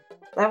thinking.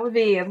 That would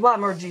be a lot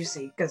more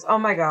juicy, because, oh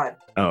my god.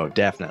 Oh,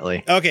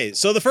 definitely. Okay,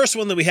 so the first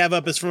one that we have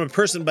up is from a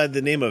person by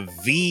the name of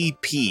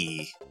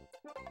VP.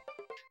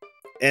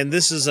 And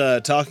this is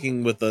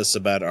talking with us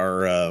about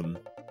our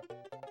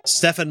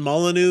Stefan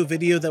Molyneux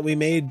video that we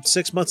made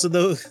 6 months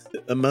ago.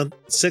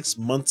 6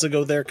 months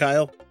ago there,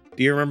 Kyle.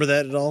 Do you remember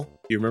that at all? Do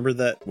you remember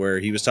that where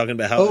he was talking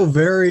about how... Oh,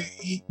 very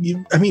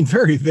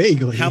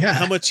vaguely.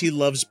 How much he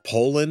loves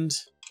Poland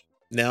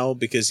now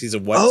because he's a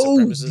white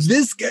supremacist.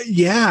 This guy.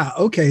 Yeah.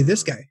 Okay.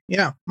 This guy.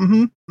 Yeah.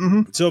 Mm-hmm.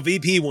 Mm-hmm. So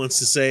VP wants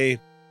to say,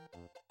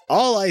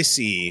 all I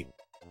see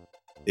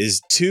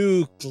is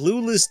two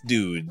clueless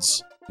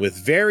dudes with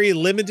very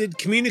limited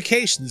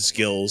communication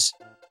skills.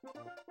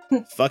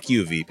 Fuck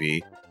you,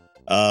 VP.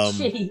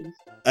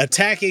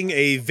 Attacking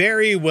a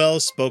very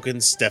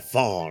well-spoken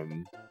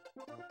Stefan.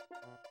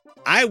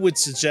 I would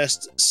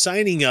suggest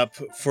signing up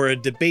for a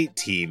debate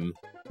team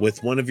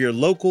with one of your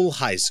local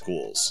high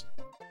schools.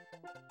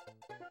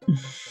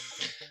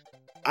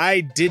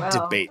 I did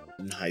debate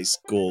in high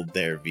school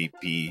there,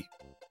 VP.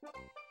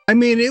 I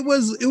mean, it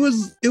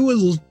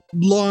was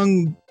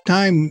long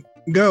time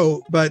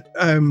ago, but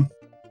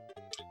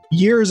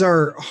years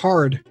are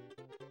hard.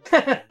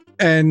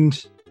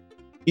 And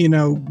you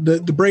know,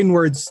 the brain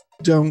words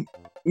don't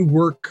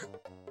work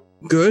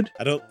good.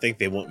 I don't think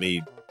they want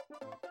me,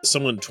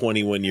 someone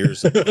 21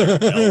 years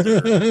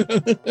older,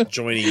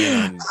 joining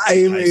in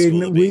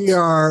on we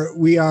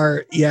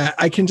are, yeah,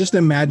 I can just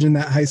imagine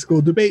that high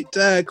school debate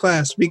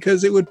class,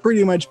 because it would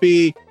pretty much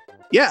be,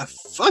 yeah,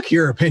 fuck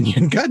your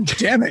opinion. God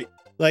damn it.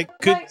 Like,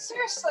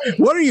 seriously.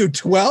 What are you,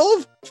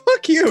 12?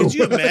 Fuck you. Could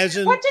you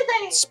imagine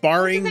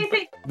sparring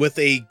with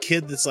a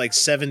kid that's like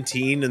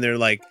 17 and they're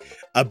like,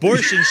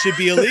 abortion should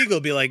be illegal?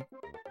 Be like,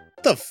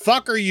 what the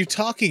fuck are you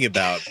talking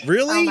about?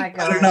 Really? Oh my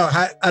God.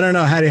 I don't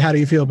know. How do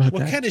you feel about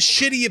what that? Kind of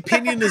shitty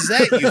opinion is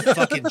that, you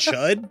fucking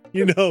chud?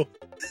 You know?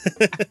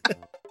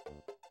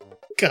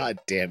 God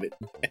damn it.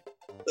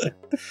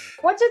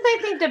 What do they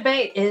think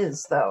debate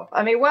is, though?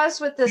 I mean, what's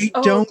with this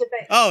debate?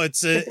 Oh,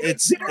 it's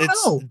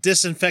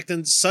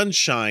disinfectant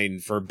sunshine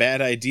for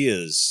bad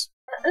ideas.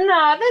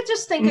 No, they're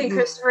just thinking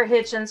Christopher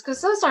Hitchens,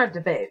 because those aren't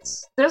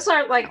debates. Those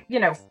aren't like,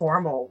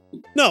 formal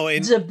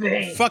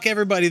debate. Fuck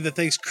everybody that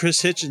thinks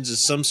Chris Hitchens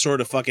is some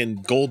sort of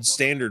fucking gold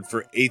standard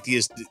for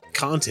atheist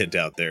content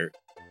out there.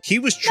 He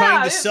was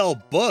trying to sell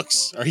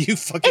books. Are you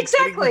fucking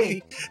kidding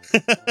me?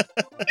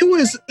 It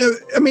was,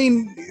 I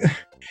mean,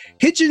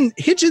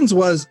 Hitchens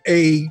was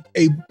a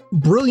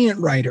brilliant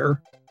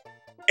writer,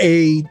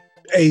 a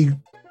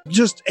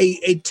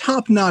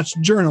top-notch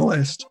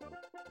journalist,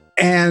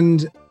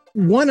 and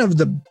one of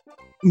the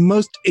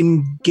most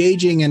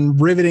engaging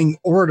and riveting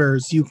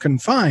orators you can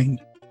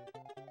find,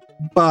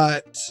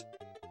 but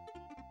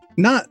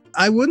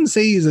I wouldn't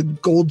say he's a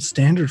gold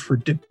standard for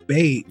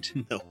debate.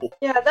 No.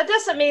 Yeah, that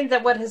doesn't mean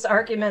that what his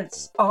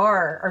arguments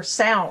are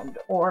sound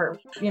or,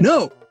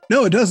 No,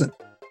 it doesn't.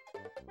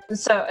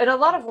 So, and a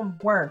lot of them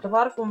weren't. A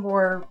lot of them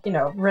were,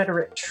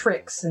 rhetoric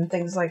tricks and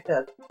things like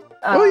that.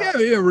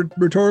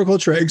 Rhetorical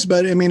tricks,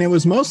 but I mean, it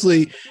was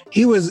mostly,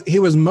 he was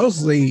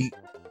mostly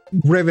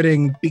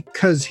riveting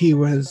because he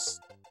was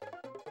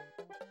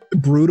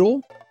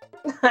brutal.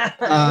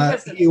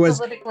 He was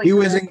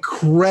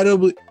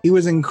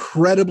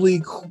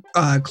incredibly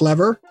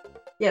clever.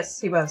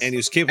 Yes, he was, and he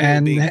was capable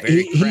of being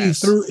very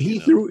crass,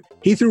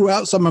 he threw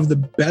out some of the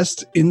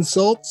best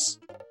insults,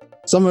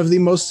 some of the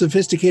most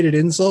sophisticated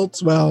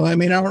insults. Well, I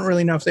mean, I don't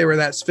really know if they were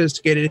that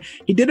sophisticated.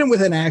 He did it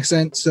with an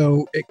accent,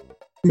 so it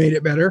made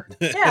it better.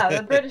 Yeah,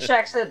 the British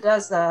accent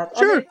does that.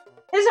 Sure. I mean,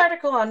 his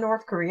article on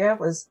North Korea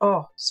was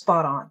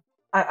spot on.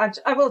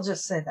 I will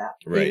just say that.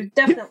 Right. He's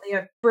definitely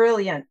a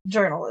brilliant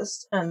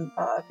journalist and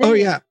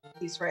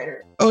piece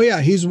writer. Oh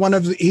yeah, he's one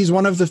of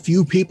the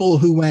few people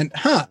who went,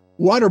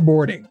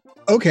 waterboarding.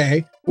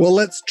 Okay, well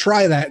let's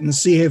try that and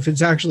see if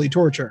it's actually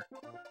torture.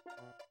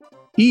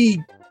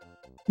 He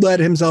let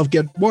himself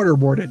get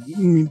waterboarded.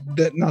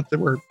 Not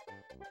that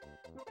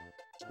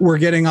we're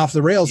getting off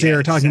the rails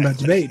here talking about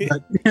debate,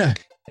 but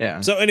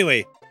yeah. So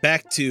anyway,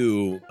 back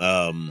to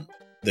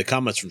the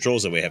comments from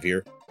trolls that we have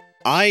here.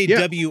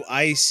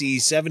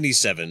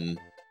 IWIC77,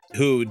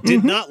 who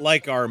did not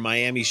like our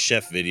Miami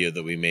Chef video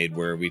that we made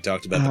where we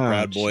talked about the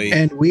Proud Boy.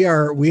 And we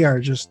are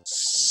just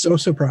so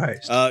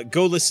surprised.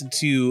 Go listen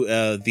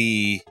to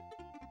the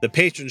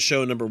patron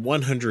show number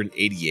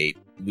 188.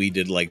 We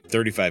did like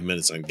 35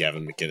 minutes on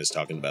Gavin McInnes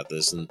talking about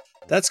this, and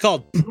that's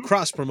called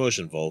cross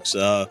promotion, folks.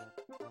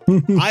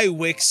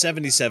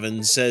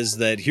 IWIC77 says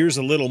that here's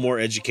a little more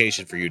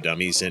education for you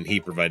dummies, and he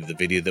provided the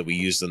video that we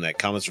used on that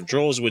comments from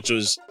trolls, which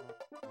was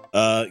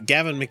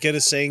Gavin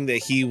McInnes saying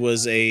that he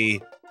was a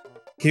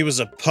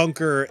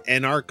punker,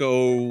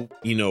 anarcho,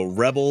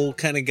 rebel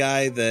kind of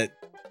guy, that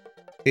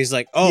he's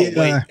like,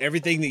 wait,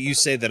 everything that you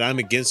say that I'm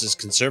against is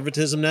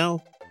conservatism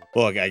now?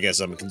 Well, I guess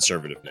I'm a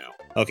conservative now.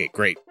 Okay,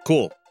 great,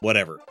 cool,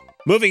 whatever.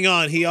 Moving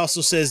on, he also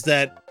says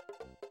that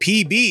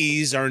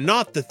PBs are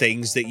not the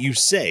things that you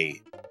say.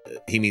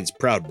 He means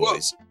Proud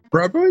Boys.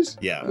 Proud Boys?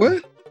 Yeah.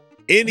 What?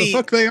 The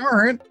fuck they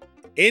aren't.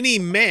 Any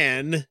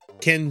man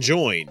can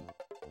join.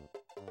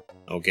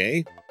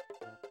 Okay.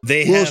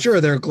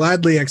 Sure, they'll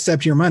gladly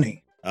accept your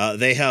money.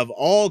 They have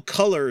all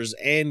colors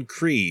and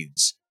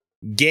creeds,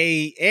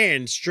 gay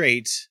and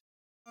straight.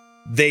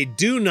 They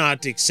do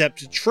not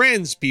accept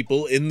trans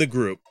people in the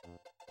group.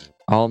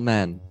 All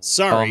men.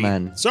 Sorry. All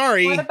men.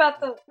 Sorry. What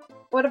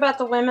about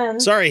the women?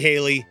 Sorry,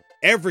 Haley.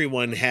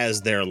 Everyone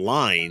has their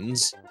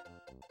lines.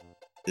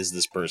 As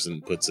this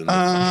person puts in the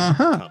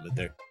comment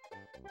there.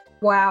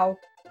 Wow.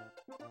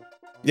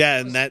 Yeah,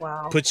 and that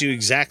puts you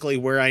exactly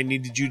where I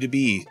needed you to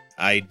be.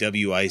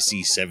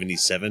 IWIC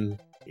 77.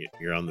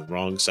 You're on the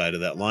wrong side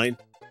of that line.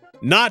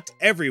 Not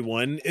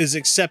everyone is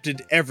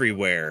accepted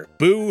everywhere.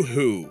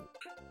 Boo-hoo.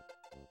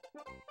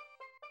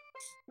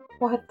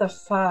 What the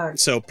fuck?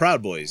 So,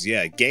 Proud Boys,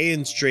 yeah, gay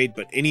and straight,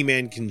 but any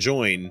man can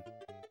join.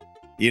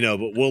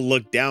 But we'll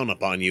look down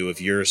upon you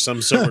if you're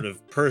some sort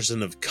of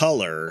person of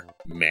color,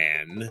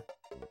 man.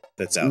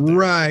 That's out there.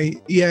 Right.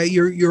 Yeah,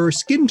 your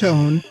skin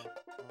tone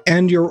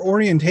and your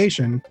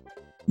orientation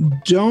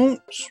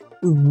don't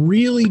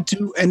really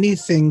do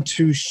anything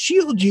to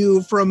shield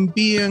you from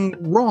being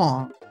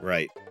wrong.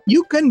 Right.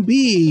 You can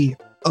be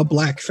a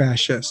black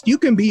fascist. You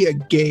can be a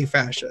gay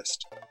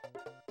fascist.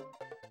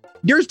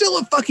 You're still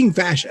a fucking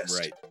fascist.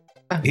 Right.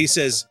 He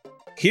says,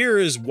 here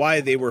is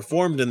why they were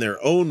formed in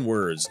their own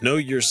words. Know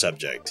your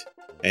subject.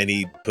 And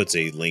he puts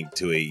a link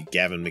to a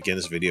Gavin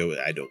McInnes video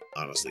I don't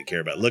honestly care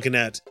about looking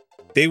at.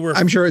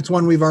 I'm sure it's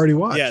one we've already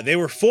watched. Yeah, they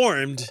were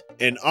formed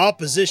in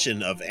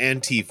opposition of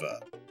Antifa.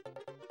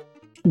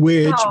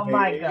 Which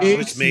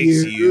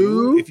makes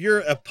you, if you're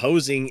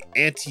opposing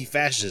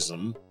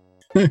anti-fascism,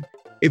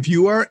 if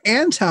you are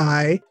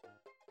anti-fascist,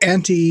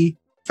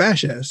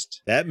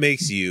 that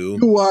makes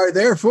you are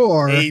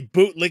therefore a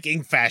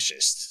bootlicking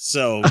fascist.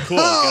 So cool.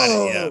 Got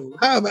it, yeah.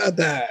 How about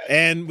that?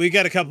 And we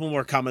got a couple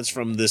more comments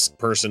from this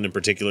person in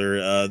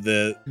particular.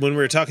 When we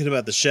were talking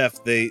about the chef,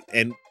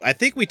 and I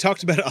think we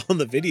talked about it on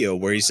the video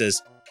where he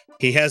says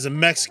he has a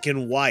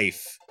Mexican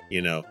wife.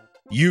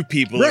 You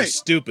people are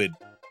stupid.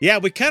 Yeah,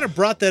 we kind of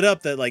brought that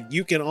up, that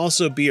you can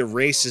also be a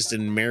racist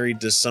and married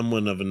to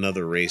someone of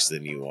another race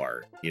than you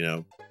are,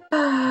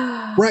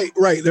 Right.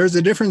 There's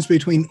a difference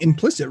between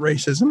implicit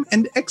racism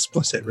and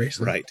explicit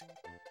racism. Right.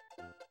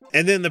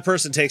 And then the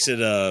person takes it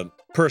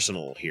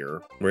personal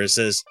here, where it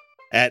says,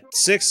 at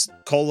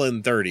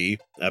 6:30,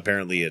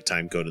 apparently a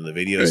time code in the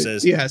video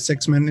says... Yeah,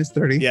 6 minutes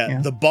 30. Yeah,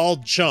 the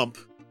bald chump,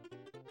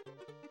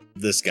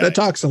 this guy. That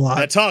talks a lot.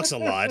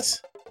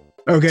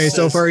 Okay,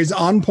 so far he's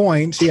on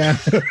point, yeah.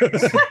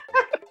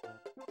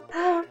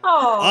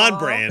 On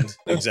brand,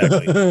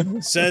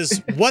 exactly.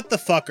 Says, what the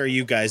fuck are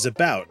you guys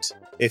about?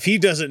 If he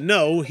doesn't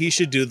know, he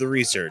should do the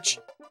research.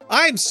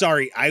 I'm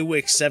sorry,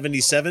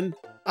 Iwick77.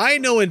 I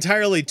know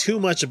entirely too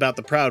much about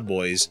the Proud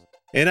Boys,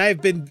 and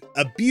I've been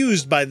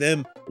abused by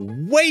them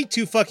way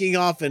too fucking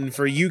often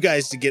for you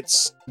guys to get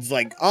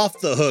off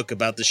the hook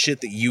about the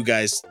shit that you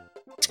guys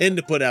tend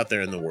to put out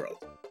there in the world.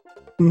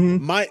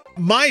 Mm-hmm.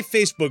 My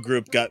Facebook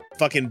group got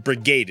fucking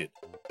brigaded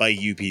by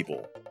you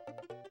people.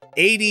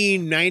 80,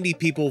 90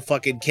 people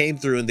fucking came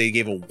through and they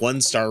gave a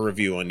 1-star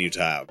review on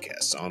Utah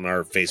Outcasts on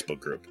our Facebook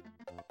group.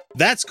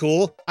 That's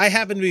cool. I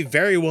happen to be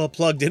very well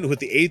plugged in with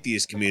the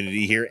atheist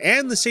community here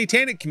and the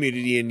satanic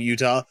community in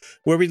Utah,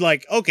 where we're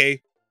like,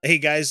 okay, hey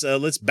guys,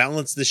 let's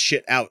balance this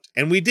shit out.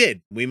 And we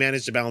did. We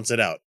managed to balance it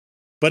out.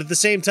 But at the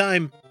same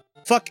time,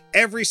 fuck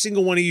every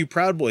single one of you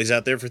Proud Boys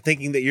out there for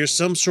thinking that you're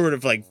some sort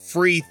of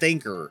free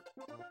thinker,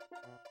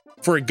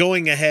 for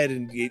going ahead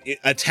and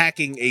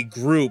attacking a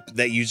group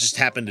that you just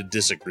happen to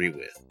disagree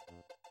with.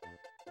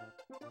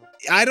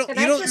 You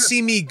don't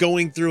see me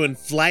going through and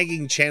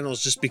flagging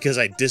channels just because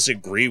I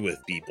disagree with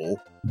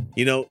people.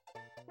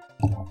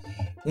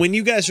 When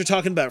you guys are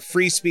talking about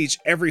free speech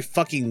every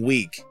fucking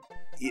week,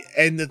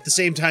 and at the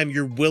same time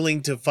you're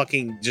willing to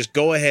fucking just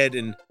go ahead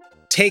and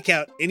take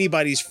out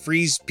anybody's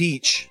free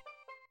speech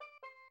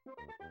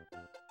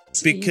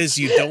because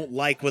you don't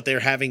like what they're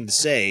having to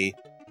say,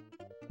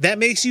 that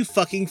makes you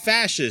fucking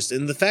fascist.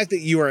 And the fact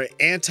that you are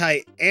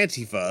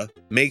anti-Antifa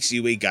makes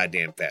you a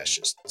goddamn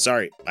fascist.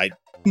 Sorry, I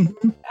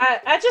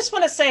just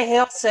want to say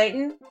hail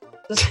Satan,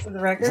 just for the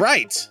record.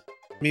 Right.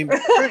 I mean,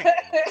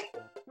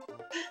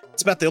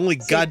 it's about the only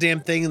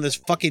goddamn thing in this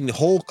fucking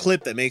whole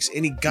clip that makes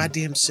any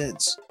goddamn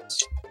sense.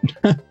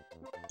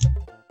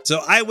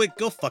 So Iwick,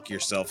 go fuck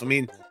yourself. I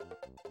mean,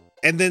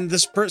 and then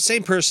this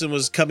same person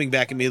was coming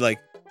back at me like,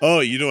 oh,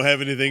 you don't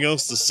have anything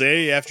else to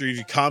say after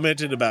you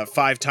commented about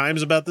 5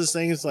 times about this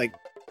thing? It's like,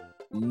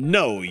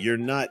 no, you're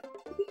not.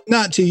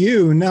 Not to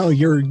you. No,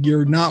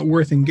 you're not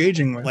worth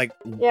engaging with.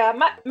 Yeah,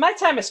 my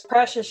time is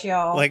precious,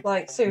 y'all.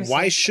 Seriously.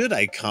 Why should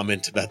I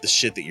comment about the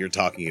shit that you're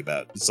talking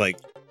about? It's like,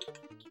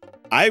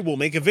 I will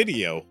make a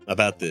video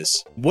about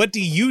this. What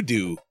do you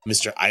do,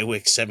 Mr.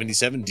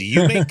 Iwick77? Do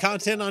you make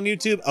content on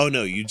YouTube? Oh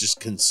no, you just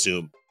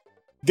consume.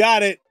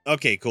 Got it.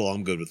 Okay, cool.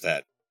 I'm good with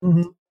that.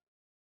 Mm-hmm.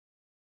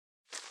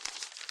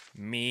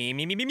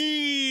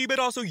 Me, but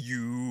also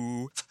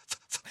you.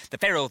 The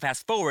Pharaoh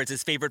fast forwards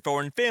his favorite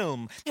foreign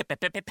film,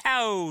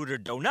 Powder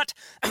Donut.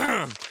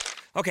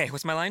 Okay,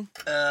 what's my line?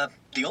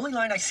 The only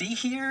line I see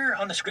here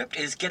on the script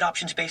is get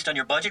options based on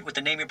your budget with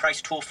the Name Your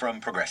Price tool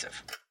from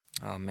Progressive.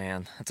 Oh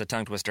man, that's a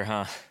tongue twister,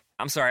 huh?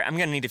 I'm sorry, I'm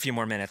gonna need a few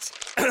more minutes.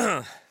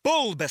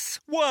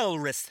 Bulbous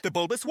Walrus, the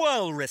Bulbous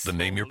Walrus. The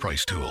Name Your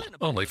Price tool,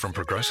 only from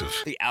Progressive.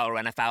 The owl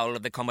ran afoul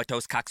of the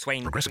comatose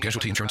coxswain. Progressive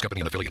Casualty Insurance Company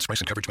and affiliates. Price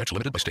and coverage match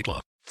limited by state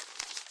law.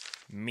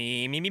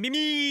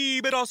 Me,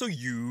 but also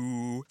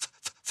you.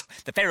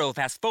 The Pharaoh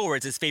fast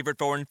forwards his favorite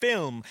foreign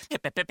film,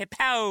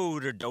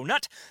 Powder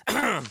Donut.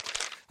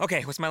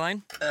 Okay, what's my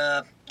line?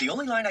 The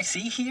only line I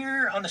see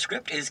here on the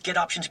script is get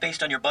options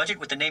based on your budget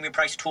with the Name Your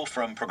Price tool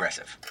from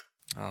Progressive.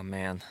 Oh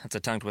man, that's a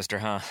tongue twister,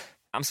 huh?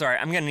 I'm sorry,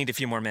 I'm gonna need a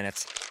few more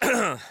minutes.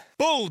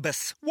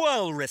 Bulbous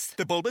Walrus,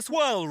 the Bulbous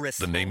Walrus.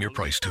 The Name Your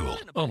Price tool,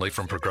 only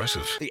from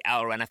Progressive. The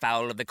owl ran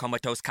afoul of the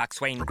comatose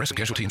coxswain. Progressive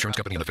Casualty Insurance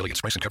Company and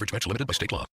affiliates. Price and coverage match limited by state law.